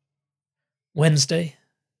called. Wednesday,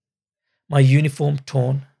 my uniform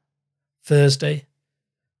torn. Thursday,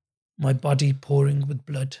 my body pouring with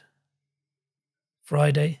blood.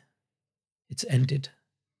 Friday, it's ended.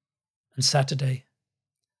 And Saturday,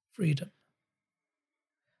 freedom.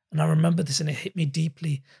 And I remember this, and it hit me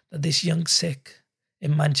deeply that this young Sikh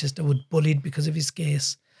in Manchester was bullied because of his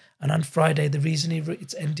case. And on Friday, the reason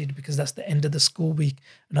it's ended because that's the end of the school week.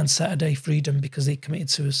 And on Saturday, freedom because he committed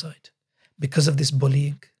suicide because of this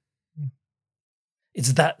bullying.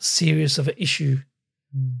 It's that serious of an issue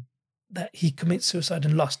that he commits suicide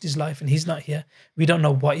and lost his life, and he's not here. We don't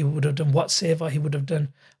know what he would have done, what seva he would have done,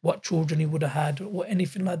 what children he would have had, or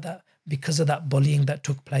anything like that, because of that bullying that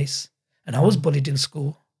took place. And I was bullied in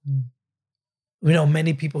school. We know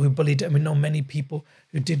many people who bullied, and we know many people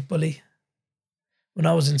who did bully. When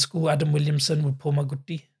I was in school, Adam Williamson would pull my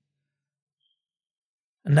gutti.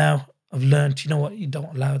 And now I've learned, you know what? You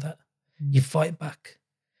don't allow that. You fight back.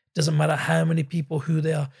 Doesn't matter how many people, who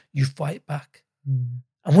they are, you fight back.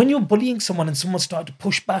 And when you're bullying someone and someone starts to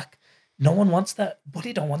push back, no one wants that.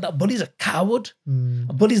 Bully don't want that. Bully's a coward.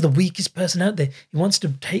 A bully's the weakest person out there. He wants to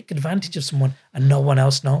take advantage of someone and no one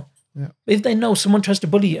else know. Yeah. But if they know someone tries to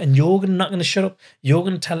bully you and you're not going to shut up, you're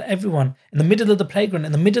going to tell everyone in the middle of the playground,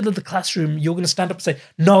 in the middle of the classroom, you're going to stand up and say,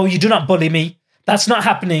 no, you do not bully me. That's not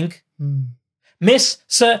happening. Miss,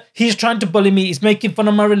 sir, he's trying to bully me. He's making fun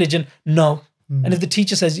of my religion. No. And if the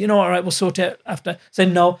teacher says, you know, all right, we'll sort it out after, say,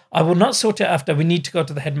 no, I will not sort it after. We need to go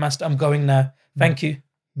to the headmaster. I'm going now. Thank you.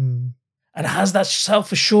 And has that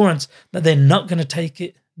self-assurance that they're not going to take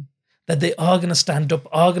it, that they are going to stand up,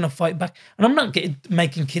 are going to fight back. And I'm not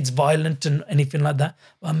making kids violent and anything like that,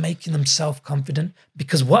 but I'm making them self-confident.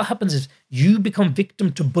 Because what happens is you become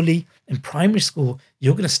victim to bully in primary school,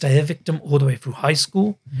 you're going to stay a victim all the way through high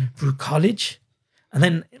school, through college, and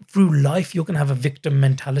then through life, you're going to have a victim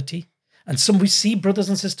mentality. And we see brothers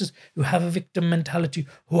and sisters who have a victim mentality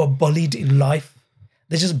who are bullied in life.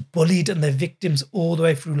 They're just bullied and they're victims all the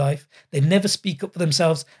way through life. They never speak up for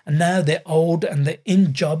themselves. And now they're old and they're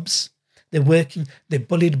in jobs. They're working. They're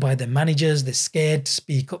bullied by their managers. They're scared to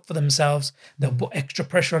speak up for themselves. They'll put extra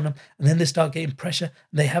pressure on them. And then they start getting pressure.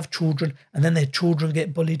 They have children. And then their children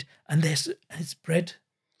get bullied. And it's spread.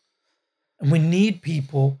 And we need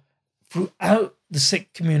people throughout the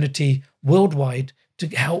Sikh community worldwide to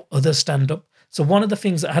help others stand up. So one of the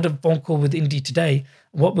things I had a phone call with Indy today,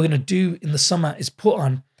 what we're going to do in the summer is put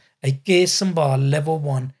on a Gear Sambal level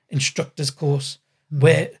 1 instructors course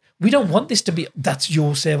where we don't want this to be, that's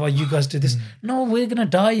your seva, you guys do this. No, we're going to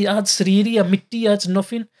die. Aaj sariri, mitti, it's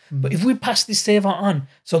nothing. But if we pass this seva on,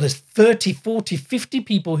 so there's 30, 40, 50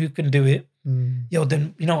 people who can do it,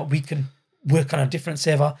 then, you know, we can work on a different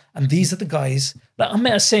seva. And these are the guys that I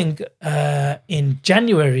met a Singh in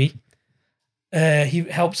January. He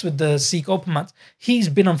helps with the Sikh open mats. He's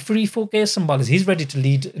been on 3-4 Gear Sambalas. He's ready to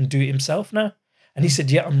lead and do it himself now. And he said,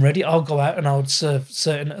 yeah, I'm ready. I'll go out and I'll serve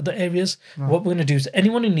certain other areas. What we're going to do is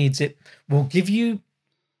anyone who needs it, we'll give you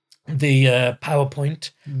the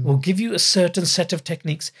PowerPoint. We'll give you a certain set of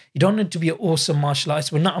techniques. You don't need to be an awesome martial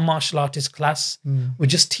artist. We're not a martial artist class. We're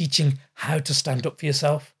just teaching how to stand up for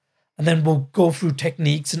yourself. And then we'll go through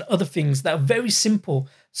techniques and other things that are very simple.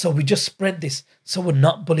 So we just spread this. So we're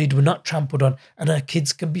not bullied, we're not trampled on, and our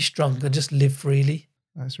kids can be strong and just live freely.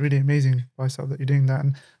 That's really amazing, Faisal, that you're doing that.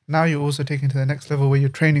 And now you're also taking it to the next level where you're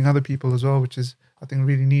training other people as well, which is, I think,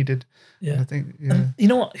 really needed. Yeah. And I think, And you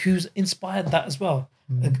know what? Who's inspired that as well?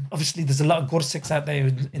 Like, obviously, there's a lot of Gursikhs out there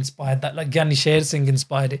who inspired that. Like Gyani Sher Singh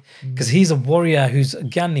inspired it because he's a warrior who's a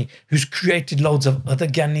Gyani, who's created loads of other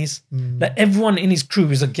Gyanis. Like everyone in his crew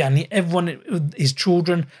is a Gyani. Everyone, his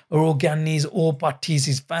children are all Gyanis, all parties,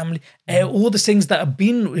 his family, all the things that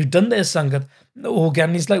who've done their Sangat, all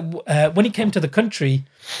Gyanis. Like when he came to the country,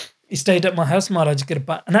 he stayed at my house, Maharaj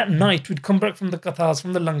Kirpa, and at night we'd come back from the kathas,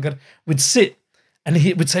 from the langar, we'd sit. And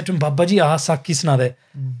he would say to him, Baba ji, Saki suna de.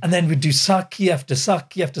 And then we'd do Saki after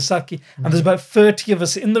Saki after Saki. And there's about 30 of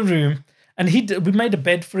us in the room. And we made a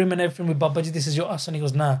bed for him and everything with Baba ji, this is your asan. And he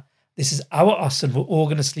goes, nah, this is our asan. We're all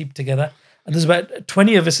going to sleep together. And there's about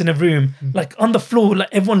 20 of us in a room, like on the floor, like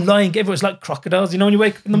everyone lying. Everyone's like crocodiles. You know, when you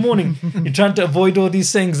wake up in the morning, you're trying to avoid all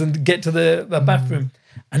these things and get to the bathroom.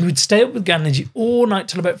 And we'd stay up with Ganiji all night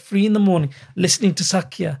till about 3 in the morning, listening to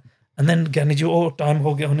Sakya. And then Ganiji, oh, time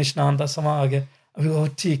ho gaya, hunishnan da sama aa gaya. We go,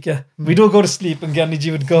 theek hai. We'd all go to sleep and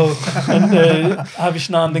Gyaniji would go and have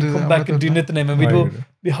Ishnan, then come back and do Nitnem. And we'd all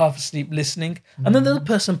be half asleep listening. And then the other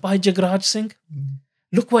person, Bhai Jagraj Singh,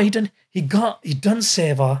 look what he done. He done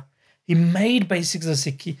seva. He made basics of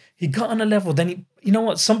Sikhi. He got on a level. Then you know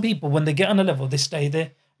what? Some people, when they get on a level, they stay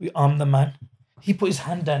there. I'm the man. He put his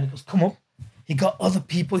hand down. He goes, come up. He got other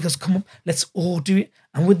people. He goes, come up, let's all do it.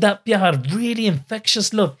 And with that pyar, really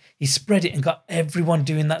infectious love, he spread it and got everyone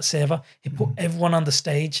doing that seva. He put everyone on the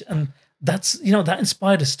stage. And that's, you know, that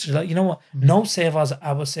inspired us to, like, you know what? No seva is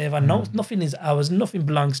our seva. No, nothing is ours. Nothing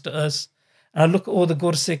belongs to us. And I look at all the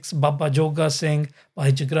Gursikhs, Baba Joga Singh,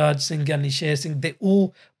 Bhai Jagraj Singh, Gyani Sher Singh, they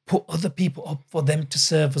all put other people up for them to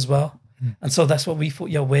serve as well. And so that's what we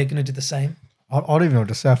thought, yeah, we're going to do the same. I don't even know what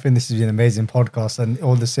to say. I think this has been an amazing podcast, and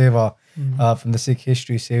all the seva from the Sikh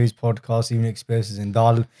History Series podcast, even experiences in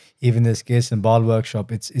Dal, even this Gear Sambal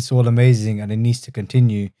workshop, it's all amazing, and it needs to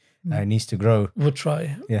continue. It needs to grow. We'll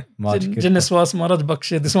try. Yeah. Jinneswas Maharaj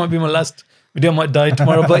Bakshe. This might be my last video. I might die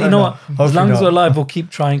tomorrow, but you know what? As long as we're alive, we'll keep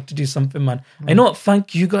trying to do something, man. You know what?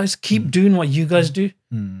 Thank you guys. Keep doing what you guys do.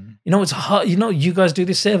 You know, it's hard. You know, you guys do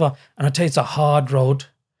this seva, and I tell you, it's a hard road.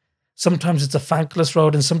 Sometimes it's a thankless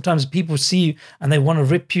road, and sometimes people see you and they want to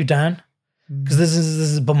rip you down. Because there's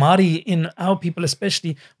this bamari in our people,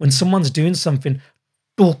 especially when someone's doing something,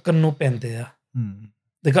 talk no pende.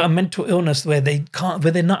 They got a mental illness where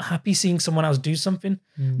where they're not happy seeing someone else do something.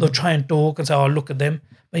 They'll try and talk and say, "Oh, look at them."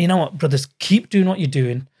 But you know what, brothers, keep doing what you're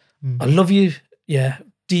doing. I love you, yeah,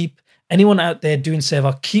 deep. Anyone out there doing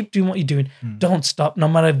seva, keep doing what you're doing. Don't stop, no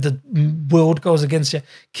matter if the world goes against you.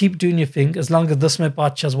 Keep doing your thing. As long as Dasme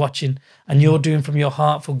Pacha's watching and you're doing from your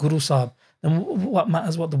heart for Guru Sahib, then what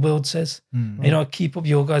matters what the world says? You know, keep up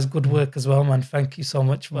your guys' good work as well, man. Thank you so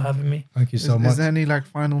much for having me. Thank you so much. Is there any like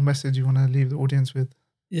final message you want to leave the audience with?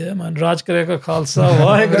 Yeah, man. Raj karega Khalsa,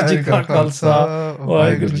 Waheguru Ji ka Khalsa,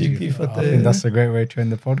 Waheguru Ji ki I think Fateh. that's a great way to end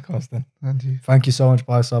the podcast then. Anji. Thank you so much,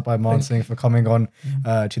 Bhai Sahib, Maan Singh, for coming on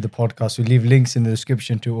to the podcast. We leave links in the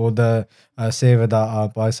description to all the seva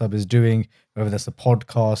that Bhai Sahib is doing, whether that's the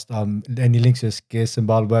podcast, any links to his Gear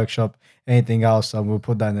Symbol workshop, anything else, we'll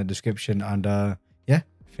put that in the description. And yeah,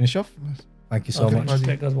 finish off. Thank you so much.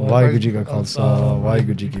 Respect as well. Waheguru Ji ka Khalsa,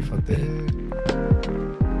 Waheguru Ji ki Fateh.